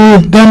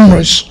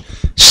numerous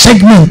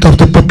segment of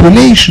the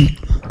population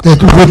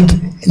that would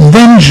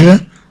endanger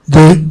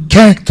the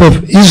character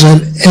of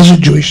Israel as a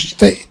Jewish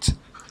state.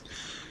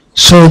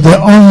 So the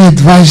only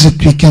advice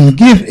that we can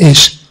give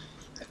is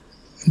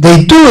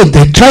they do it,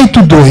 they try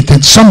to do it,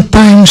 and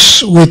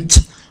sometimes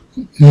with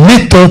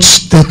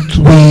methods that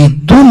we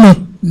do not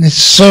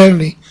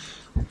necessarily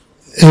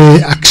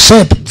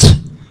accept,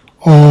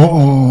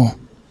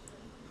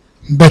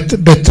 but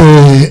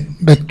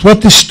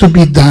what is to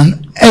be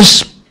done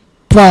as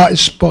far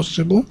as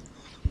possible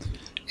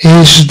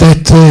is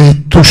that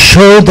to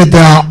show that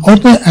there are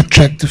other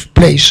attractive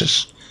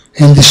places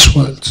in this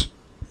world.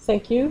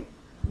 Thank you.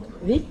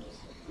 Vic?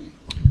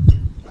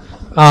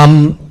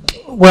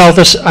 Well,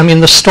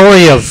 the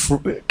story of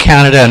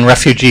Canada and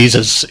refugees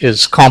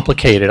is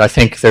complicated. I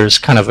think there's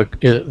kind of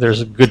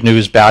there's a good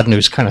news, bad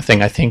news kind of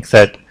thing. I think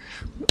that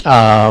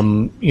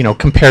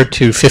compared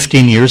to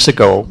 15 years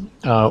ago,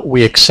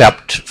 we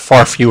accept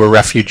far fewer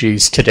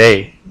refugees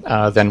today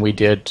than we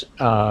did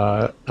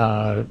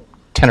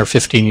 10 or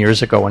 15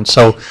 years ago, and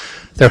so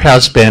there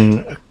has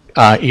been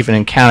even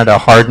in Canada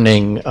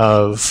hardening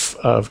of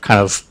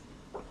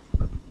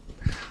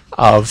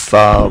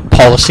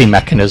policy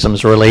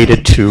mechanisms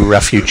related to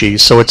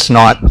refugees. So it's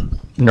not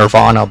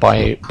nirvana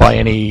by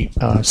any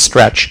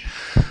stretch.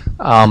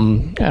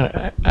 And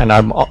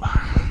I'm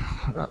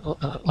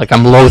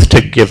loath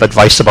to give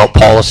advice about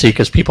policy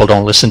because people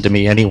don't listen to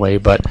me anyway.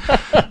 But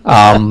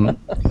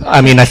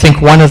I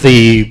think one of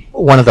the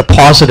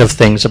positive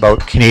things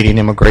about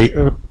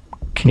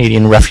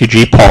Canadian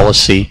refugee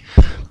policy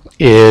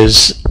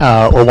is,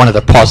 or one of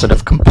the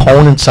positive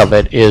components of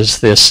it,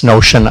 is this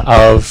notion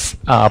of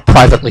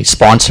privately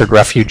sponsored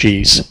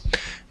refugees.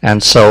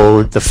 And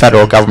so the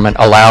federal government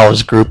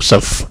allows groups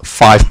of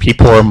 5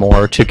 people or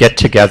more to get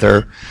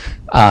together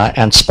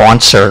and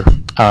sponsor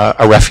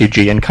a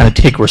refugee and kind of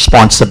take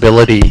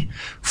responsibility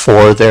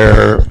for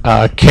their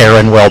care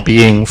and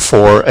well-being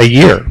for a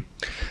year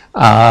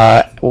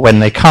when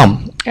they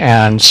come.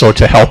 And so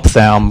to help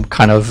them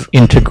kind of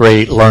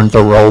integrate, learn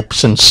the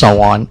ropes and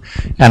so on.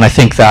 And I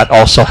think that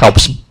also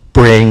helps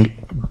build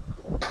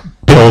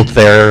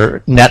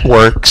their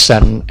networks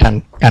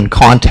and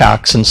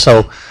contacts. And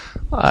so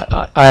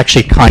I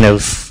actually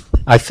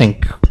I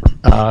think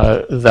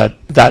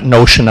that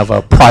notion of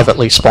a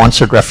privately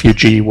sponsored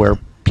refugee where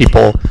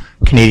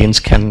Canadians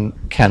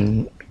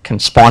can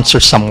sponsor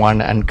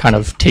someone and kind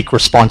of take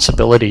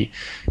responsibility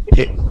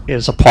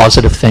is a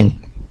positive thing.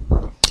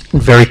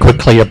 Very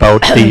quickly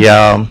about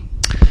the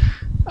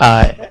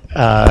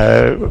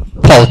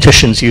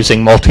politicians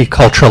using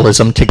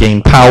multiculturalism to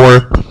gain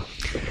power.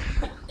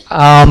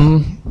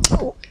 I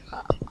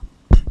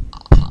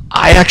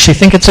actually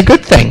think it's a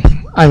good thing.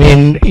 I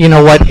mean, you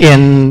know what?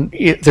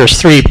 There's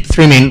three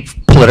main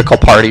political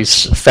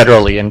parties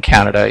federally in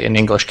Canada, in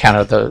English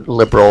Canada: the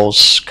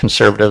Liberals,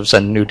 Conservatives,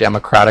 and New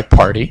Democratic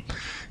Party.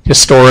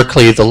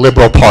 Historically, the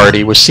Liberal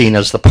Party was seen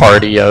as the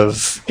party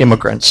of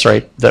immigrants,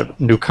 right? The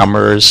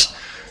newcomers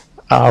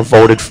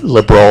voted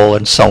Liberal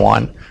and so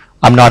on.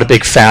 I'm not a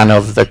big fan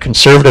of the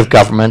Conservative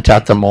government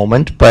at the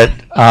moment, but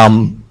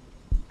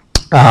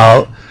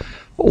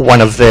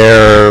one of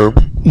their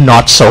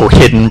not so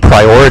hidden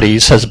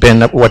priorities has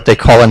been what they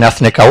call an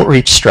ethnic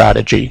outreach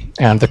strategy.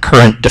 And the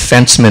current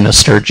defense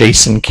minister,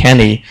 Jason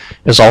Kenney,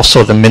 is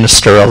also the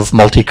minister of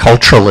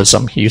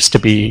multiculturalism. He used to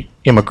be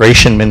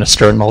immigration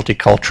minister and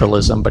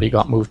multiculturalism, but he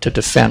got moved to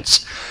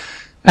defense.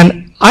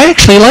 And I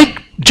actually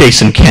like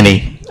Jason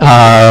Kenney.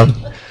 And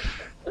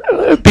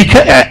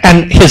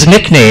his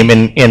nickname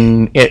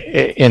in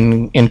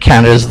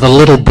Canada is the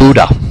Little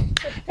Buddha.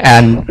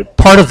 And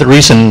part of the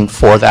reason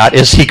for that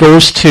is he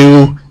goes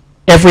to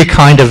every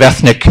kind of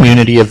ethnic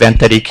community event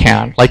that he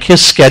can. Like,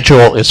 his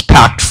schedule is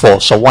packed full.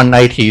 So one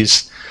night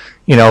he's,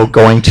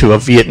 going to a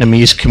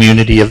Vietnamese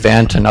community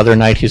event, another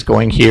night he's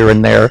going here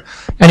and there,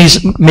 and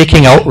he's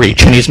making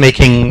outreach, and he's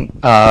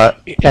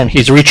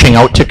reaching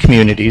out to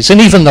communities.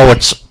 And even though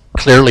it's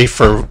clearly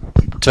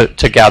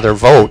to gather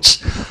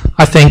votes,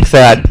 I think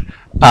that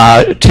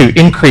to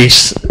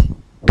increase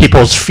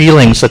people's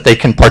feelings that they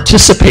can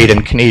participate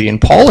in Canadian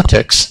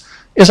politics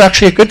is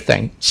actually a good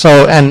thing.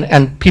 So,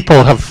 and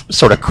people have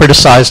sort of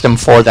criticized him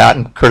for that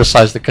and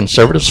criticized the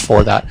Conservatives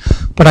for that.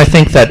 But I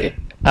think that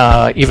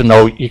even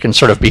though you can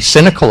sort of be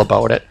cynical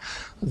about it,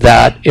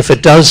 that if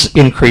it does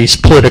increase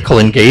political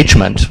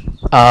engagement,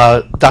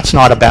 that's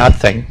not a bad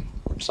thing.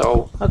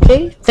 So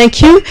Okay,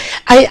 thank you.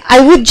 I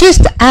would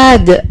just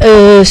add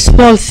a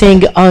small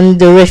thing on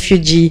the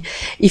refugee.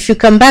 If you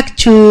come back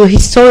to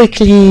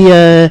historically,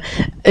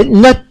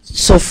 not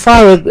so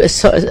far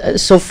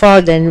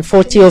than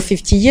 40 or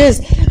 50 years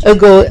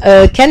ago,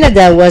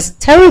 Canada was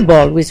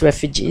terrible with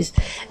refugees.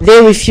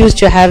 They refused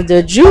to have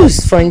the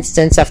Jews, for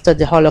instance, after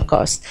the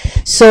Holocaust.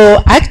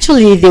 So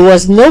actually there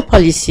was no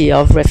policy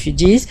of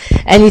refugees,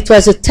 and it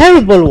was a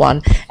terrible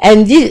one.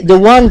 And the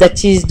one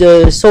that is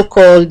the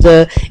so-called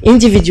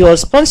individual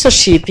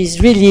sponsorship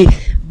is really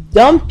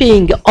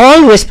dumping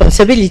all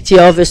responsibility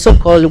of a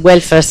so-called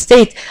welfare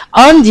state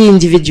on the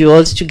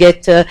individuals to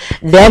get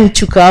them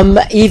to come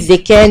if they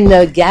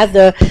can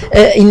gather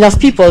enough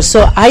people.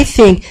 So I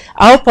think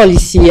our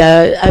policy,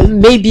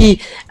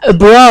 maybe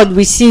abroad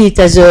we see it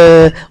as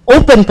an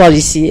open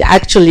policy.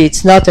 Actually,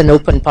 it's not an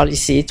open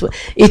policy.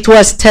 It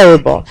was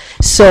terrible.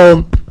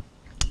 So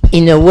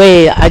in a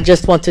way, I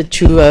just wanted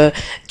to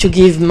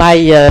give my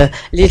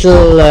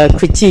little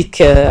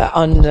critique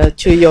on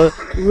to your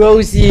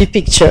rosy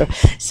picture.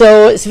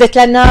 So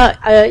Svetlana,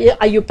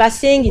 are you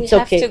passing? It's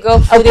okay. We have to go.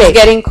 Food is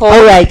getting cold.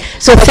 All right.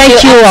 So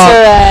thank you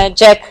all.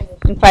 Jack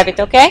in private,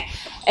 okay?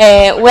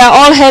 We are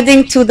all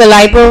heading to the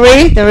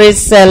library. There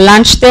is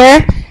lunch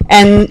there,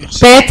 and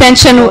pay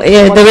attention.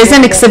 There is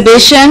an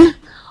exhibition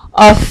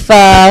of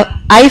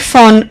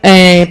iPhone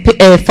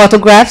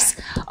photographs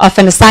of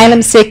an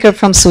asylum seeker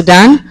from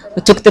Sudan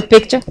who took the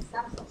picture.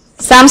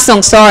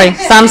 Samsung, sorry,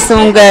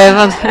 Samsung.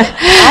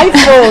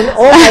 iPhone,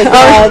 oh my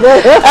God.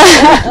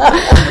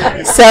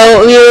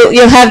 So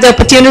you'll have the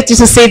opportunity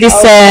to see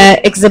this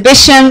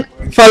exhibition.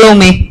 Follow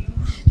me.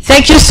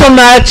 Thank you so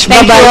much.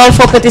 Thank you all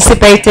for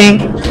participating.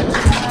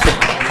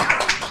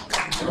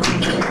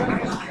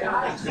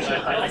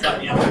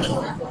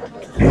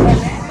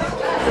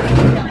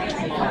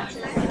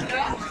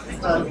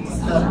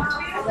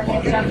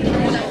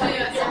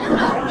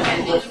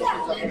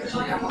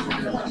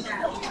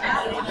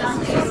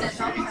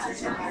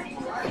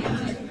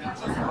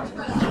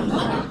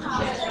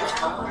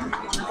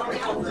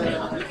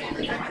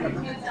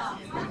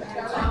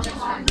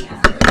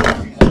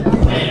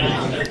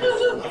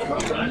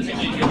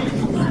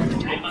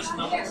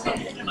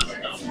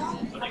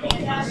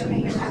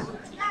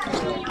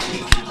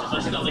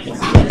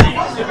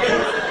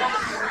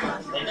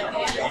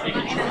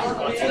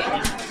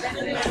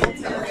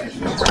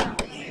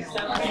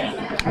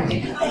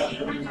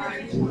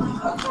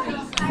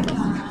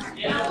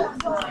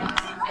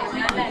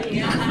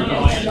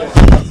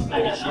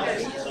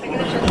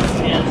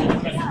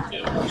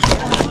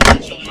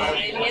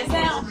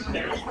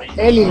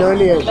 Eli, no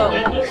Eliezer.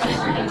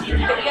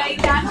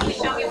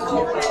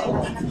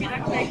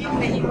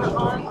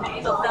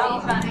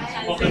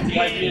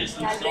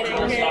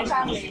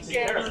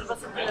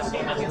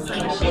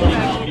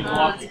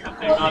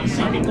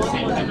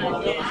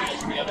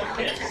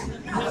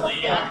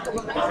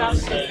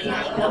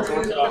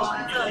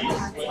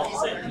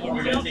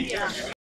 We're going to take care of